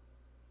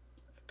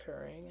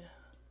occurring.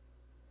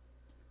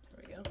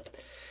 There we go.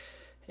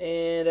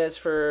 And as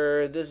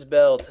for this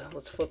belt,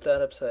 let's flip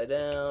that upside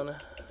down.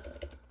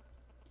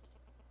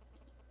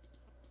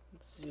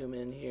 Let's zoom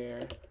in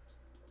here.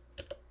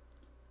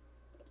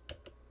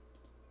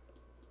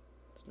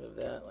 Let's move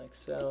that like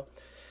so.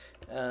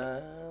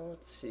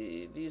 Let's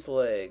see, these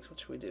legs, what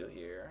should we do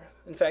here?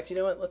 In fact, you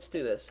know what? Let's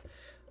do this.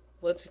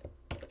 Let's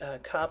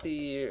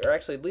copy, or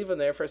actually leave them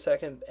there for a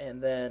second,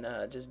 and then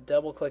just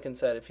double click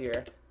inside of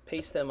here,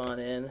 paste them on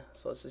in.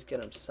 So let's just get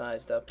them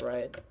sized up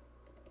right.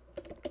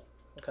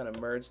 We'll kind of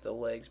merge the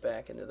legs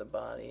back into the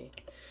body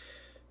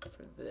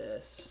for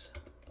this.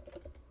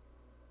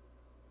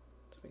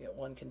 So we get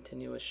one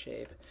continuous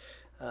shape.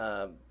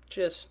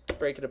 Just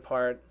break it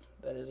apart.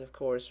 That is, of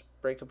course,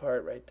 break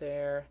apart right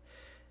there.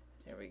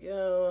 There we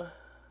go.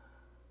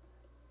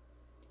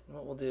 And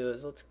what we'll do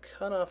is let's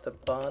cut off the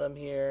bottom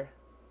here.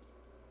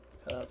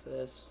 Cut off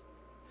this.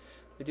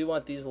 We do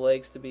want these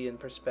legs to be in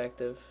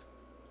perspective.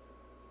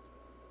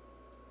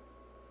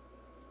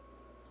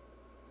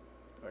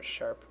 Or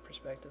sharp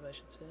perspective, I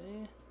should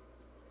say.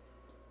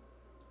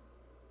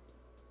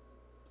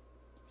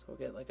 So we'll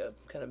get like a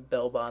kind of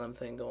bell-bottom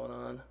thing going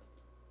on.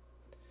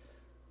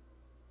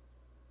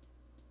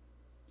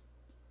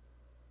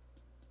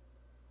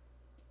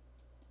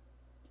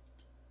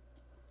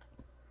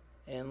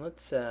 And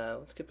let's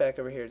get back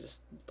over here.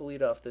 Just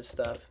delete off this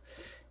stuff.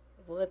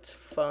 Let's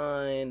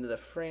find the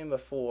frame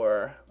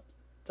before.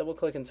 Double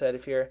click inside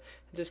of here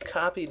and just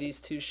copy these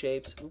two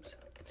shapes. Oops.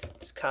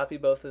 Just copy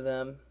both of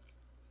them.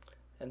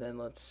 And then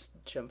let's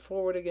jump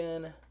forward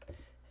again.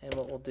 And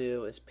what we'll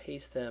do is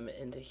paste them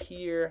into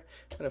here.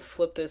 I'm going to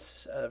flip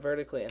this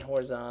vertically and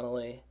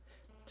horizontally.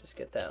 Just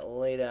get that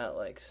laid out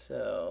like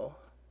so.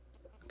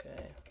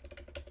 Okay.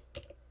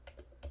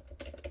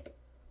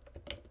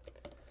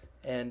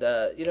 And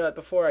you know what,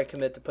 before I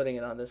commit to putting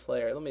it on this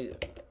layer, let me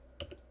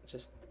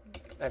just,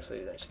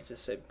 actually I should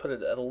just say put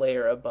it at a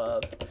layer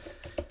above.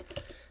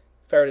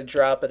 If I were to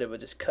drop it, it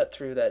would just cut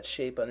through that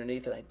shape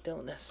underneath, and I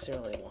don't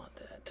necessarily want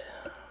that.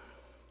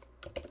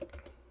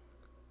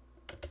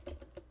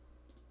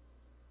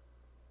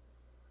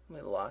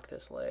 Let me lock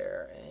this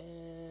layer,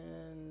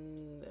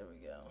 and there we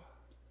go.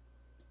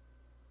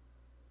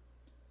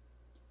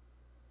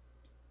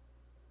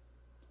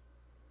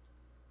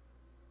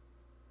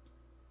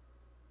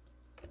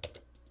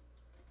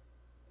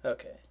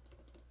 Okay.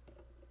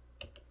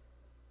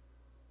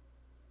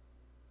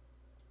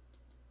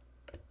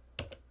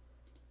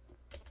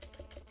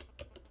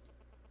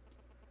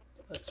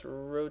 Let's let's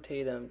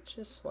rotate them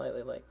just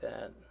slightly like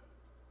that.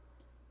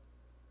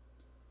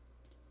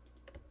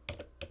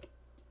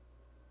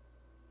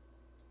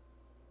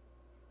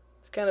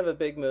 It's kind of a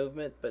big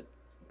movement, but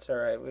it's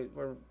alright.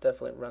 We're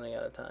definitely running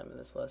out of time in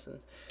this lesson.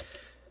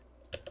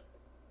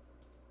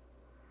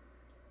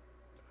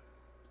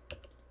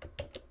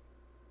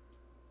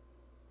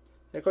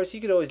 And of course,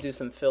 you could always do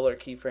some filler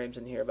keyframes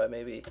in here by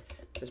maybe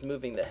just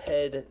moving the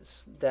head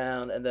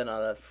down, and then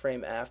on a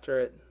frame after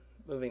it,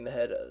 moving the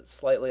head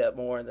slightly up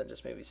more, and then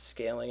just maybe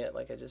scaling it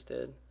like I just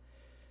did.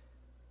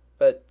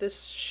 But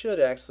this should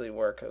actually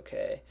work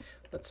okay.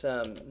 Let's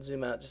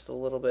zoom out just a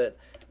little bit.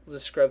 We'll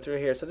just scrub through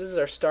here. So this is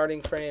our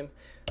starting frame.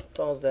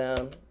 Falls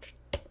down,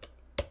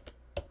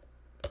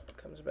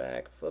 comes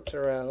back, flips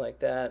around like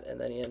that, and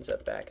then he ends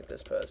up back at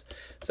this pose.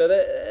 So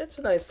it's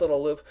a nice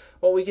little loop.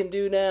 What we can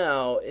do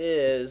now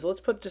is let's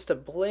put just a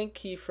blank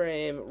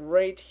keyframe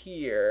right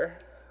here.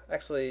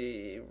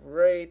 Actually,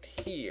 right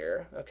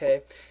here, okay?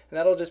 And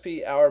that'll just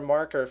be our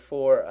marker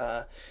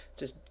for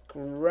just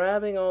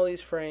grabbing all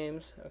these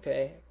frames,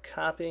 okay?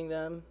 Copying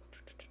them,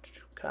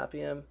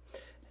 copy them,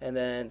 and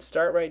then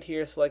start right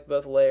here, select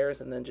both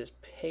layers, and then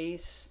just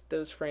paste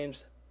those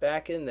frames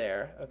back in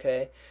there,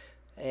 okay?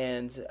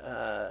 And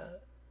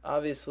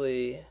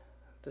obviously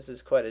this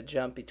is quite a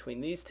jump between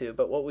these two,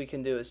 but what we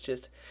can do is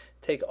just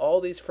take all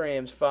these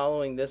frames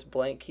following this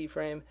blank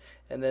keyframe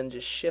and then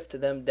just shift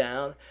them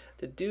down.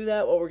 To do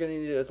that, what we're going to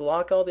need to do is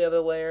lock all the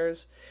other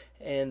layers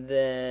and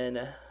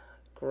then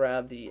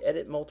grab the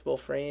edit multiple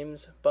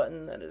frames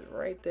button that is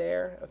right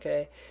there,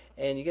 okay?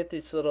 And you get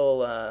these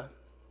little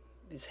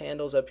these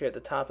handles up here at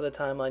the top of the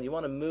timeline. You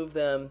want to move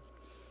them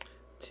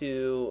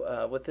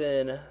to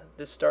within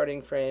this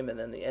starting frame and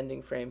then the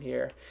ending frame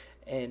here,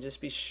 and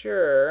just be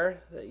sure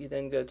that you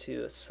then go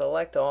to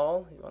select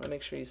all. You want to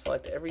make sure you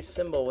select every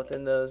symbol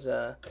within those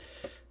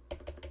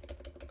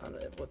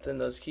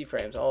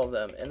keyframes, all of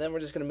them, and then we're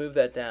just going to move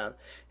that down.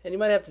 And you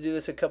might have to do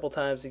this a couple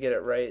times to get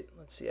it right.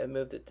 Let's see, I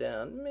moved it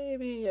down.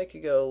 Maybe I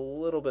could go a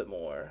little bit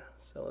more.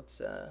 So let's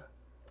do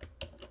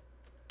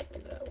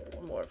that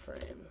one more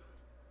frame.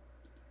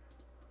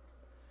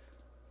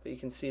 But you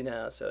can see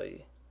now, so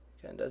he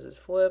kind of does his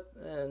flip,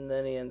 and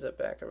then he ends up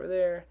back over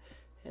there,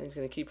 and he's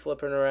going to keep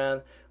flipping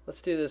around.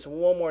 Let's do this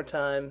one more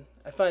time.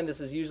 I find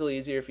this is usually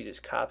easier if you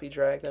just copy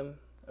drag them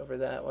over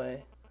that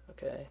way.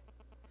 Okay.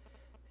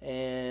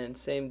 And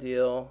same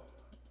deal.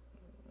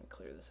 Let me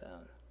clear this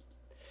out.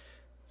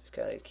 Just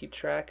got to keep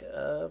track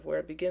of where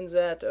it begins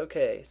at.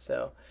 Okay, so I'm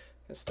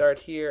going to start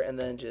here and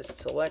then just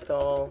select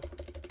all,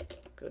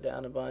 go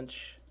down a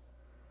bunch.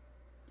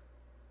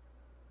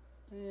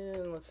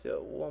 And let's do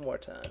it one more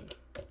time.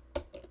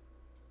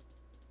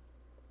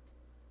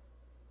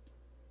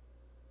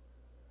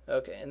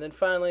 Okay, and then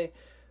finally,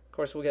 of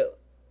course, we'll get...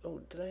 Oh,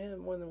 did I have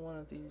more than one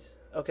of these?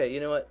 Okay, you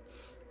know what?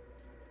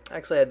 I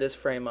actually had this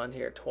frame on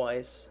here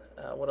twice.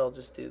 What I'll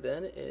just do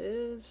then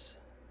is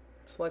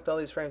select all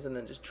these frames and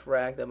then just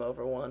drag them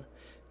over one.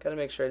 Got to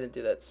make sure I didn't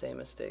do that same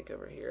mistake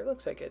over here.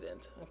 Looks like I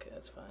didn't. Okay,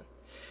 that's fine.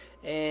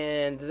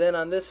 And then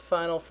on this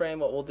final frame,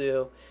 what we'll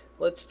do,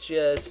 let's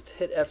just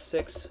hit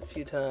F6 a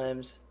few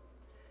times.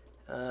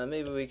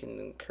 Maybe we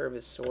can curve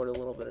his sword a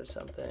little bit or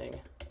something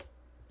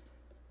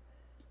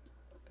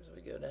as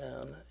we go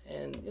down.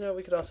 And, you know,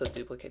 we could also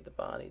duplicate the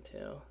body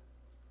too.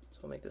 So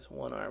we'll make this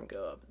one arm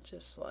go up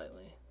just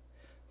slightly,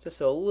 just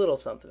so a little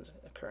something's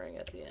occurring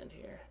at the end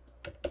here.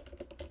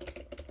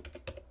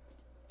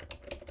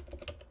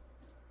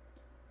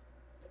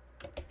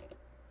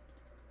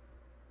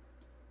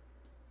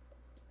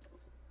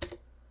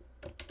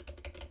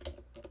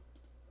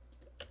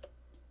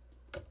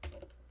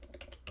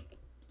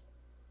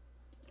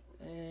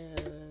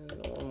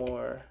 And one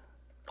more.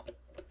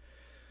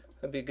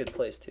 That'd be a good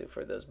place too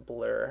for those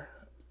blur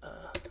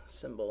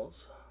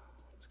symbols.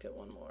 Let's get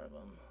one more of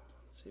them.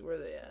 Let's see where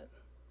they at.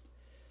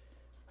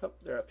 Oh,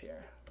 they're up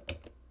here.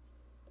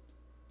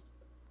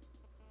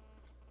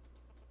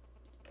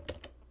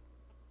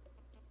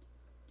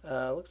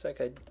 Looks like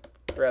I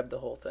grabbed the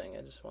whole thing.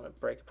 I just want to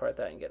break apart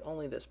that and get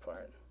only this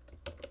part.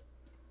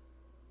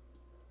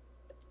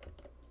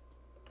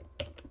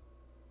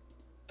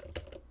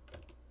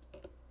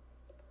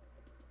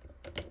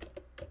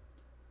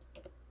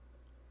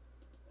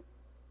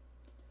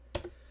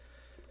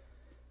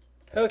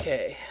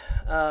 Okay,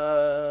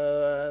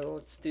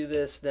 let's do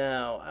this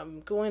now.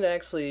 I'm going to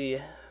actually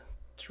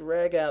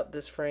drag out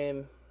this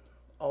frame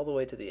all the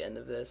way to the end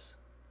of this.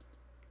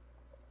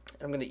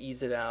 I'm going to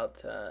ease it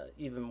out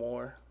even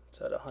more,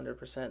 so at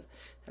 100%.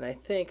 And I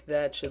think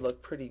that should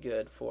look pretty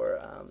good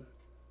for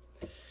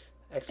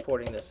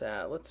exporting this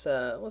out. Let's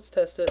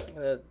test it. I'm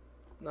going to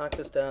knock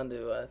this down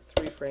to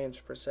 3 frames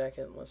per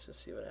second. Let's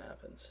just see what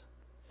happens.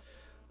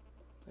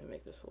 Let me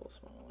make this a little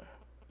smaller.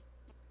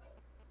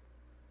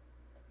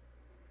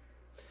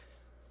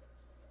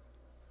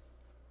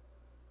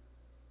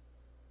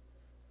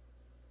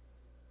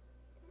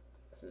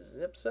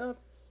 Zips up,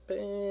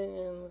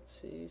 and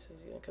let's see, so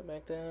he's gonna come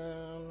back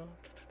down.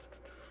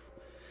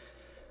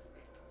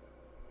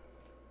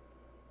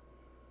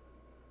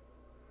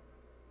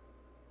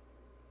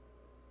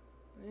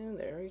 And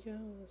there he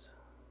goes.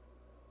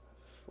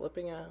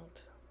 Flipping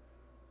out.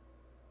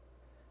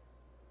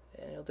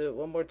 And he'll do it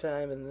one more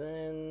time, and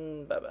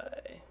then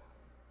bye-bye.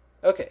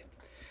 Okay.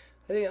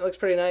 I think it looks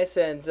pretty nice,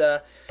 and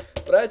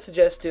what I would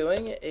suggest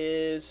doing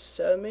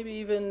is maybe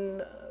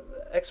even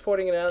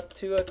exporting it out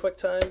to a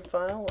QuickTime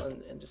file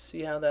and just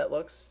see how that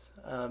looks.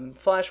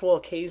 Flash will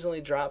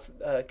occasionally drop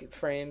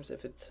frames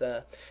if it's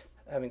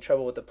having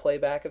trouble with the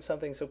playback of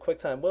something, so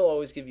QuickTime will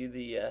always give you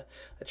the a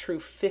true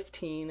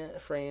 15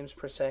 frames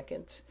per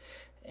second.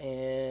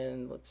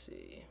 And let's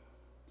see.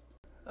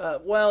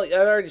 Well, I've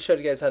already showed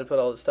you guys how to put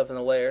all this stuff in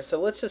the layer,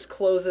 so let's just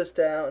close this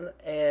down,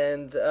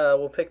 and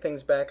we'll pick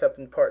things back up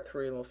in part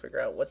 3, and we'll figure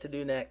out what to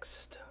do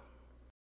next.